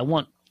for? Because I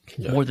want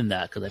more than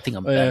that, because I think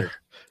I'm better.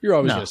 You're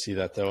always going to see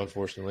that, though,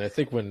 unfortunately. I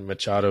think when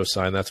Machado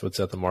signed, that's what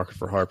set the market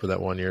for Harper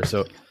that 1 year.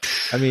 So,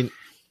 I mean,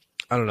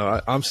 I don't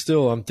know.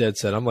 I'm dead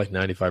set. I'm like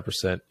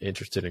 95%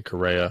 interested in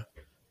Correa,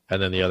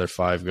 and then the other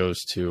 5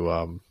 goes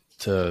to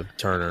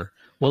Turner.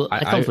 Well,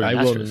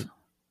 I wouldn't.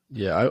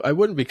 Yeah, I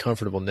wouldn't be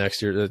comfortable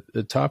next year.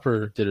 The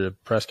Topper did a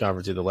press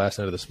conference the last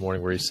night of this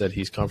morning where he said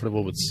he's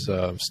comfortable with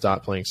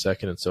Stott playing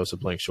second and Sosa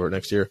playing short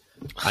next year.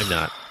 I'm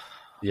not.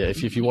 Yeah,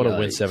 if you want to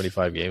win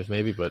 75 games,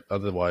 maybe, but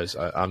otherwise,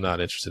 I'm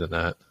not interested in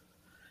that.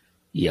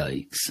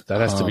 Yikes! That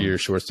has to be your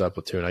shortstop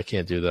platoon. I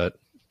can't do that,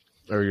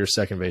 or your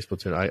second base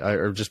platoon.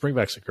 Or just bring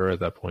back Segura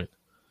at that point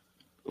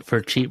for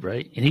cheap,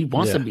 right? And he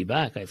wants to be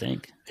back. I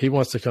think he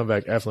wants to come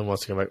back. Eflin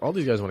wants to come back. All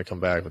these guys want to come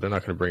back, but they're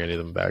not going to bring any of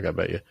them back. I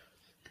bet you.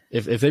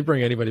 If they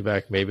bring anybody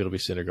back, maybe it'll be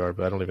Syndergaard,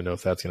 but I don't even know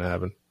if that's going to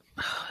happen.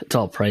 It's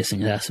all pricing.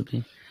 It has to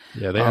be.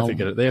 Yeah, they have to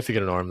get it. They have to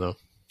get an arm though.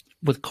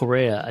 With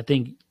Correa, I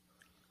think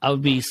I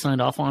would be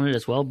signed off on it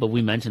as well. But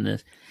we mentioned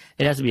this;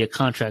 it has to be a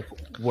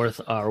contract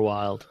worth our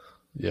while.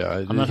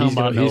 Yeah, I'm not he's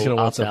going to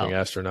want something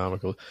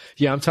astronomical.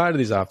 Yeah, I'm tired of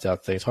these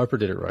opt-out things. Harper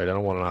did it right. I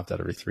don't want an opt-out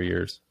every 3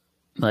 years.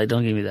 Like,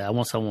 don't give me that. I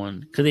want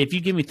someone, because if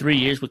you give me 3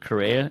 years with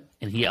Correa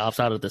and he opts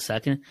out of the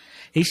second,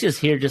 he's just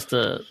here just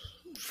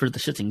for the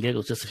shits and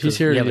giggles, just because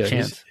he have a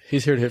chance.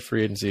 He's here to hit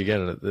free agency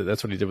again, and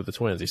that's what he did with the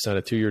Twins. He signed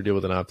a 2-year deal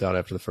with an opt-out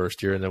after the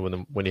first year, and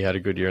then when he had a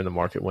good year and the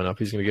market went up,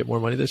 he's going to get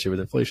more money this year with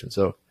inflation.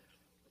 So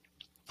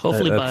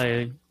hopefully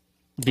by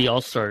the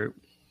All-Star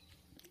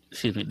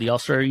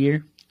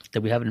year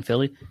that we have in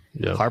Philly,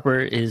 Harper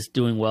is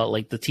doing well.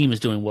 Like, the team is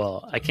doing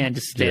well. I can't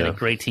just stand a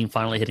great team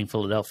finally hitting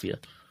Philadelphia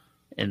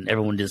and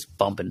everyone just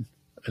bumping.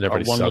 And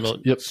everybody our one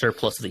sucks. little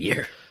surplus of the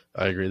year.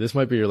 I agree. This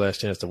might be your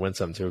last chance to win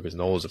something too, because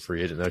Noel is a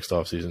free agent next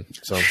offseason.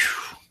 So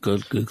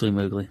good, googly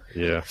moogly.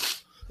 Yeah,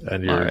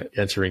 and you're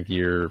entering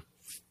year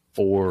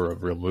 4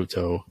 of Real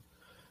Muto,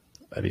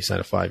 and he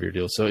signed a 5-year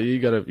deal. So you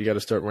gotta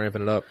start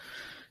ramping it up.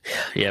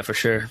 Yeah, for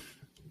sure.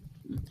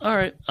 All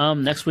right.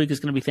 Next week is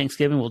going to be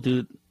Thanksgiving. We'll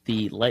do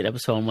the light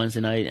episode on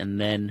Wednesday night, and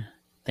then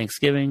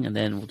Thanksgiving, and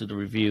then we'll do the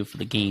review for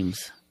the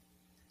games.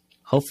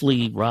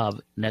 Hopefully,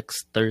 Rob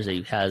next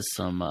Thursday has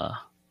some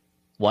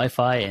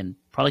Wi-Fi and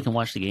probably can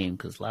watch the game,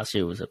 because last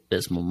year was an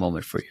abysmal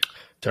moment for you.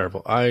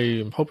 Terrible.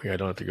 I'm hoping I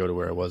don't have to go to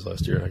where I was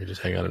last year and I can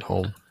just hang out at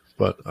home,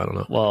 but I don't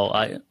know.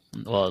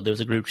 Well, there was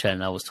a group chat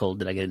and I was told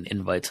that I get an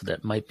invite, so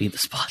that might be the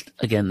spot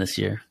again this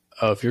year.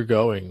 Oh, if you're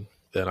going,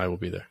 then I will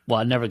be there. Well,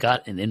 I never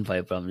got an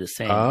invite, but I'm just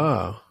saying.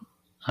 I'm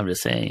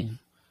just saying.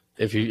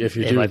 If you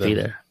do, might be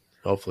there.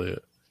 Hopefully,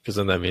 because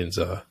then that means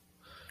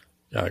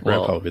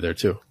Grandpa will be there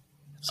too.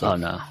 So, oh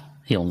no,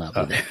 he'll not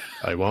be there.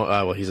 I won't.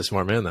 Well, he's a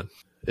smart man then.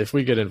 If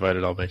we get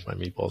invited, I'll make my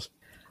meatballs.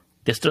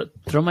 Just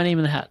throw my name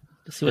in the hat.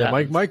 Let's see what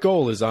happens. My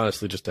goal is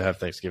honestly just to have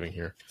Thanksgiving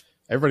here.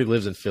 Everybody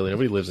lives in Philly.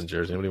 Nobody lives in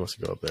Jersey. Nobody wants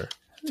to go up there.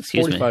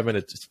 Excuse me. 45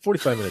 minutes. It's a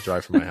 45-minute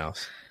drive from my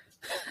house.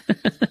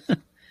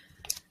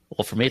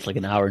 Well, for me, it's like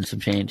an hour and some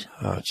change.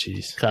 Oh,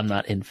 jeez. Because I'm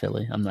not in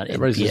Philly. I'm not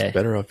Everybody's in PA. just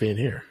better off being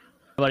here.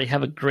 Everybody,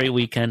 have a great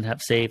weekend.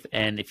 Have safe.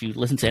 And if you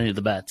listen to any of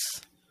the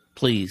bets,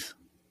 please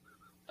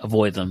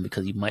avoid them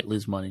because you might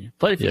lose money.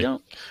 But if you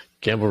don't,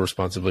 gamble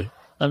responsibly.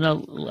 Hit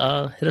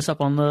us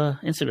up on the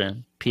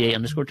Instagram,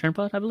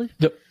 PA_TurnPod, I believe.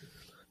 Yep.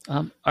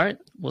 All right.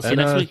 We'll see you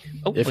next week.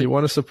 If you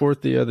want to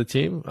support the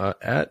team,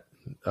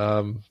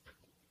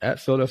 at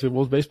Philadelphia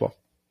Wolves Baseball.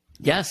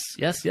 Yes.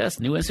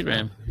 New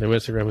Instagram. New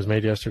Instagram was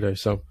made yesterday,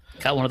 so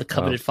got one of the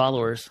coveted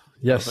followers.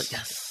 Yes. I was like,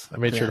 yes. I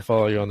made sure to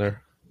follow you on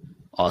there.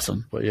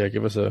 Awesome. But yeah,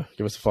 give us a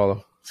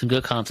follow. Some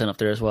good content up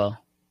there as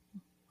well.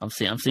 I'm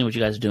seeing what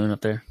you guys are doing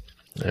up there.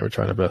 Yeah, we're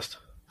trying our best.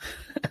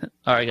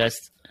 All right,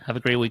 guys. Have a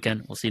great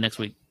weekend. We'll see you next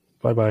week.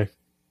 Bye-bye.